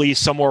probably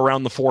somewhere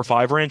around the 4 or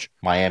 5 range.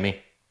 Miami.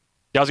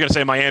 Yeah, I was going to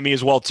say Miami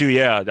as well, too.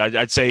 Yeah,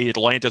 I'd say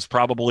Atlanta's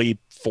probably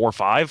 4 or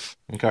 5.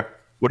 Okay.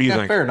 What do you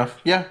think? Fair enough.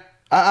 Yeah.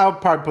 I'll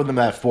probably put them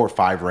at 4 or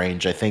 5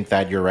 range. I think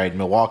that you're right.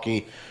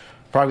 Milwaukee,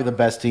 probably the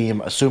best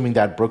team, assuming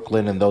that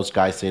Brooklyn and those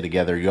guys stay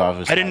together. You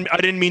obviously I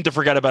didn't mean to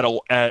forget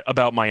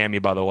about Miami,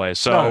 by the way.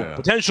 So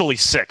potentially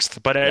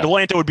 6th, but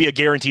Atlanta would be a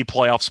guaranteed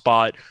playoff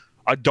spot,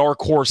 a dark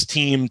horse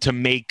team to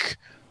make,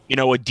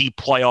 a deep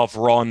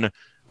playoff run.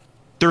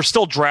 They're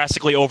still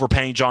drastically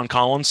overpaying John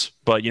Collins,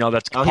 but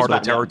that's part of the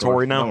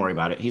territory now. Don't worry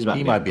about it. He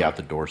might be out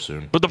the door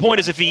soon. But the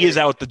point is, if he is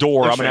out the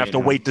door, I'm going to have to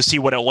wait to see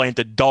what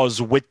Atlanta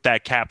does with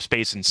that cap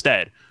space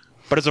instead.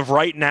 But as of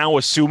right now,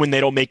 assuming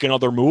they don't make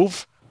another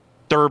move,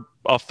 they're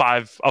a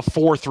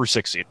 4 through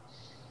 6 seed.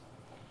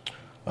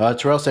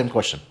 Terrell, same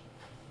question.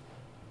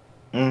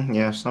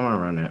 Yeah, somewhere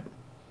around that.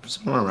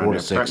 Somewhere around 4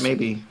 to there. 6.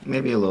 Maybe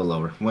a little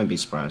lower. Wouldn't be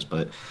surprised,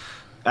 but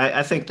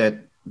I think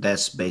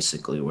that's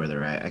basically where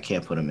they're at. I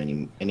can't put them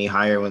any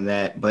higher than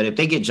that. But if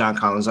they get John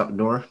Collins out the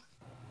door,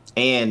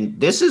 and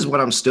this is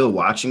what I'm still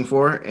watching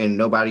for, and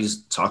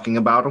nobody's talking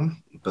about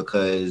them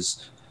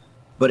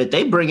but if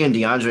they bring in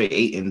DeAndre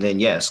Ayton,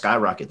 then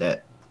skyrocket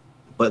that.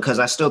 But because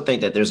I still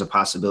think that there's a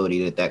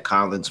possibility that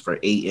Collins for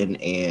Ayton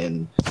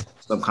and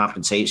some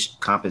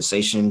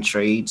compensation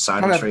trade,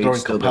 signing trade,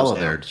 still goes down.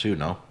 there too,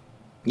 no?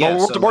 Yeah,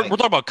 we're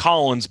talking about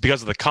Collins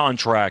because of the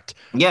contract.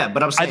 Yeah,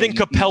 but I'm saying I think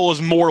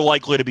Capella's more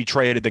likely to be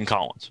traded than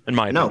Collins, in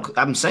my opinion. No,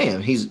 I'm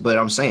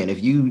saying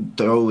if you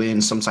throw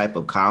in some type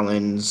of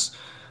Collins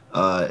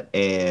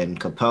and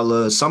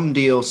Capella, some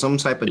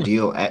type of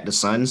deal at the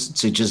Suns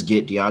to just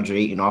get DeAndre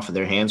Ayton off of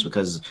their hands,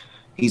 because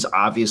he's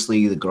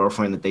obviously the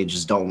girlfriend that they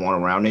just don't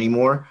want around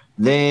anymore,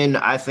 then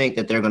I think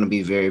that they're going to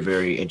be very,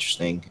 very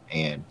interesting,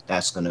 and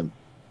that's going to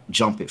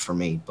jump it for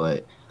me.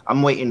 But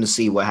I'm waiting to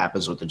see what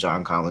happens with the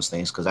John Collins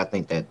things because I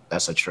think that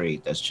that's a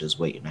trade that's just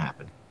waiting to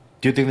happen.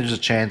 Do you think there's a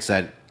chance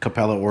that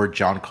Capella or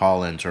John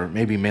Collins, or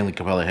maybe mainly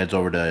Capella, heads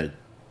over to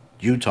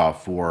Utah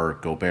for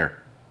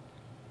Gobert?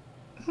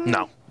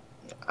 No.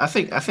 I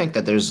think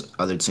that there's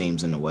other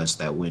teams in the West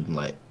that wouldn't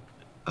let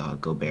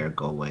Gobert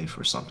go away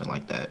for something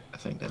like that. I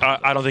think that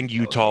I don't think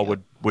Utah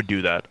would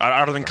do that.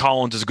 I don't think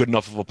Collins is good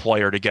enough of a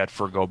player to get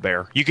for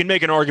Gobert. You can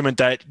make an argument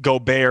that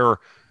Gobert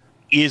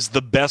is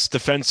the best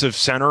defensive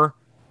center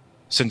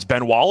since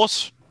Ben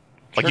Wallace.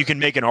 Like, you can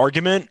make an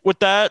argument with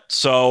that.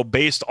 So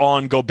based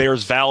on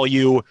Gobert's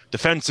value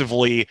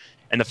defensively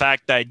and the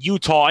fact that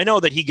Utah, I know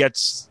that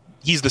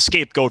he's the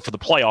scapegoat for the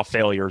playoff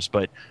failures,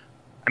 but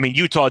I mean,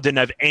 Utah didn't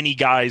have any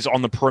guys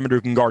on the perimeter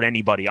who can guard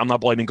anybody. I'm not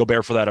blaming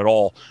Gobert for that at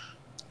all.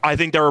 I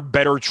think there are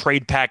better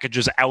trade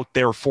packages out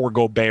there for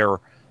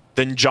Gobert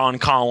than John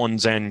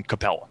Collins and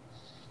Capella.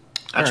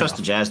 I trust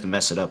the Jazz to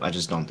mess it up. I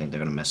just don't think they're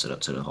going to mess it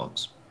up to the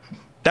Hawks.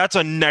 That's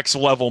a next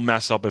level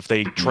mess up if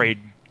they trade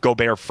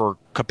Gobert for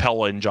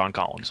Capella and John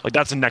Collins. Like,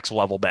 that's a next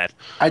level bet.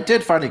 I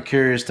did find it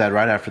curious that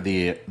right after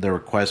the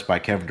request by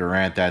Kevin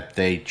Durant that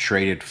they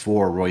traded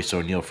for Royce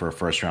O'Neal for a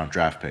first-round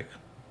draft pick.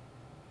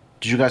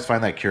 Did you guys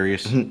find that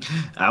curious?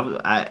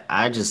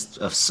 I just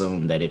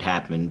assumed that it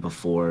happened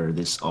before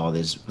all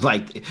this.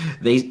 Like,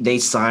 they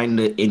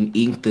signed and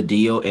inked the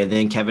deal, and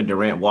then Kevin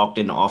Durant walked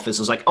in the office.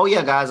 It was like, oh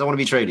yeah, guys, I want to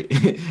be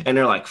traded. And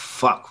they're like,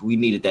 fuck, we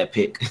needed that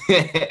pick.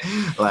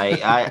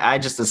 Like, I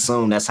just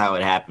assumed that's how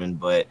it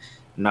happened. But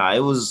nah, it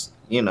was,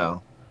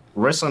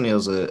 Royce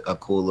O'Neal's a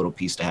cool little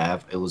piece to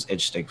have. It was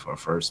interesting for a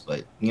first,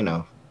 but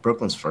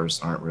Brooklyn's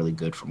firsts aren't really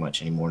good for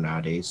much anymore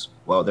nowadays.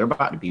 Well, they're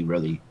about to be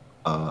really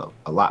a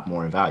lot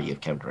more in value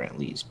if Kevin Durant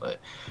leaves, but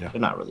they're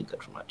not really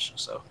good for much.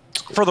 So,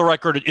 cool. For the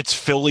record, it's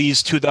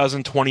Philly's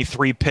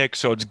 2023 pick,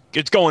 so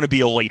it's going to be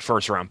a late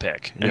first round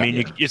pick. I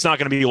mean, it's not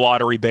going to be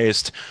lottery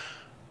based.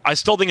 I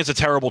still think it's a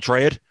terrible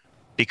trade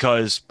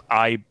because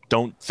I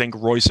don't think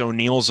Royce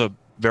O'Neal's a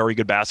very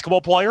good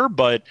basketball player,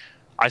 but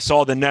I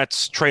saw the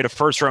Nets trade a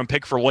first round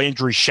pick for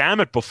Landry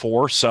Shamet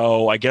before,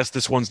 so I guess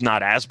this one's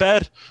not as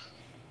bad.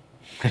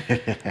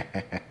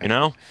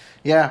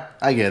 Yeah,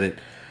 I get it.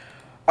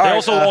 They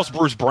also lost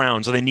Bruce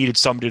Brown, so they needed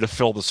somebody to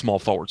fill the small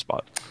forward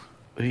spot.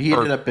 He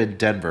ended up in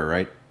Denver,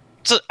 right?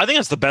 I think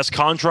that's the best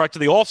contract of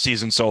the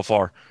offseason so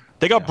far.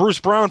 They got Bruce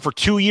Brown for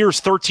 2 years,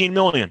 $13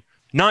 million.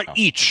 Not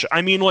each.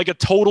 I mean, like a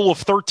total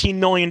of $13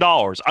 million.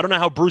 I don't know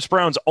how Bruce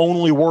Brown's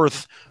only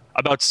worth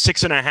about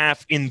 $6.5 million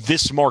in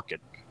this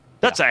market.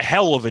 That's a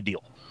hell of a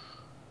deal.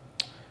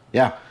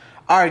 Yeah.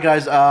 All right,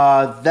 guys.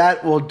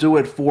 That will do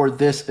it for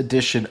this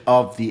edition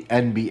of the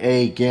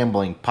NBA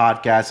Gambling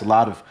Podcast. A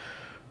lot of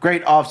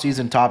great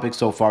offseason topics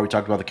so far. We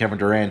talked about the Kevin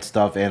Durant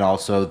stuff and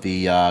also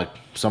the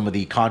some of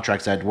the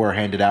contracts that were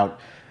handed out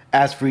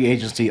as free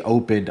agency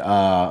opened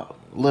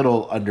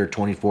little under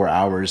 24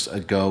 hours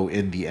ago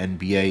in the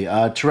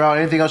NBA. Terrell,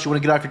 anything else you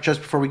want to get off your chest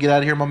before we get out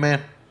of here, my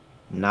man?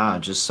 Nah,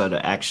 just so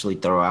to actually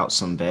throw out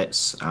some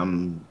bets.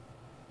 I'm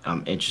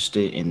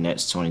interested in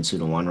Nets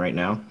 22-1 right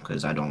now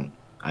because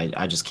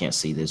I just can't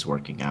see this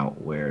working out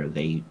where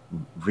they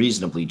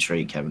reasonably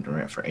trade Kevin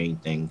Durant for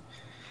anything.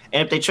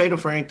 And if they trade him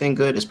for anything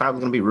good, it's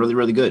probably going to be really,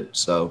 really good.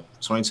 So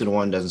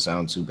 22-1 doesn't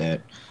sound too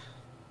bad.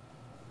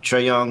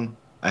 Trae Young,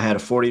 I had a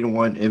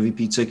 40-1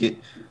 MVP ticket.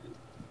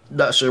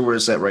 Not sure where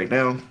it's at right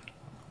now.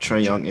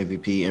 Trae Young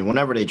MVP. And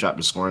whenever they drop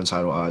the scoring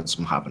title odds,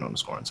 I'm hopping on the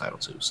scoring title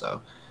too.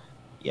 So,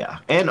 yeah.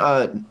 And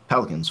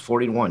Pelicans,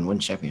 40-1, win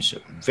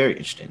championship. Very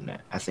interested in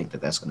that. I think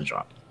that's going to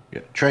drop. Yeah.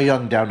 Trae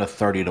Young down to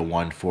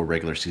 30-1 for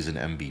regular season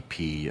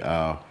MVP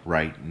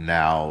right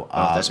now.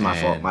 Oh, that's my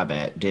fault. My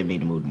bad. Didn't mean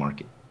to move the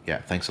market. Yeah,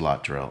 thanks a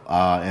lot, Terrell.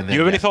 And then, do you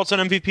have any thoughts on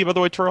MVP, by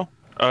the way, Terrell?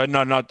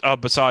 Not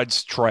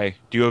besides Trae.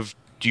 Do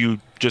you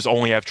just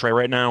only have Trae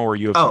right now, or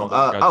you have?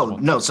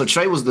 No. So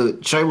Trae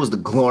was the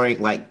glory,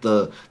 like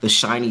the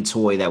shiny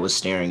toy that was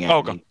staring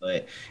at me.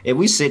 But if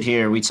we sit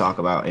here and we talk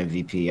about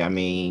MVP, I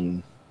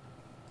mean,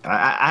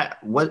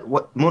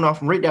 what Moonoff,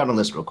 rate down the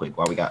list real quick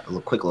while we got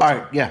a quick look. All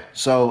right, yeah.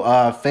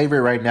 So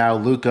favorite right now,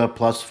 Luka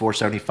plus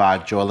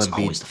 475, Joel Embiid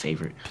always the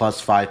favorite plus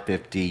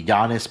 550,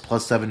 Giannis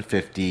plus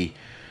 750.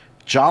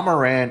 Ja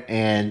Morant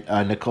and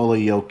Nikola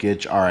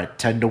Jokic are at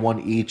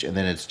 10-1 each, and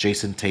then it's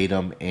Jason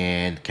Tatum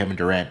and Kevin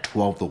Durant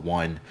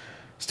 12-1.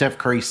 Steph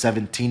Curry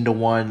 17-1,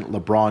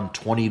 LeBron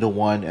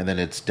 20-1, and then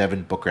it's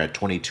Devin Booker at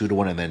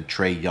 22-1, and then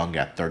Trae Young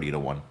at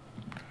 30-1.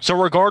 So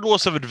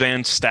regardless of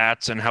advanced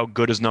stats and how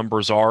good his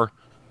numbers are,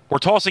 we're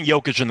tossing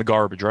Jokic in the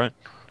garbage, right?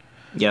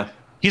 Yeah.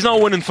 He's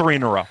not winning 3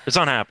 in a row. It's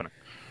not happening.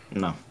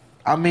 No.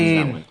 I mean, he's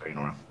not winning 3 in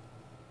a row.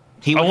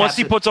 Unless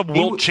he puts up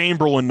Wilt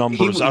Chamberlain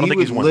numbers, I don't think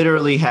he's winning. He would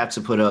literally have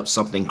to put up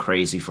something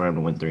crazy for him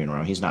to win 3 in a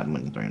row. He's not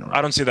winning 3 in a row.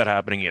 I don't see that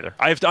happening either.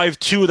 I have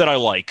 2 that I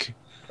like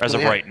as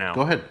of right now.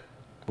 Go ahead.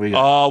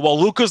 Well,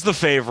 Luka's the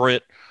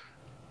favorite.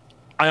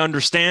 I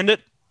understand it.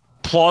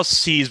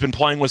 Plus, he's been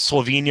playing with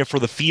Slovenia for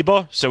the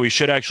FIBA, so he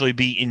should actually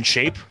be in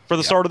shape for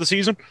the start of the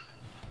season.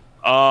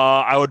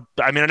 I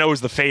know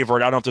he's the favorite.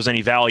 I don't know if there's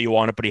any value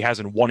on it, but he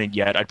hasn't won it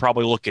yet. I'd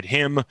probably look at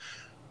him.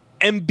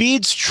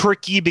 Embiid's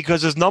tricky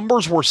because his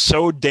numbers were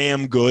so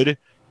damn good,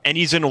 and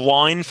he's in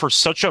line for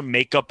such a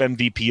makeup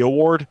MVP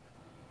award,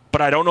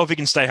 but I don't know if he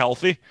can stay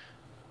healthy,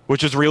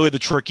 which is really the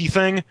tricky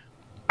thing.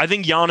 I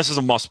think Giannis is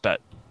a must bet.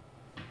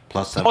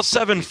 Plus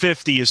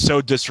 750 is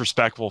so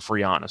disrespectful for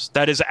Giannis.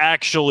 That is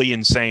actually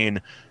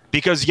insane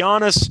because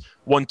Giannis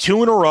won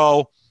 2 in a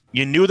row.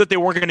 You knew that they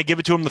weren't going to give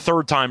it to him the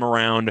third time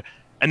around.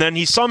 And then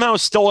he somehow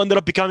still ended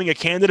up becoming a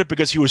candidate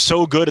because he was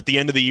so good at the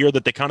end of the year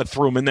that they kind of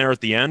threw him in there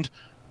at the end.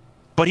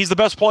 But he's the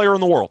best player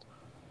in the world.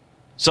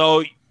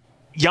 So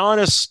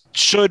Giannis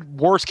should,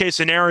 worst case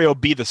scenario,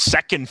 be the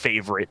second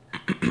favorite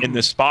in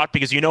this spot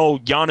because,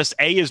 Giannis,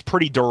 A, is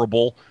pretty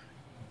durable.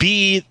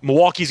 B,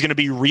 Milwaukee's going to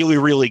be really,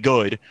 really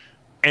good.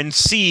 And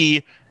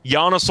C,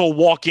 Giannis will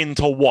walk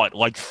into what,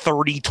 like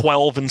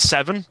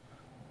 30-12-7?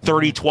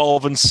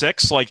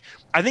 30-12-6? Like,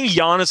 I think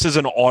Giannis is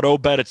an auto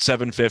bet at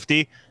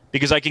 750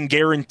 because I can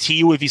guarantee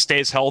you if he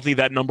stays healthy,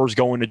 that number's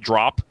going to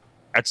drop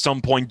at some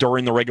point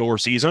during the regular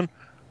season.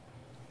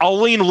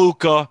 I'll lean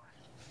Luka.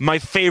 My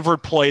favorite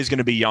play is going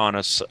to be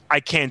Giannis.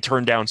 I can't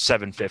turn down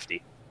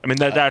 750. I mean,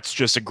 that's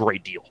just a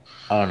great deal.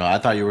 I don't know. I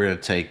thought you were going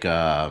to take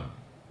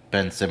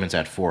Ben Simmons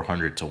at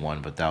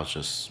 400-1, but that was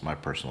just my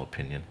personal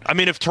opinion. I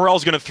mean, if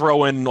Terrell's going to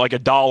throw in like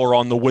 $1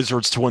 on the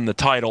Wizards to win the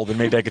title, then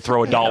maybe I could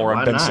throw $1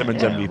 on Ben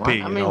Simmons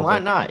MVP. Why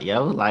not,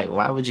 yo? Like,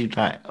 why would you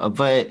not?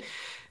 But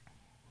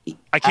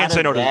I can't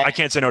say no to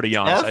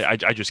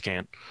Giannis. I just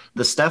can't.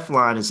 The Steph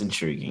line is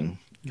intriguing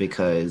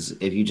because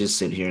if you just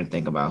sit here and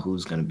think about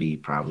who's going to be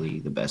probably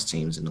the best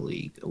teams in the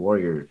league, the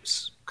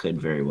Warriors could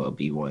very well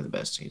be one of the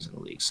best teams in the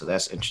league. So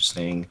that's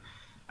interesting.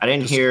 I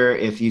didn't hear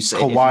if you said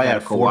Kawhi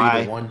at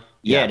 40-1.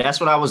 Yeah, that's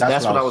what I was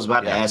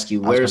about to ask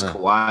you. Where's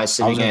Kawhi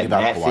sitting at?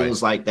 That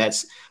feels like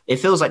it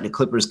feels like the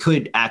Clippers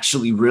could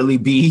actually really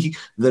be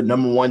the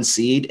number 1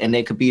 seed, and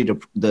they could be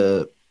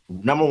the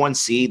number 1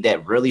 seed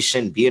that really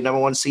shouldn't be a number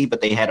 1 seed,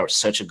 but they had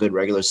such a good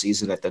regular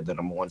season that they're the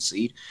number 1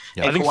 seed.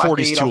 Yeah, I think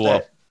 40 is too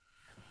low.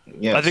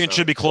 Yeah, I think it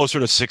should be closer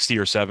to 60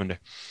 or 70.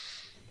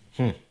 I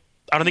don't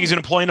think he's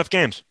going to play enough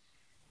games.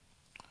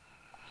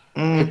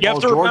 You have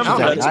to remember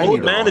that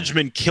load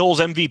management kills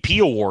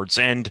MVP awards,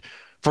 and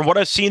from what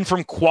I've seen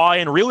from Kawhi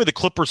and really the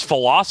Clippers'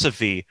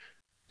 philosophy,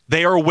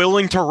 they are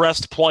willing to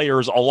rest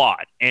players a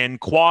lot.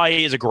 And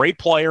Kawhi is a great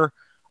player.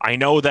 I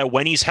know that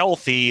when he's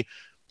healthy,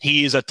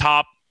 he's a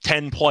top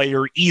 10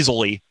 player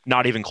easily,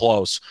 not even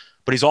close.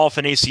 But he's off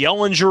an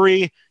ACL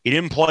injury. He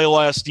didn't play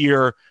last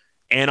year.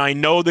 And I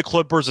know the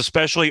Clippers,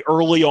 especially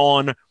early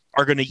on,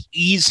 are going to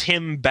ease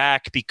him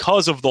back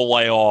because of the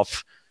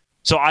layoff.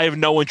 So I have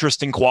no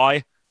interest in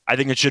Kawhi. I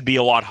think it should be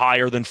a lot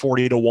higher than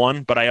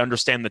 40-1, but I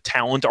understand the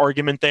talent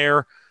argument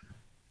there.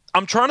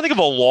 I'm trying to think of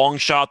a long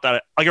shot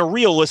like a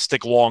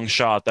realistic long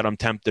shot that I'm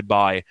tempted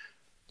by.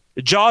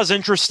 Ja's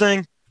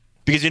interesting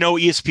because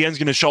ESPN's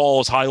going to show all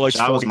his highlights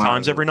 40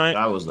 times every night.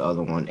 That was the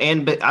other one.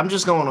 But I'm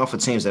just going off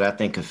of teams that I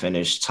think could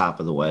finish top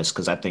of the West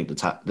because I think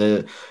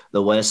the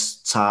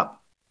West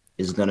top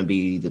is going to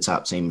be the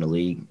top team in the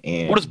league.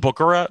 And what is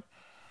Booker at?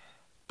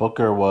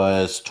 Booker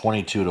was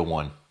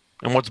 22-1.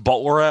 And what's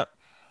Butler at?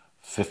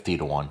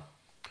 50-1.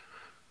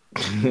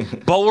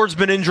 Butler's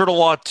been injured a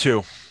lot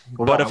too.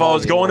 But if I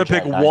was going to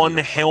pick one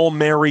Hail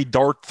Mary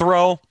dart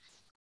throw,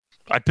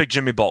 I'd pick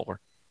Jimmy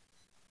Butler.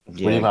 What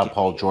do you about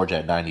Paul George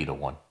at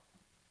 90-1?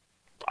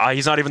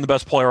 He's not even the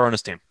best player on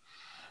his team.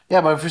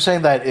 Yeah, but if you're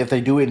saying that if they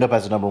do end up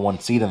as a number 1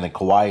 seed and then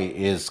Kawhi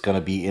is going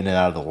to be in and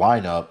out of the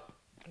lineup,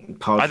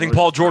 I think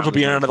Paul George will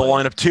be in and out of the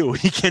lineup too.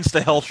 He can't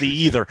stay healthy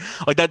either.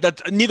 Like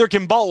that neither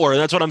can Butler.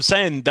 That's what I'm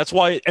saying. That's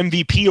why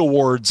MVP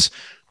awards,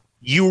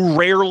 you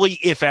rarely,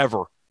 if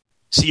ever,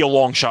 see a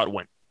long shot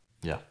win.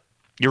 Yeah.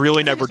 You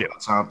really never do.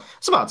 It's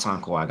about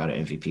time Kawhi got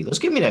an MVP. Let's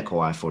give me that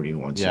Kawhi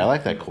 40-1. Yeah, I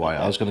like that Kawhi.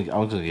 I was gonna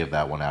give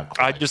that one out.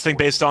 Kawhi I just think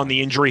based on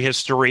the injury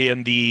history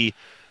and the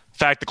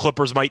fact the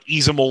Clippers might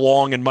ease him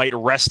along and might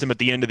rest him at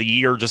the end of the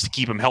year just to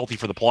keep him healthy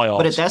for the playoffs.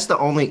 But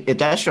if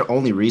that's your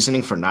only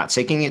reasoning for not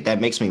taking it,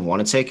 that makes me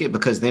want to take it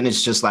because then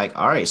it's just like,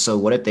 all right, so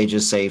what if they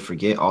just say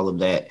forget all of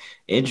that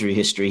injury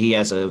history? He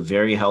has a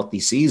very healthy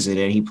season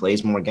and he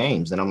plays more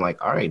games. And I'm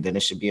like, all right, then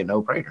it should be a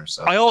no-brainer.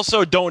 So I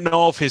also don't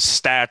know if his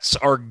stats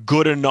are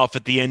good enough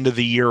at the end of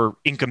the year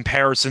in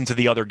comparison to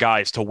the other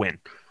guys to win.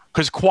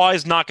 Because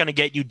Kawhi's not going to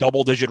get you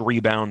double-digit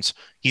rebounds.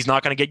 He's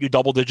not going to get you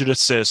double-digit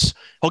assists.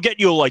 He'll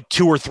get you like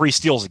 2 or 3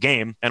 steals a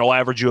game, and he'll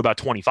average you about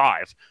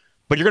 25.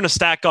 But you're going to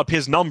stack up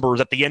his numbers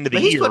at the end of the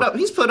year.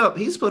 He's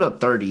put up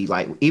 30.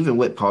 Like even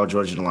with Paul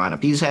George in the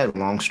lineup, he's had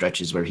long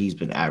stretches where he's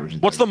been averaging.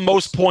 What's the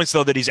most points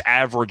though that he's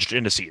averaged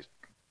in a season?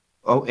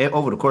 Oh,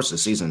 over the course of the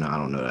season, I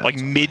don't know that.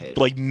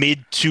 Like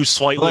mid to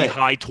slightly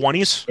high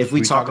 20s. If we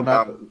talk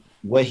about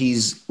what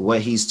he's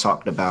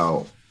talked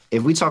about.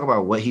 If we talk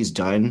about what he's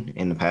done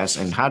in the past,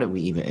 and how did we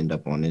even end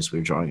up on this?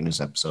 We're drawing this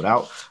episode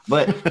out.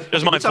 But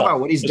if we talk about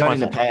what he's done in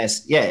the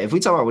past, if we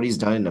talk about what he's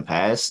done in the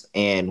past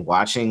and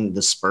watching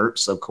the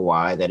spurts of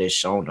Kawhi that has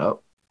shown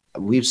up,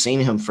 we've seen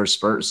him for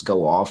spurts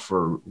go off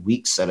for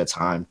weeks at a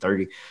time,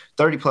 30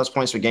 plus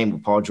points per game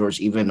with Paul George,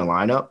 even in the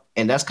lineup.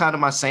 And that's kind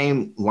of my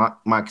same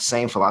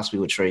philosophy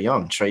with Trae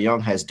Young. Trae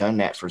Young has done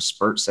that for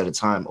spurts at a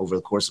time over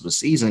the course of a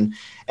season.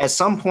 At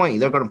some point,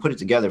 they're going to put it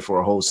together for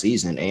a whole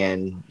season.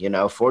 And,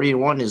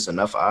 40-1 is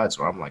enough odds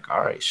where I'm like,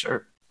 all right,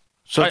 sure.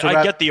 So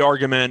I get the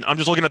argument. I'm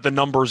just looking at the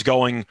numbers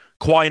going.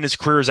 Kawhi in his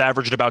career has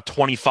averaged about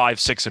 25,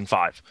 6, and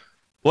 5.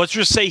 Let's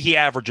just say he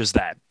averages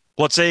that.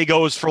 Let's say he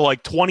goes for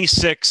like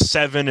 26,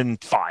 7,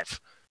 and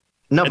 5.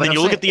 No, and but then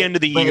you look at the end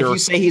of the year. If you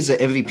say he's an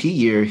MVP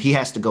year, he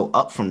has to go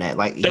up from that.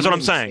 Like that's what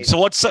I'm saying. So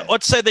let's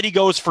say that he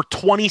goes for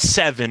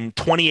 27,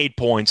 28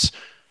 points,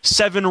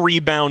 7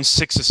 rebounds,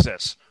 6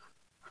 assists.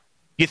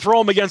 You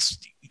throw him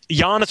against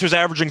Giannis, who's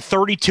averaging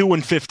 32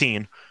 and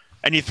 15,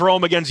 and you throw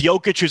him against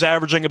Jokic, who's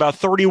averaging about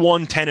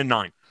 31, 10, and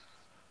 9.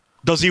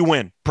 Does he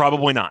win?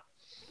 Probably not.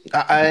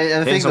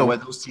 I think where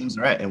those teams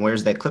are at and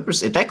where's that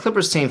Clippers. If that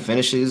Clippers team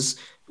finishes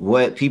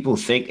what people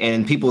think,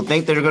 and people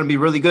think they're going to be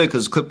really good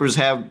because Clippers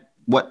have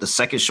the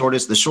second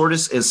shortest, the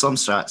shortest is some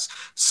sites,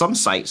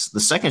 the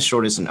second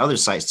shortest in other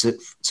sites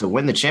to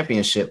win the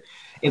championship.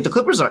 If the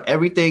Clippers are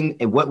everything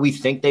and what we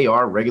think they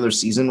are regular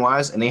season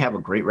wise, and they have a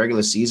great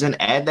regular season,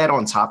 add that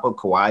on top of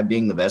Kawhi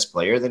being the best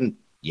player, then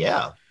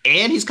yeah.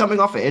 And he's coming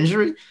off an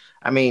injury.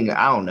 I mean,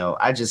 I don't know.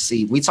 I just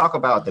see, we talk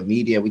about the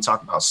media, we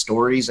talk about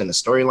stories and the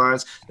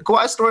storylines. The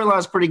Kawhi storyline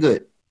is pretty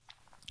good.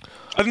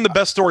 I think the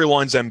best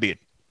storyline's Embiid.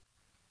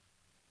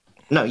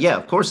 No, yeah,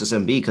 of course it's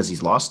Embiid because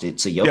he's lost it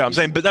to Jokic. Yeah, I'm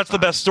saying, but that's the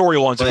best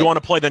storyline. So if you want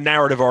to play the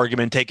narrative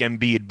argument, take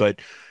Embiid. But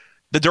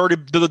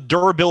the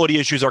durability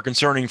issues are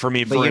concerning for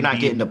me. But you're not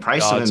getting the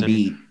price of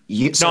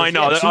Embiid. No, I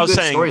know. I was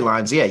saying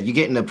storylines. Yeah, you're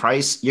getting the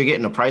price. You're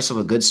getting the price of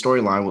a good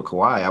storyline with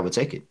Kawhi. I would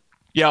take it.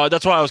 Yeah,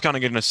 that's what I was kind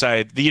of going to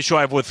say. The issue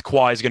I have with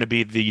Kawhi is going to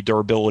be the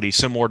durability,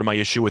 similar to my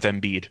issue with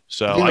Embiid.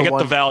 So I get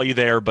the value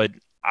there, but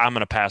I'm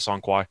going to pass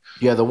on Kawhi.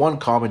 Yeah, the one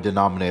common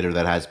denominator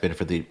that has been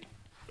for the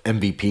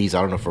MVPs,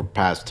 I don't know, for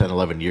past 10,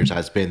 11 years,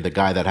 has been the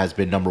guy that has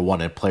been number one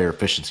in player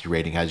efficiency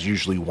rating has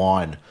usually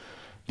won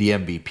the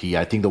MVP.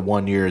 I think the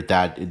one year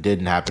that it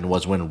didn't happen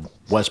was when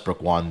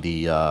Westbrook won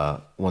the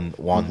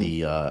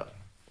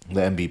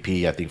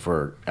MVP, I think,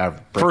 for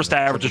first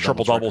average of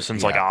triple-double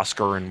since like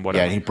Oscar and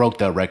whatever. Yeah, and he broke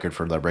that record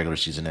for the regular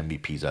season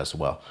MVPs as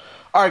well.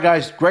 All right,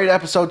 guys, great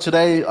episode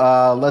today.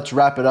 Let's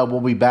wrap it up.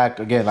 We'll be back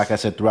again, like I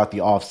said, throughout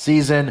the off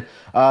season.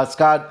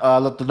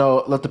 Scott, let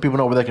the people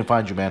know where they can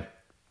find you, man.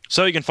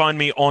 So you can find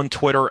me on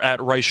Twitter at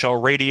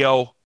Reichel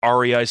Radio,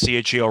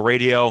 REICHEL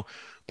Radio.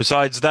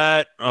 Besides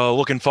that,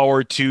 looking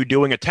forward to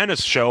doing a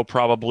tennis show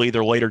probably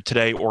either later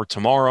today or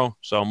tomorrow.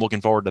 So I'm looking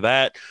forward to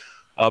that.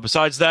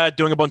 Besides that,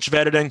 doing a bunch of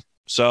editing.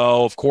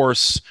 So, of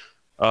course,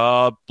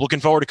 looking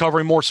forward to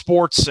covering more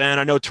sports. And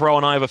I know Terrell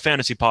and I have a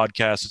fantasy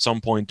podcast at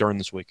some point during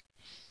this week.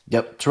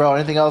 Yep. Terrell,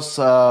 anything else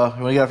you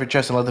want to get off your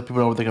chest and let the people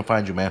know where they can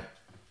find you, man?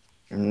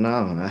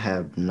 No, I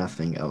have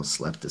nothing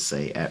else left to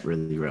say at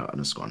reallyreal__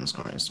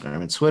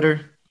 Instagram and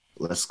Twitter.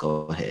 Let's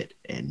go ahead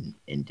and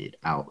end it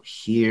out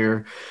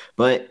here.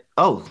 But,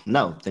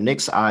 no, the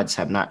Knicks odds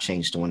have not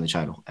changed to win the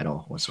title at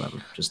all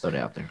whatsoever. Just throw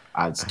that out there.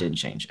 Odds didn't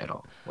change at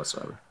all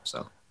whatsoever.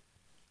 So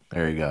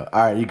there you go.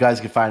 All right, you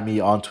guys can find me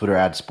on Twitter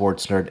at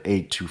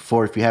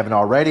SportsNerd824. If you haven't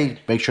already,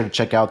 make sure to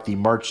check out the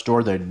merch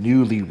store, the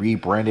newly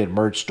rebranded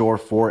merch store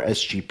for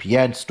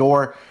SGPN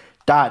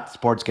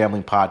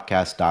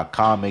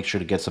store.sportsgamblingpodcast.com. Make sure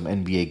to get some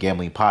NBA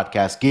Gambling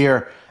Podcast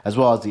gear, as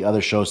well as the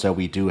other shows that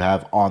we do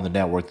have on the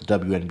network, the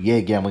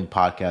WNBA Gambling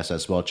Podcast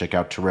as well. Check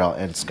out Terrell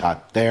and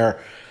Scott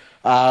there.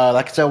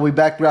 Like I said, we'll be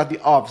back throughout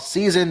the off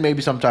season.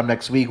 Maybe sometime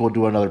next week we'll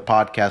do another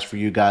podcast for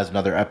you guys,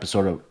 another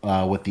episode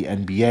of with the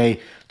NBA.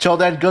 Till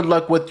then, good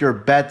luck with your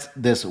bets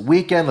this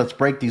weekend. Let's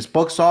break these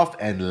books off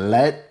and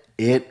let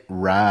it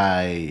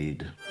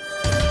ride.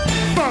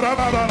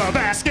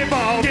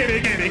 Basketball, give me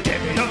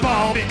the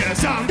ball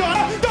because I'm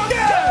gonna dunk it.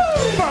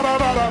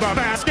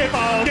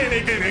 Basketball, give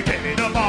me the ball.